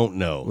you don't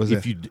know. What's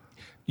if that?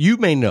 you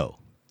may know,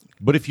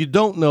 but if you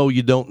don't know,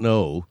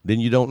 then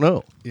you don't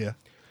know. Yeah.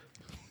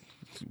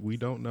 We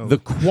don't know. The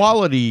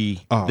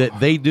quality that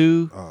they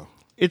do,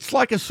 it's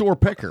like a sore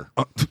pecker.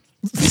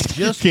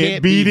 Just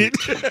can't beat it.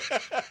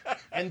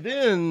 And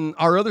then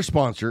our other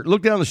sponsor,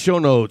 look down the show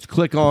notes,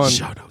 click on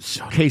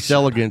Case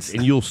Elegance,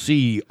 and you'll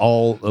see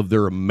all of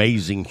their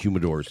amazing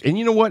humidors. And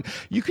you know what?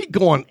 You could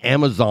go on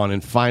Amazon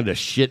and find a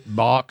shit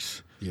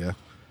box. Yeah.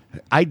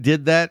 I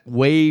did that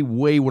way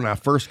when I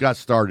first got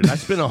started. I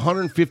spent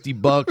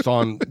 $150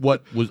 on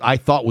what I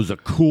thought was a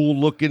cool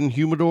looking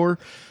humidor.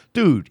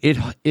 Dude,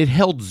 it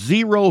held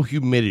zero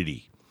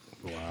humidity.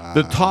 Wow.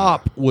 The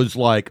top was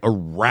like a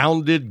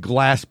rounded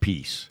glass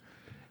piece.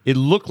 It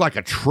looked like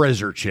a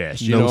treasure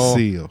chest, you know? No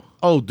seal.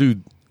 Oh,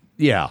 dude,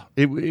 yeah.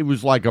 It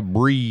was like a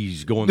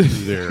breeze going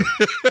through there.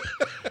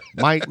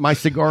 My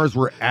cigars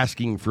were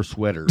asking for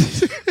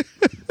sweaters.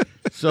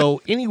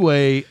 So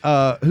anyway,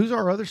 who's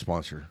our other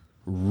sponsor?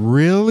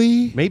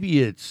 Really?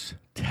 Maybe it's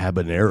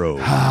Tabanero.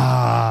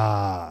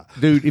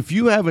 Dude, if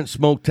you haven't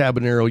smoked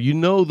Tabanero, you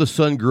know the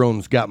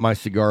Sun-Grown's got my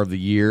cigar of the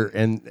year,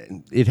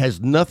 and it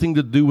has nothing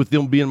to do with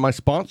them being my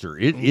sponsor.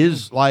 It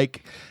is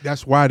like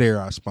That's why they're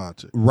our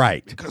sponsor.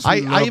 right. Because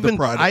we love I the even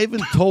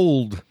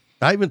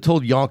product.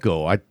 told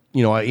Yanko. I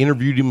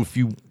interviewed him a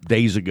few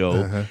days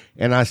ago,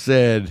 and I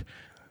said,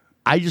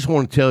 I just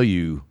want to tell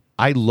you,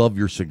 I love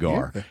your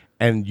cigar. Yeah.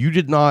 And you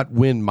did not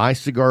win my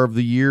cigar of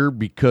the year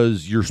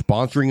because you're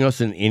sponsoring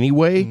us in any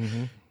way.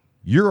 Mm-hmm.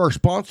 You're our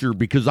sponsor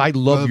because I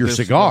love your this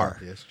cigar.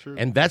 cigar. Yes, true.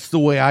 And that's the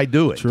way I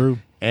do it. True.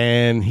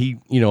 And he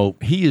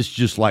is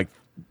just like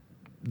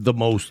the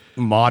most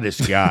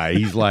modest guy.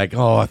 He's like,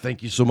 oh,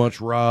 thank you so much,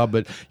 Rob.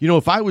 But,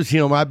 if I was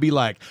him, I'd be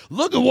like,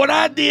 look at what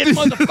I did,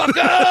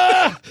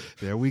 motherfucker.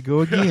 There we go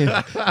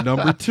again.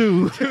 Number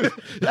 2.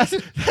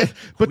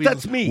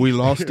 That's me. We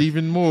lost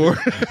even more.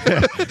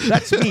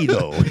 That's me,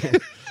 though.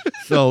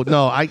 So,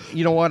 no,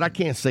 you know what? I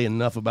can't say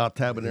enough about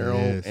Tabanero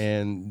Yes.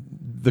 and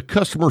the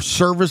customer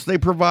service they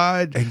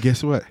provide. And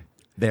guess what?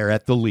 They're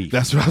at the Leaf.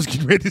 That's what I was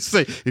getting ready to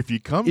say. If you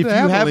come If to you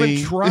Abilene,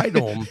 haven't tried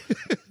them,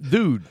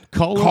 dude,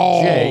 call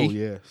Jay.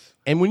 Yes.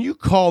 And when you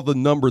call the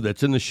number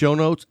that's in the show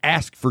notes,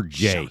 ask for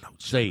Jay.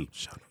 Say,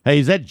 hey,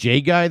 is that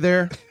Jay guy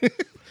there?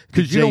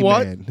 Because you know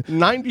what?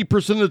 J-Man.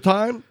 90% of the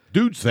time,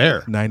 dude's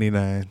there.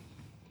 99.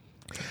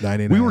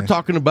 We were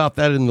talking about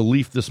that in the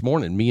Leaf this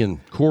morning, me and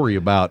Corey,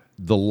 about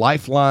the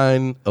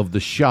lifeline of the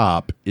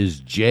shop is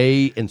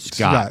Jay and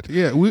Scott.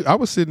 Yeah, I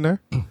was sitting there.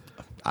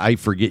 I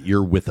forget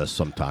you're with us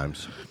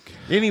sometimes.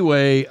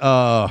 Anyway,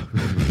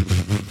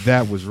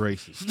 That was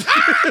racist.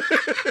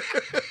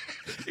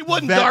 it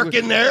wasn't dark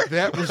in there.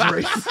 That was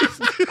racist.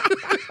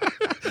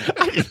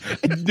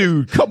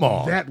 Dude, come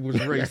on. That was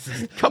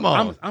racist. Come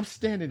on. I'm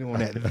standing on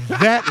that.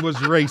 That was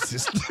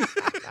racist.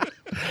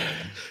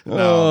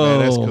 No, man,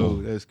 that's cool.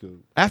 That's cool.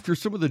 After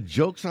some of the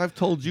jokes I've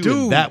told you,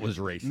 Dude, that was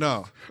racist.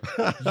 No.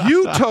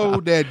 You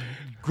told that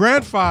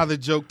grandfather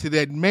joke to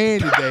that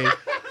man today,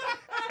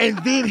 and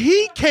then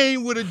he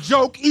came with a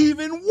joke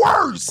even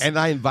worse. And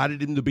I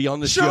invited him to be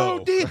on the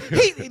show. Did.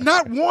 He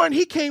not one,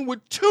 he came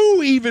with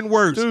 2 even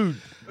worse. Dude.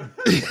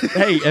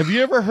 Hey, have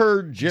you ever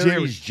heard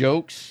Jerry's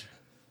jokes?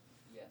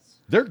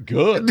 They're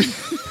good.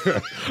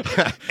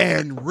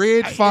 And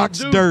Red Fox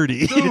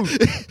Dirty.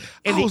 Dude.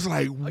 And I was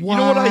like, wow. You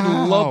know what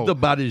I loved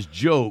about his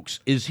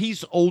jokes is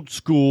he's old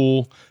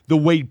school, the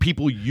way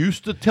people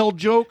used to tell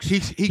jokes. He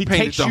painted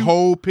takes the you-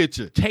 whole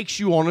picture. Takes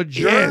you on a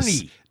journey.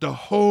 Yes, the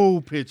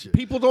whole picture.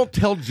 People don't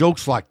tell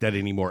jokes like that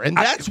anymore. And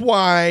that's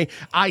why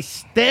I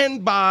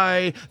stand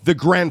by the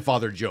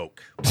grandfather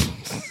joke.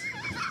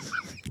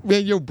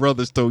 Man, your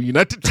brothers told you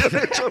not to tell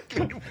that joke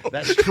anymore.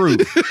 That's true.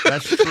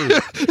 That's true.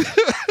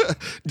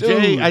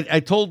 Jay, I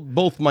told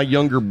both my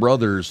younger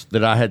brothers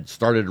that I had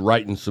started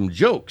writing some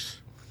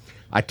jokes.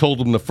 I told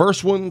them the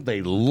first one,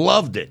 they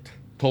loved it.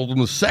 Told them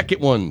the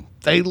second one,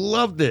 they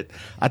loved it.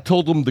 I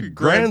told them the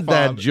granddad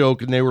Grandfather.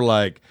 joke, and they were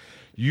like,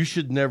 you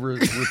should never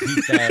repeat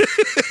that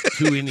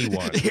to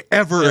anyone.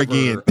 Ever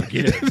again.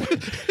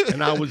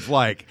 And I was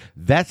like,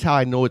 that's how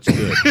I know it's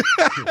good.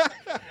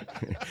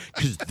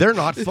 Because they're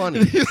not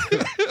funny.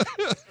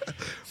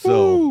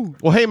 So,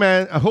 well, hey,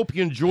 man, I hope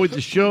you enjoyed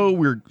the show.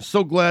 We're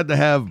so glad to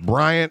have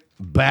Bryant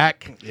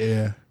back.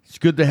 Yeah. It's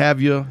good to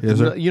have you. Yes,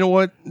 sir. You know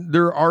what?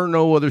 There are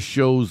no other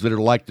shows that are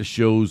like the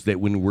shows that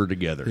when we're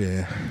together.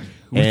 Yeah.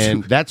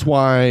 And that's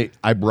why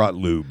I brought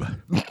lube.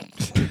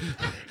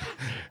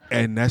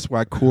 And that's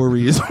why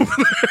Corey is over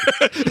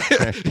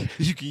there.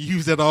 You can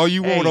use that all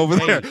you want over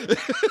there.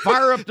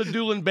 Fire up the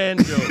Doolin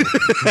banjo.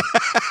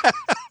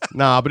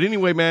 Nah, but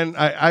anyway, man,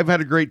 I've had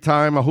a great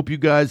time. I hope you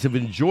guys have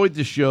enjoyed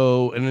the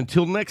show. And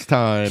until next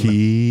time,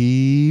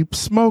 Keep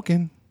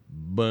smoking.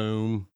 boom.